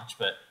too much.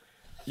 But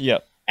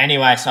yep.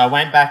 Anyway, so I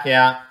went back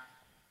out.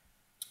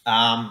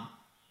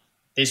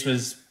 This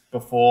was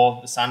before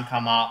the sun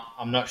come up.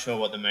 I'm not sure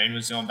what the moon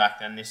was doing back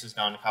then. This was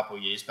going a couple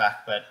of years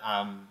back. But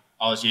I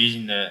was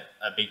using a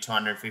big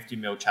 250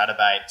 mil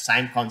chatterbait.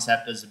 Same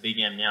concept as the Big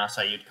M now.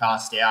 So you'd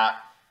cast out.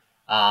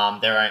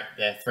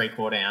 They're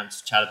 3/4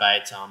 ounce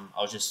chatterbaits.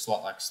 I was just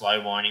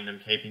slow winding them,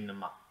 keeping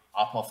them up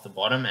off the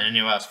bottom. And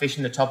anyway, I was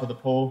fishing the top of the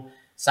pool,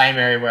 same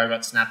area where I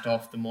got snapped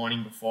off the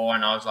morning before.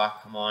 And I was like,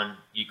 come on,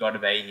 you got to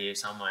be here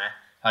somewhere,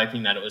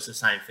 hoping that it was the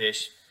same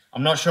fish.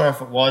 I'm not sure if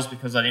it was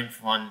because I didn't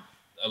find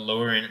a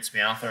lure in its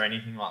mouth or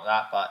anything like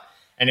that. But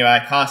anyway, I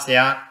cast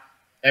out.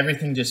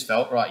 Everything just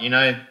felt right. You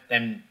know,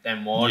 them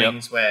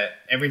mornings where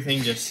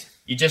everything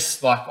you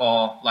just like,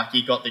 oh, like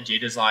you got the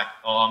jitters like,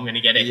 oh, I'm going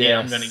to get a hit.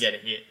 I'm going to get a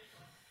hit.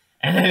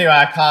 And anyway,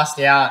 I cast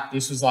out.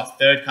 This was like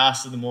third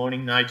cast of the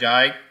morning, no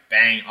joke.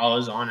 Bang, I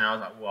was on and I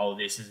was like, whoa,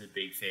 this is a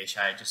big fish.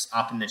 Hey, just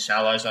up in the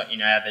shallows, like, you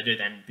know how they do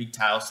them big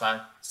tail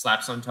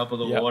slaps on top of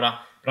the water.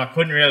 But I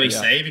couldn't really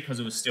see because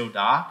it was still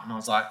dark. And I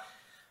was like,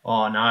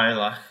 oh no,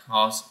 like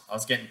I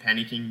was getting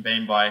panicking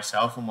being by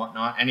yourself and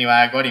whatnot. Anyway,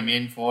 I got him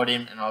in, fought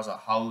him, and I was like,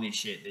 holy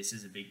shit,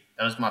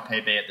 that was my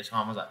PB at the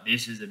time. I was like,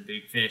 this is a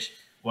big fish.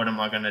 What am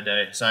I going to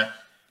do? So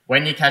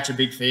when you catch a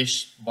big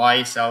fish by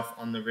yourself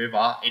on the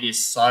river, it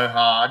is so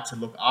hard to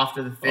look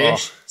after the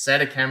fish,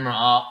 set a camera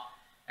up,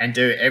 and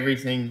do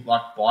everything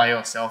like by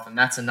yourself. And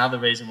that's another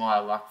reason why I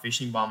like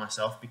fishing by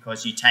myself,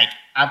 because you take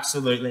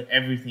absolutely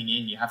everything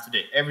in. You have to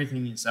do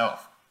everything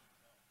yourself.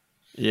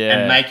 Yeah.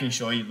 And making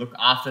sure you look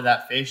after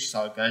that fish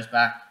so it goes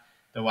back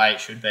the way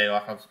it should be.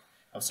 Like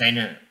I've seen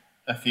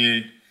a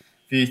few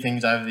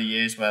things over the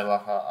years where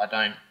like I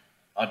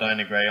don't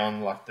agree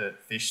on, like the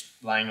fish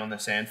laying on the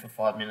sand for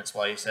 5 minutes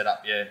while you set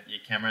up your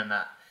camera and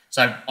that.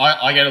 So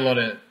I get a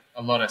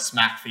lot of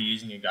smack for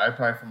using a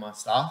GoPro for my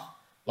stuff,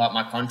 like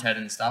my content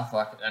and stuff.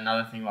 Like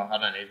another thing, like I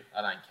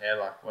don't care,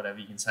 like whatever,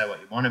 you can say what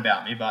you want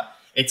about me, but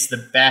it's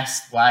the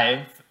best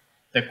way,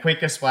 the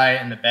quickest way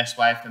and the best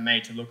way for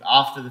me to look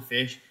after the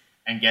fish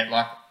and get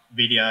like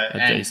video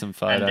and decent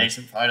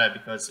photo,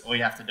 because all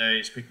you have to do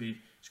is quickly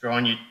screw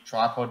on your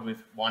tripod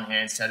with one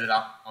hand, set it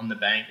up on the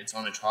bank, it's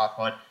on a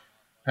tripod,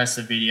 press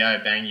the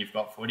video, bang, you've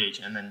got footage,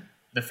 and then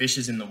the fish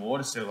is in the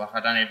water still. Like I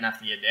don't even have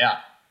to get out.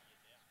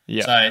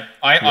 Yeah. So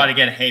I'd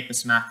get a heap of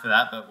smack for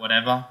that, but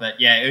whatever.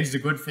 But yeah, it was a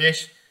good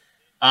fish.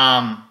 He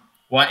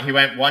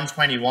went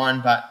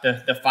 121, but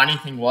the funny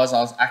thing was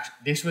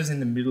this was in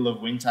the middle of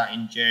winter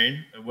in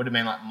June. It would have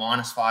been like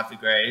 -5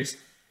 degrees.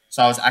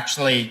 So I was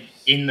actually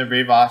in the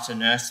river to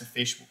nurse the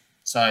fish.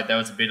 So there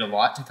was a bit of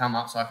light to come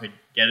up so I could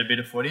get a bit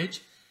of footage.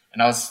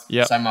 And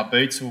so my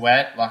boots were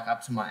wet, like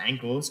up to my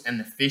ankles, and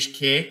the fish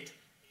kicked.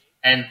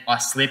 And I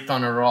slipped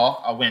on a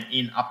rock. I went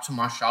in up to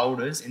my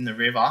shoulders in the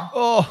river.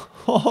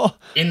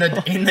 In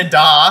the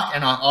dark,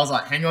 and I was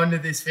like, hang on to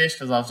this fish,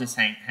 because I was just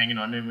hanging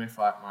on to him with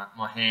like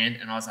my hand,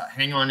 and I was like,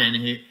 hang on, and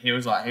he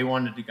was like, he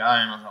wanted to go,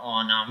 and I was like,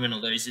 oh no, I'm gonna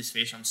lose this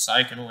fish. I'm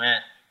soaking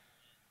wet.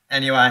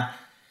 Anyway,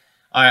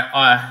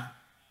 I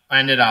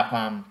ended up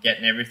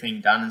getting everything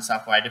done and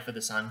stuff. Waited for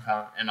the sun to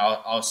come, and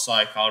I was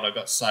so cold. I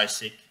got so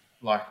sick.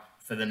 Like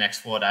for the next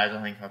 4 days,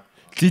 I think.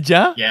 Did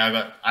ya? Yeah, I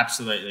got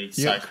absolutely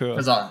soaked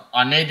because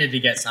I needed to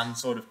get some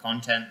sort of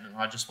content, and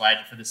I just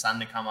waited for the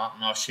sun to come up,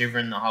 and I was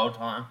shivering the whole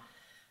time.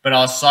 But I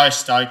was so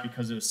stoked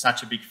because it was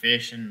such a big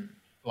fish, and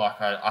like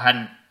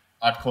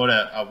I'd caught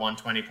a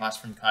 120 plus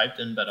from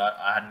Copeton, but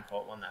I hadn't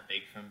caught one that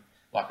big from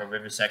like a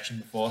river section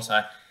before.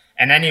 So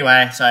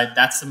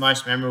that's the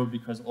most memorable,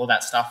 because all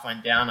that stuff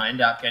went down. I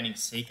ended up getting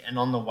sick, and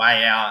on the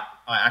way out,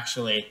 I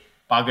actually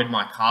buggered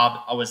my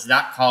car. I was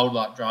that cold,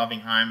 like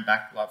driving home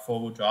back, like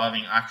 4-wheel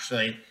driving. I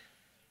actually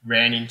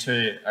ran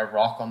into a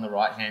rock on the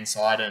right hand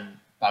side and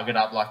buggered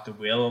up like the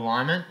wheel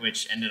alignment,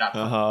 which ended up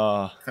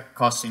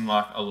costing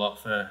like a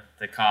lot for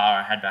the car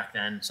I had back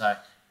then. So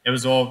it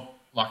was all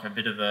like a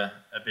bit of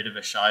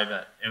a show,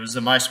 but it was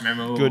the most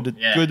memorable.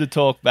 Good to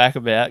talk back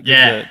about. Good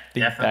to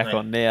think definitely back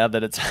on now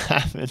that it's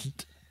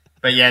happened.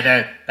 But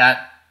yeah,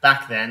 that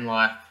back then,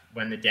 like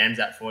when the dam's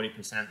at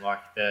 40%, like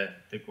the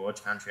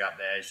gorge country up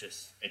there is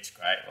just, it's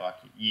great. Like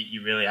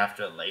you really have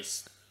to at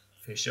least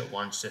fish it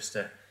once just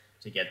to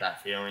get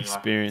that feeling.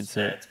 Experience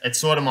it. It's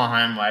sort of my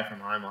home away from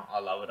home. I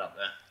love it up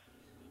there.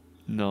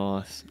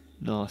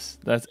 Nice.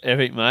 That's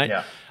epic, mate.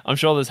 Yeah. I'm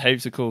sure there's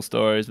heaps of cool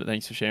stories, but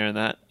thanks for sharing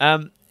that.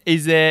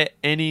 Is there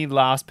any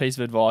last piece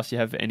of advice you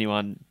have for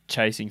anyone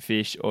chasing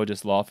fish or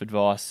just life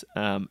advice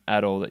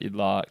at all that you'd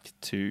like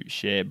to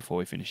share before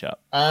we finish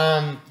up?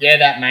 Yeah,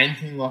 that main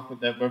thing like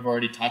that we've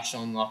already touched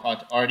on. Like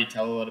I already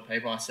tell a lot of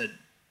people. I said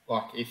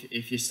like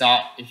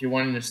if you're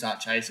wanting to start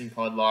chasing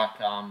cod, like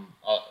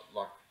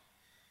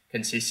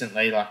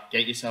consistently, like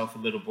get yourself a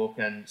little book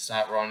and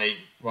start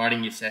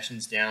writing your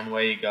sessions down,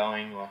 where you're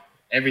going, like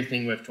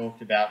everything we've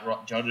talked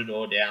about, jot it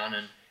all down.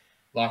 And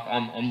like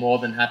I'm more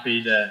than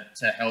happy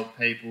to help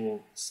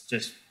people.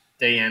 Just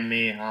DM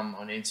me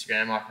on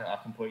Instagram. I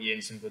can put you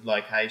in some good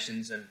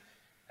locations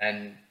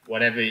and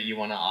whatever you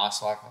want to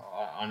ask. Like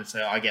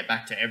honestly, I get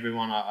back to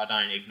everyone. I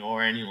don't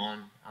ignore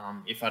anyone.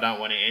 If I don't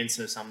want to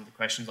answer some of the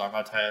questions, like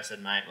I tell you, I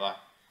said, mate, like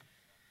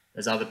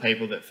there's other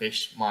people that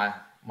fish my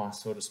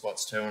sort of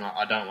spots too, and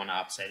I don't want to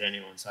upset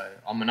anyone. So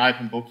I'm an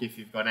open book. If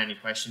you've got any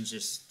questions,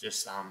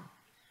 just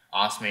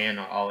ask me and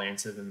I'll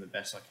answer them the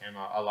best I can.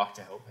 I like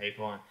to help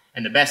people.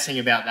 And the best thing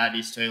about that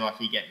is too,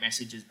 like you get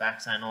messages back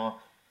saying, oh,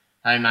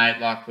 hey mate,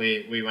 like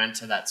we went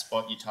to that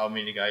spot you told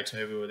me to go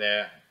to. We were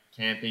there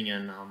camping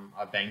and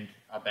I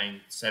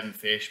banged 7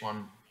 fish.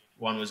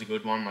 One was a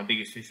good one, my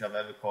biggest fish I've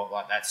ever caught.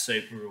 Like that's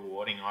super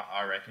rewarding,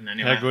 I reckon.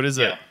 Anyway, how good is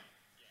it?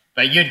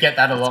 But you'd get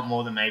that a lot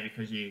more than me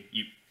because you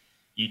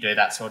do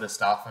that sort of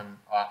stuff, and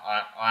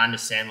I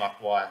understand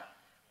like why,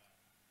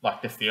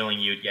 like the feeling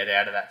you'd get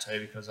out of that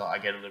too, because I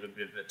get a little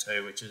bit of it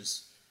too, which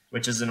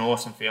is an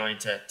awesome feeling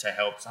to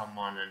help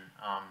someone and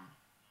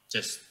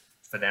just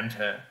for them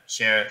to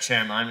share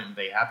a moment and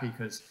be happy,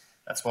 because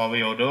that's why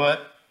we all do it.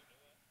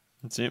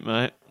 That's it,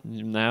 mate.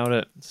 You nailed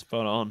it.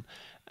 Spot on.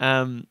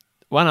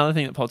 One other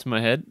thing that popped in my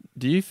head,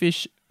 do you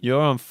fish,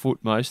 you're on foot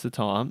most of the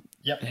time.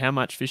 Yep. How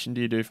much fishing do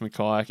you do from a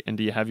kayak, and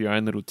do you have your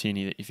own little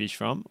tinny that you fish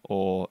from,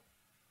 or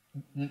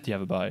do you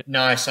have a boat?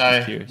 No,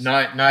 so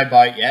no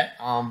boat yet.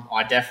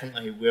 I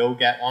definitely will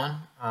get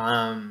one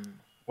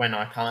when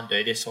I can't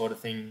do this sort of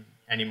thing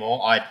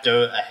anymore. I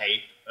do a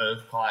heap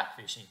of kayak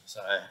fishing,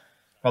 so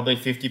probably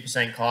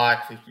 50%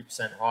 kayak,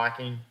 50%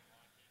 hiking.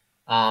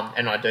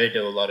 And I do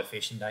a lot of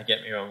fishing, don't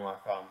get me wrong, like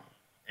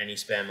any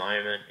spare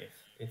moment,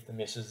 if the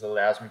missus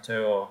allows me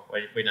to, or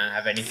we don't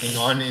have anything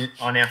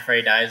on our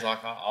free days,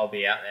 like I'll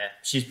be out there.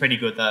 She's pretty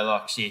good though,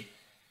 like she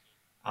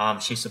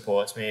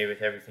supports me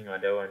with everything I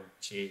do, and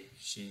she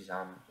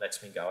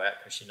lets me go out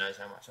because she knows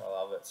how much I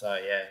love it. So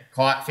yeah,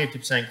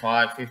 50%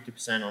 kayak,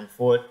 50% on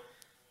foot,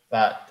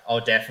 but I'll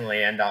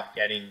definitely end up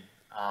getting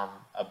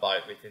a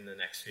boat within the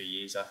next few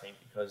years, I think,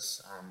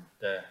 because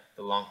the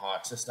long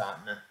hikes are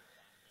starting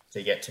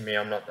to get to me.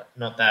 I'm not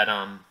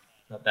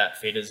that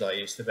fit as I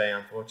used to be,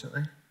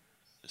 unfortunately.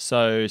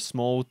 So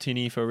small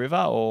tinny for a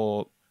river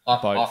or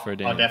boat for a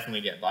dam? I'll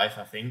definitely get both,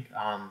 I think.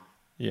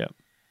 Yeah.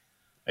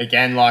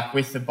 Again, like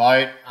with the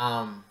boat,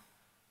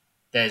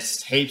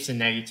 there's heaps of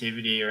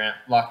negativity around.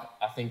 Like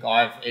I think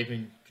I've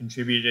even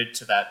contributed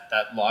to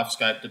that life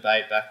scope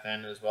debate back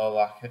then as well.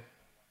 Like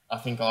I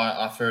think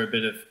I threw a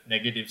bit of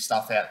negative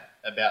stuff out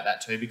about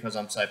that too, because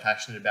I'm so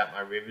passionate about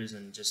my rivers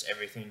and just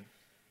everything.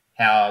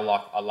 How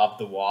I love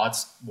the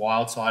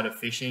wild side of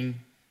fishing,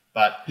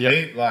 but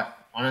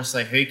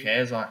honestly, who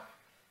cares? Like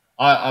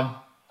I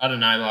don't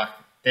know. Like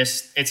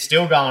it's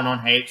still going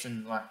on heaps,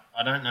 and like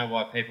I don't know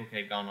why people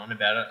keep going on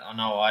about it. I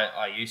know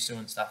I used to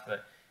and stuff,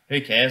 but who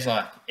cares?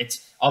 Like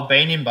I've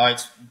been in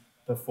boats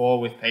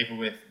before with people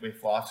with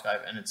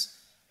LifeScope, and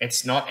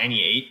it's not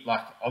any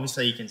like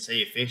obviously you can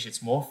see a fish.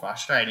 It's more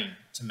frustrating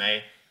to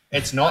me.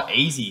 It's not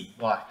easy.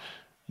 Like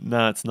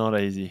no, it's not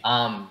easy.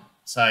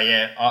 So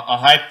yeah, I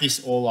hope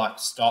this all like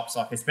stops.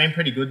 Like it's been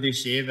pretty good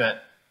this year,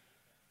 but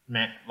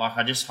man, like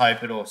I just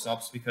hope it all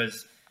stops,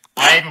 because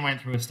I even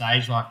went through a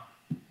stage like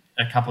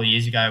a couple of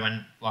years ago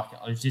when like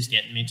I was just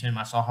getting me too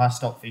much. Like I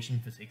stopped fishing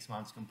for 6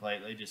 months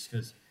completely just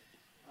because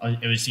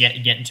it was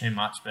getting too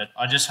much. But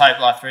I just hope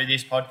like through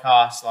this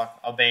podcast, like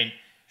I've been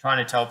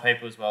trying to tell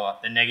people as well,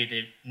 like the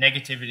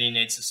negativity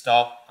needs to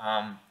stop.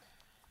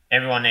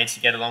 Everyone needs to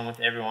get along with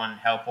everyone,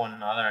 help one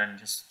another, and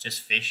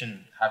just fish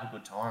and have a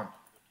good time.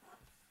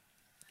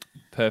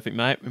 Perfect,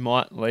 mate. We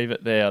might leave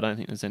it there. I don't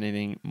think there's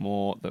anything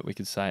more that we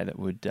could say that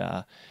would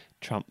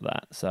trump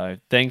that. So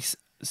thanks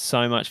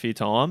so much for your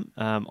time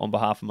on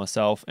behalf of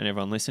myself and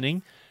everyone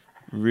listening.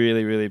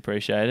 Really, really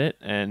appreciate it.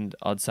 And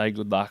I'd say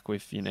good luck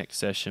with your next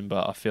session,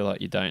 but I feel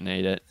like you don't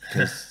need it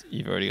because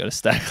you've already got a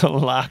stack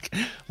of luck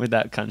with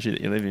that country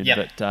that you live in.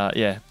 Yep. But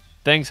yeah,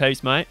 thanks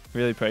heaps, mate.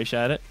 Really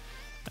appreciate it.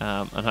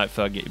 And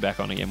hopefully I'll get you back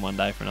on again one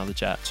day for another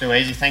chat. Too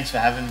easy. Thanks for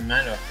having me,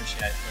 mate. I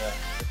appreciate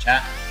the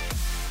chat.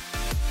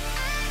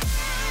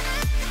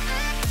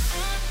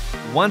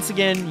 Once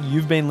again,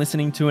 you've been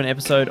listening to an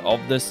episode of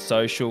the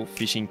Social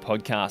Fishing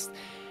Podcast.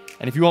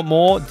 And if you want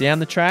more down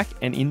the track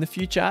and in the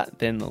future,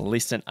 then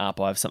listen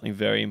up. I have something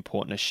very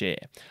important to share.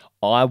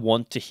 I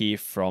want to hear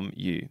from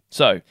you.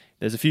 So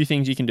there's a few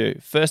things you can do.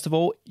 First of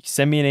all,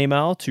 send me an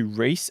email to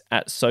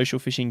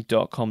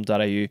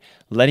reese@socialfishing.com.au,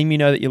 letting me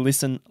know that you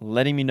listen,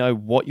 letting me know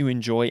what you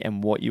enjoy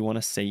and what you want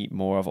to see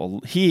more of or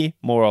hear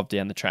more of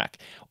down the track.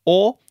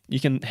 Or you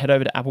can head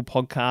over to Apple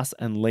Podcasts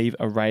and leave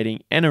a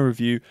rating and a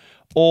review,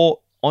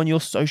 or on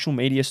your social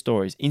media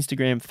stories,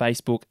 Instagram,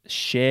 Facebook,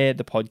 share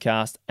the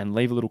podcast and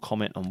leave a little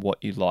comment on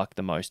what you like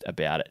the most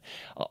about it.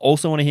 I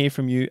also want to hear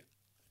from you.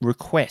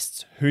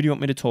 Requests. Who do you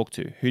want me to talk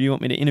to? Who do you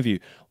want me to interview?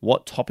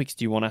 What topics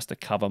do you want us to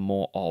cover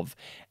more of?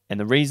 And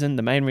the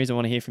main reason I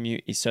want to hear from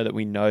you is so that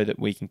we know that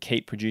we can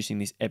keep producing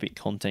this epic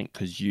content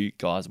because you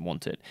guys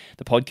want it.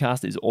 The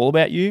podcast is all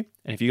about you.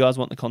 And if you guys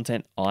want the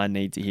content, I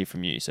need to hear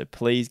from you. So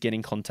please get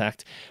in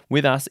contact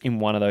with us in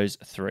one of those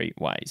 3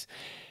 ways.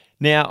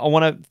 Now, I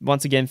want to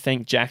once again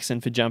thank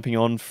Jackson for jumping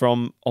on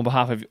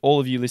behalf of all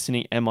of you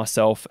listening and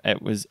myself.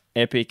 It was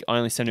epic. I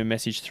only sent him a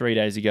message 3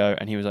 days ago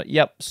and he was like,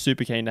 yep,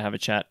 super keen to have a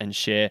chat and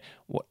share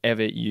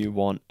whatever you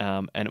want.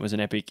 And it was an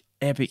epic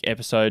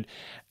episode.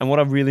 And what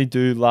I really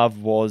do love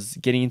was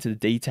getting into the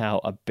detail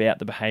about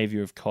the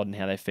behavior of cod and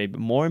how they feed.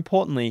 But more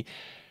importantly,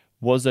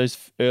 was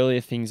those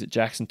earlier things that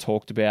Jackson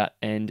talked about.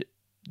 And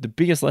the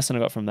biggest lesson I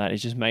got from that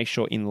is just make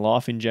sure in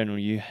life in general,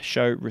 you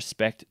show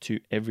respect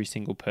to every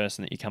single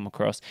person that you come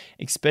across,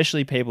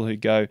 especially people who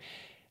go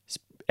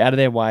out of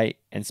their way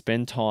and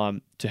spend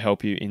time to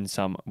help you in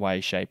some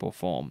way, shape or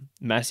form.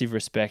 Massive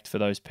respect for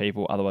those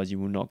people. Otherwise you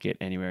will not get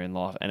anywhere in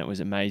life. And it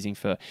was amazing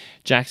for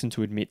Jackson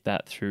to admit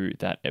that through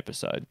that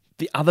episode.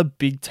 The other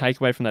big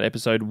takeaway from that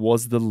episode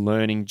was the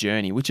learning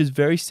journey, which is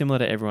very similar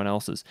to everyone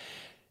else's.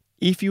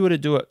 If you were to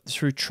do it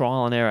through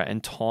trial and error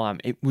and time,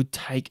 it would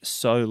take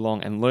so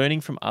long, and learning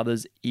from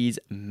others is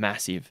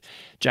massive.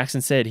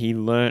 Jackson said he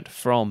learnt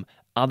from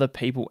other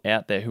people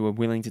out there who were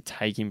willing to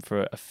take him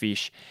for a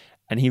fish,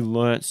 and he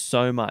learnt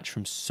so much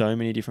from so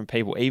many different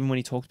people. Even when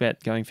he talked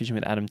about going fishing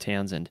with Adam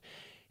Townsend,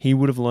 he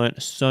would have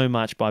learnt so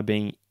much by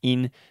being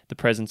in the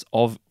presence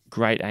of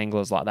great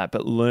anglers like that,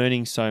 but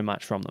learning so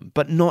much from them.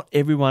 But not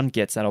everyone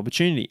gets that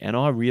opportunity, and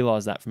I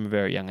realized that from a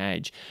very young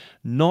age.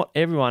 Not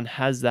everyone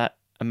has that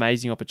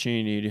amazing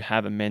opportunity to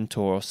have a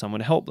mentor or someone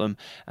to help them.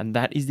 And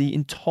that is the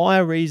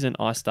entire reason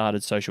I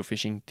started Social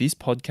Fishing, this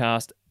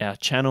podcast, our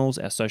channels,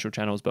 our social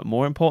channels, but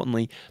more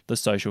importantly, the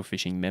Social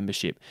Fishing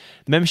membership.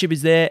 The membership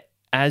is there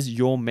as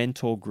your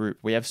mentor group.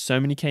 We have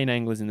so many keen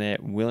anglers in there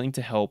willing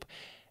to help.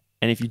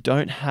 And if you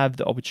don't have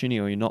the opportunity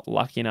or you're not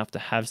lucky enough to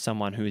have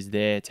someone who is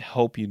there to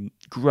help you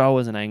grow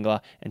as an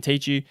angler and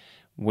teach you,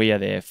 we are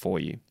there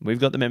for you. We've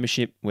got the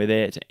membership. We're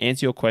there to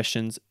answer your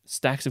questions,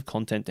 stacks of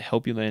content to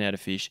help you learn how to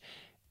fish,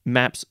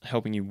 maps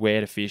helping you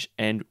where to fish,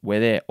 and we're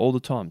there all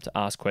the time to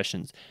ask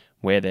questions.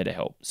 We're there to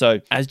help.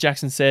 So as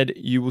Jackson said,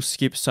 you will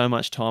skip so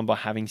much time by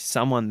having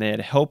someone there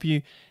to help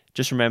you.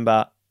 Just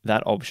remember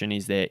that option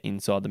is there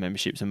inside the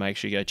membership, so make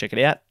sure you go check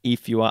it out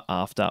if you are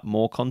after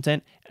more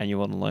content and you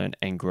want to learn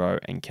and grow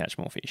and catch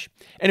more fish.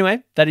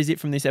 Anyway, that is it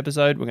from this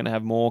episode. We're going to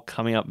have more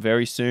coming up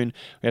very soon.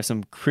 We have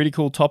some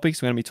critical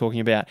topics. We're going to be talking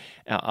about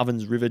our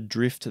Ovens River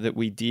drift that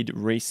we did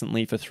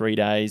recently for 3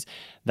 days.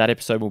 That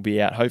episode will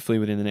be out hopefully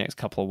within the next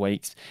couple of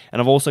weeks.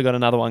 And I've also got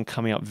another one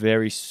coming up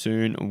very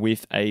soon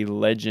with a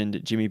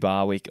legend, Jimmy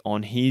Barwick,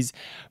 on his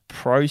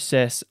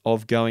process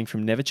of going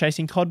from never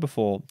chasing cod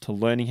before to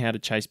learning how to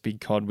chase big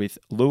cod with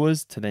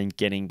lures to then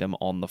getting them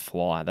on the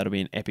fly. That'll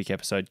be an epic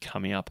episode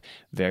coming up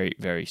very,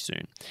 very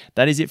soon.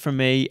 That is it from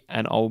me,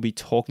 and I'll be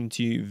talking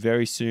to you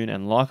very soon.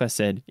 And like I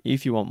said,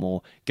 if you want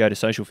more, go to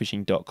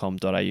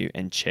socialfishing.com.au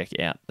and check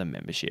out the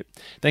membership.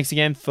 Thanks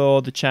again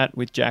for the chat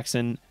with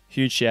Jackson.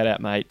 Huge shout out,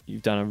 mate.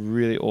 You've done a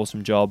really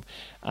awesome job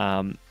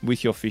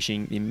with your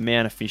fishing. The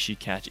amount of fish you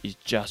catch is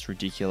just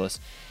ridiculous.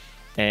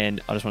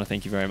 And I just want to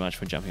thank you very much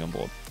for jumping on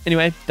board.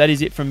 Anyway, that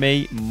is it from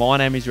me. My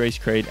name is Reese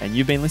Creed, and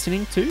you've been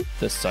listening to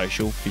the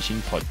Social Fishing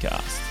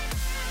Podcast.